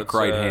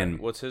 McCrite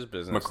What's his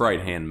business? McCrite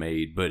name?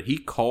 Handmade. But he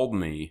called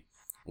me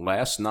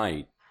last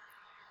night,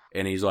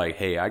 and he's like,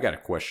 "Hey, I got a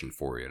question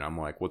for you." And I'm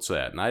like, "What's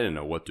that?" And I didn't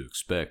know what to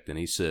expect. And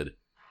he said,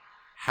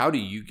 "How do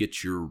you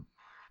get your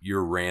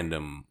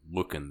random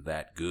looking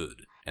that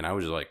good?" And I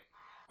was like,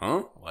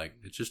 "Huh? Like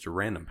it's just a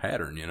random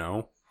pattern,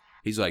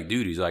 He's like,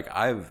 "Dude," he's like,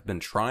 "I've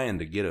been trying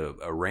to get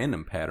a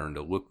random pattern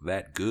to look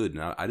that good,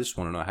 and I just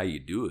want to know how you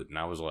do it." And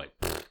I was like,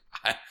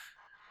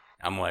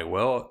 I'm like,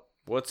 "Well,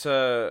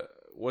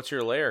 What's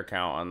your layer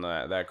count on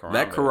that karambit?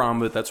 that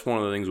karambit, that's one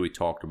of the things we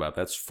talked about.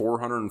 That's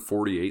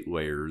 448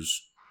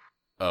 layers."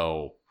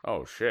 Oh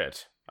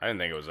shit! I didn't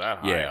think it was that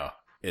high. yeah,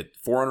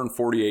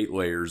 448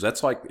 layers.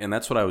 That's like, and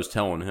that's what I was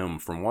telling him.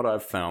 From what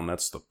I've found,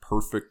 that's the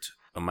perfect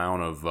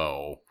amount of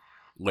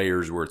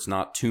layers where it's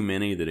not too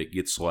many that it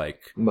gets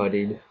like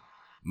Muddied.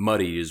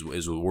 muddy is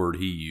the word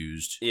he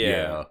used.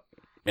 Yeah.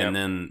 And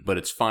then, but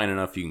it's fine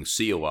enough you can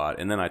see a lot.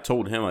 And then I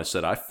told him, I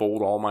said, I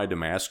fold all my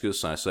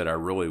Damascus. And I said, I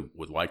really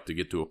would like to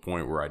get to a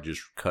point where I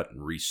just cut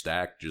and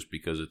restack just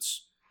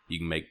because you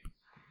can make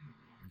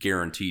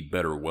guaranteed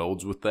better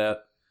welds with that.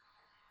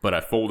 But I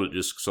fold it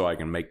just so I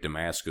can make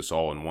Damascus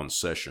all in one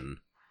session.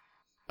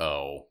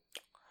 Oh.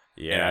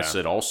 Yeah. And I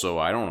said, also,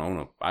 I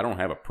don't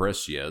have a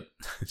press yet.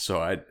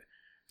 So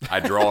I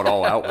draw it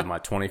all out with my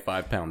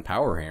 25-pound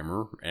power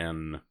hammer,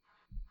 and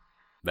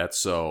that's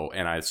so.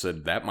 And I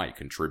said that might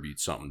contribute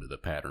something to the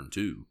pattern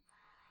too.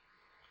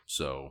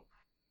 So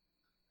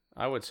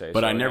I would say,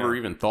 but so, I never yeah.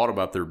 even thought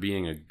about there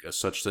being a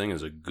such thing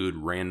as a good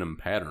random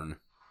pattern.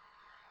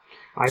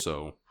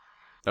 So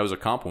that was a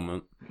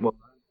compliment. Well,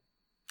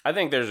 I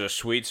think there's a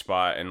sweet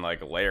spot in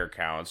like layer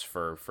counts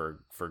for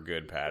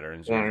good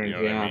patterns. You know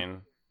what yeah. I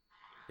mean?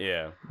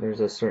 Yeah.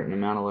 there's a certain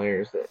amount of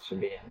layers that should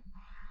be in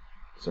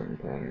certain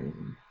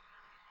patterns.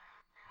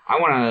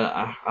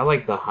 I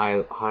like the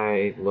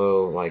high,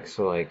 low, like,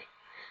 so like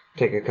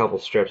take a couple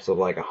strips of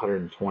like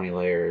 120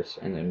 layers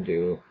and then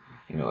do,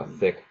 a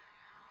thick,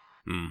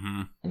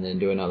 Mm-hmm. and then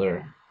do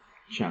another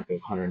chunk of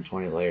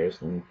 120 layers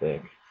and then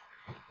thick.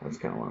 That's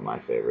kind of one of my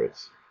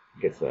favorites.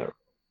 Gets that.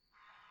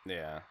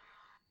 Yeah.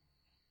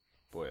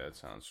 Boy, that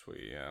sounds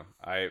sweet. Yeah.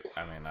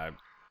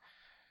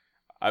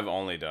 I've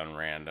only done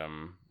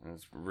random. And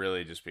it's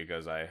really just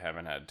because I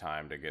haven't had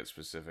time to get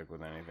specific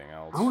with anything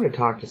else. I want to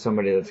talk to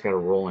somebody that's got a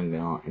rolling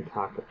mill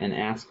and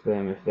ask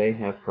them if they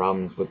have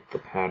problems with the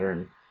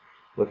pattern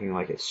looking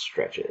like it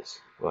stretches,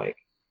 like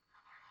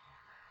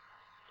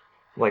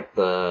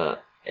the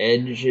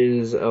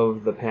edges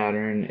of the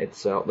pattern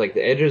itself, like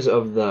the edges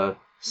of the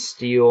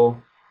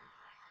steel,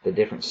 the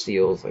different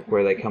steels, like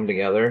where they come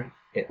together.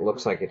 It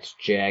looks like it's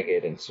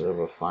jagged instead of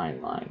a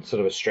fine line, instead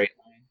of a straight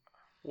line.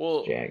 Well,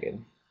 It's jagged.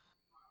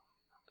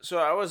 so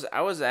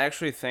I was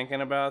actually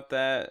thinking about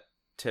that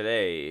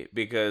today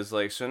because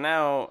like so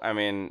now I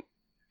mean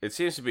it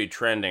seems to be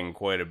trending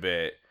quite a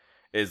bit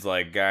is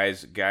like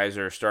guys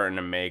are starting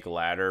to make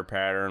ladder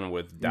pattern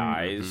with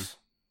dies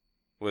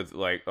with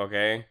like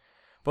okay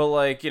but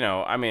like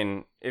I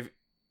mean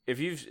if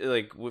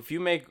you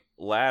make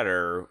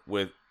ladder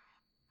with,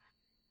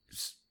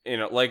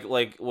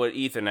 like what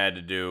Ethan had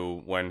to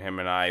do when him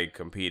and I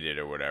competed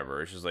or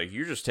whatever. It's just like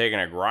you're just taking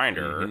a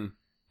grinder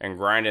and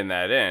grinding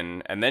that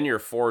in, and then you're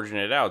forging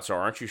it out. So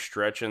aren't you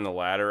stretching the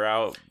ladder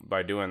out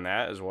by doing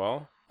that as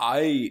well?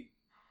 I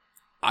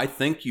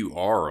think you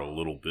are a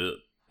little bit,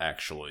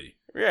 actually.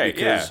 Right,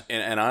 because,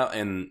 yeah.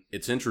 And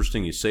it's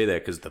interesting you say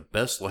that, because the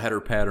best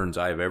ladder patterns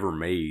I've ever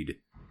made,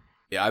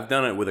 I've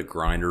done it with a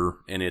grinder,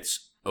 and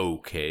it's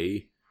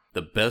okay.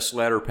 The best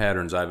ladder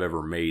patterns I've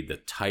ever made, the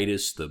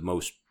tightest, the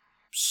most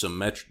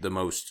the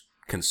most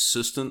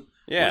consistent,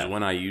 was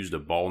when I used a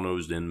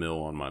ball-nosed end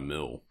mill on my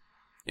mill.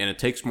 And it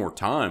takes more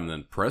time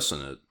than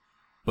pressing it,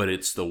 but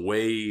it's the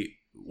way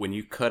when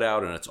you cut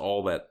out and it's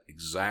all that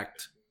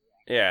exact.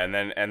 Yeah, and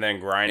then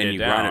grind it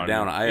down. Grind it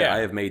down. I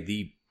have made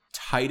the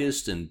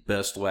tightest and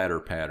best ladder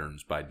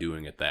patterns by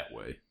doing it that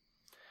way.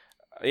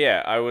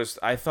 Yeah,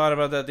 I thought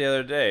about that the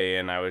other day,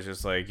 and I was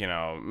just like,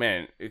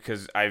 man,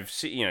 because I've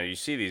seen, you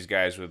see these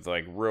guys with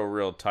like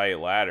real tight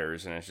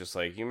ladders, and it's just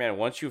like,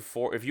 once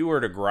if you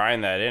were to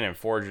grind that in and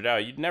forge it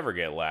out, you'd never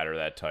get ladder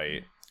that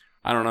tight.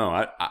 I don't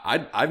know.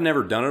 I've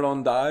never done it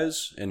on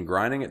dies and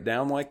grinding it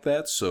down like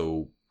that,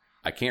 so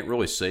I can't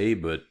really say,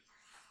 but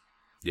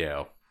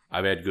yeah,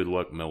 I've had good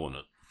luck milling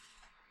it.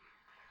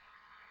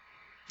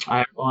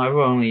 I've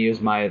only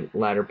used my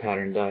ladder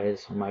pattern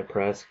dies on my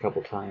press a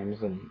couple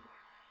times, and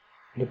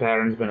the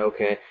pattern's been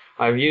okay.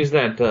 I've used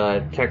that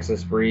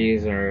Texas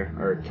Breeze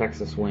or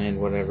Texas Wind,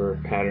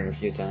 whatever pattern a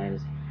few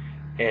times,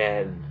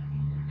 and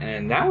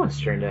that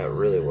one's turned out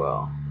really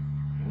well.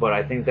 But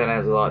I think that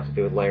has a lot to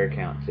do with layer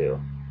count too.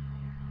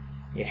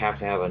 You have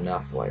to have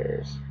enough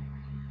layers.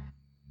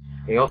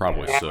 You also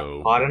Probably have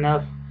so. Hot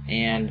enough,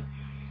 and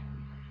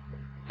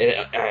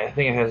I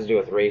think it has to do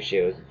with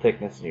ratios, the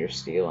thickness of your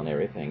steel and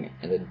everything,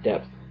 and the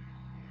depth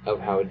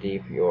of how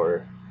deep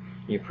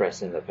you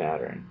press in the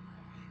pattern.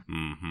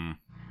 Mm-hmm.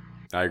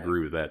 I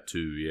agree with that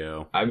too,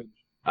 yeah.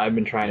 I've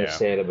been trying to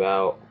say it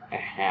about a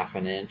half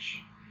an inch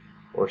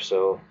or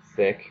so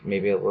thick,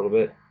 maybe a little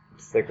bit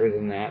thicker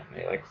than that,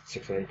 maybe like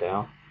 600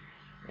 thou,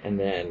 and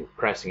then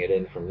pressing it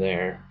in from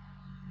there,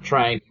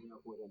 trying to come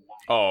up with a nice.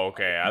 Oh,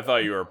 okay. I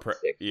thought you were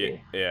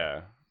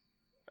yeah.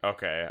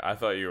 Okay, I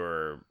thought you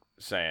were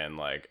saying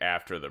like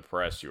after the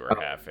press you were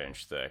half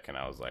inch thick, and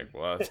I was like,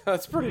 well,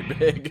 that's pretty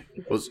big.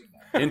 Was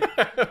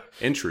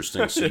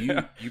interesting. So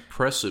you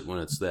press it when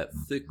it's that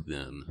thick,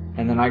 then,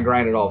 and then I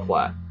grind it all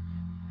flat.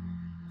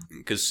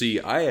 Because see,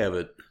 I have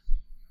it.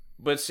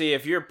 But see,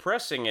 if you're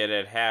pressing it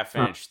at half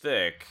inch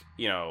thick,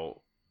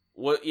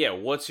 what? Yeah,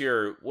 what's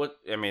the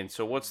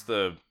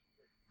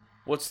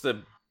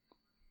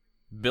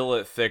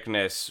billet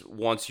thickness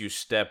once you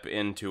step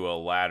into a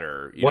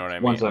ladder? You know what I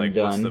mean? Once I'm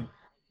done.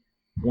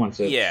 Once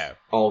it's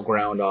all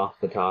ground off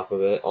the top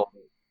of it, all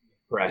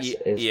pressed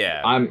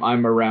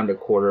I'm around a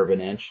quarter of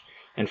an inch,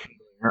 and from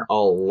there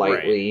I'll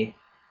lightly.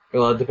 Right.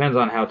 Well, it depends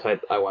on how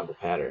tight I want the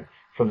pattern.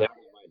 From there, I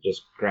might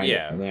just grind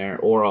it from there,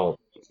 or I'll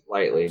just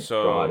lightly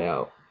draw it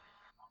out.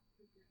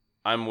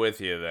 I'm with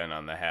you then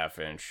on the half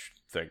inch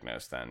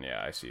thickness. Then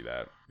I see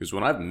that. Because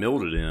when I've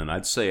milled it in,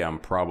 I'd say I'm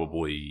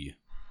probably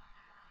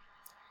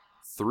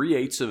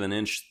 3/8 of an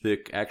inch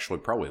thick. Actually,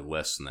 probably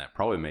less than that.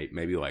 Probably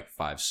maybe like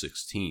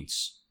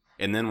 5/16.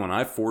 And then when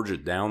I forge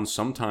it down,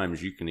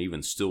 sometimes you can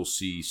even still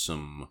see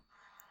some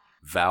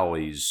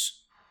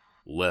valleys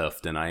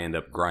left, and I end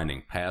up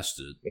grinding past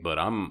it. But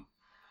I'm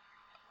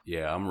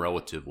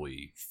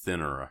relatively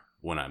thinner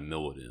when I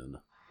mill it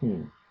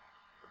in.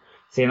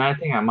 See, and I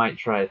think I might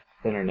try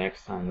thinner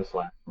next time. This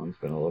last one's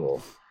been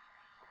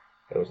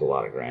there was a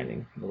lot of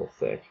grinding, a little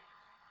thick.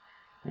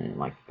 I didn't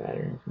like the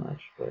pattern as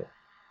much, but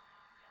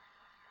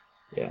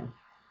yeah.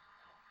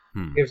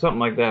 Give something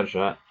like that a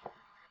shot.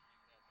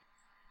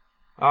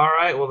 All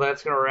right, well,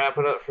 that's going to wrap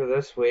it up for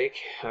this week.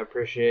 I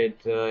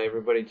appreciate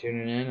everybody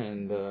tuning in,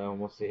 and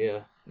we'll see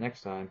you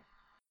next time.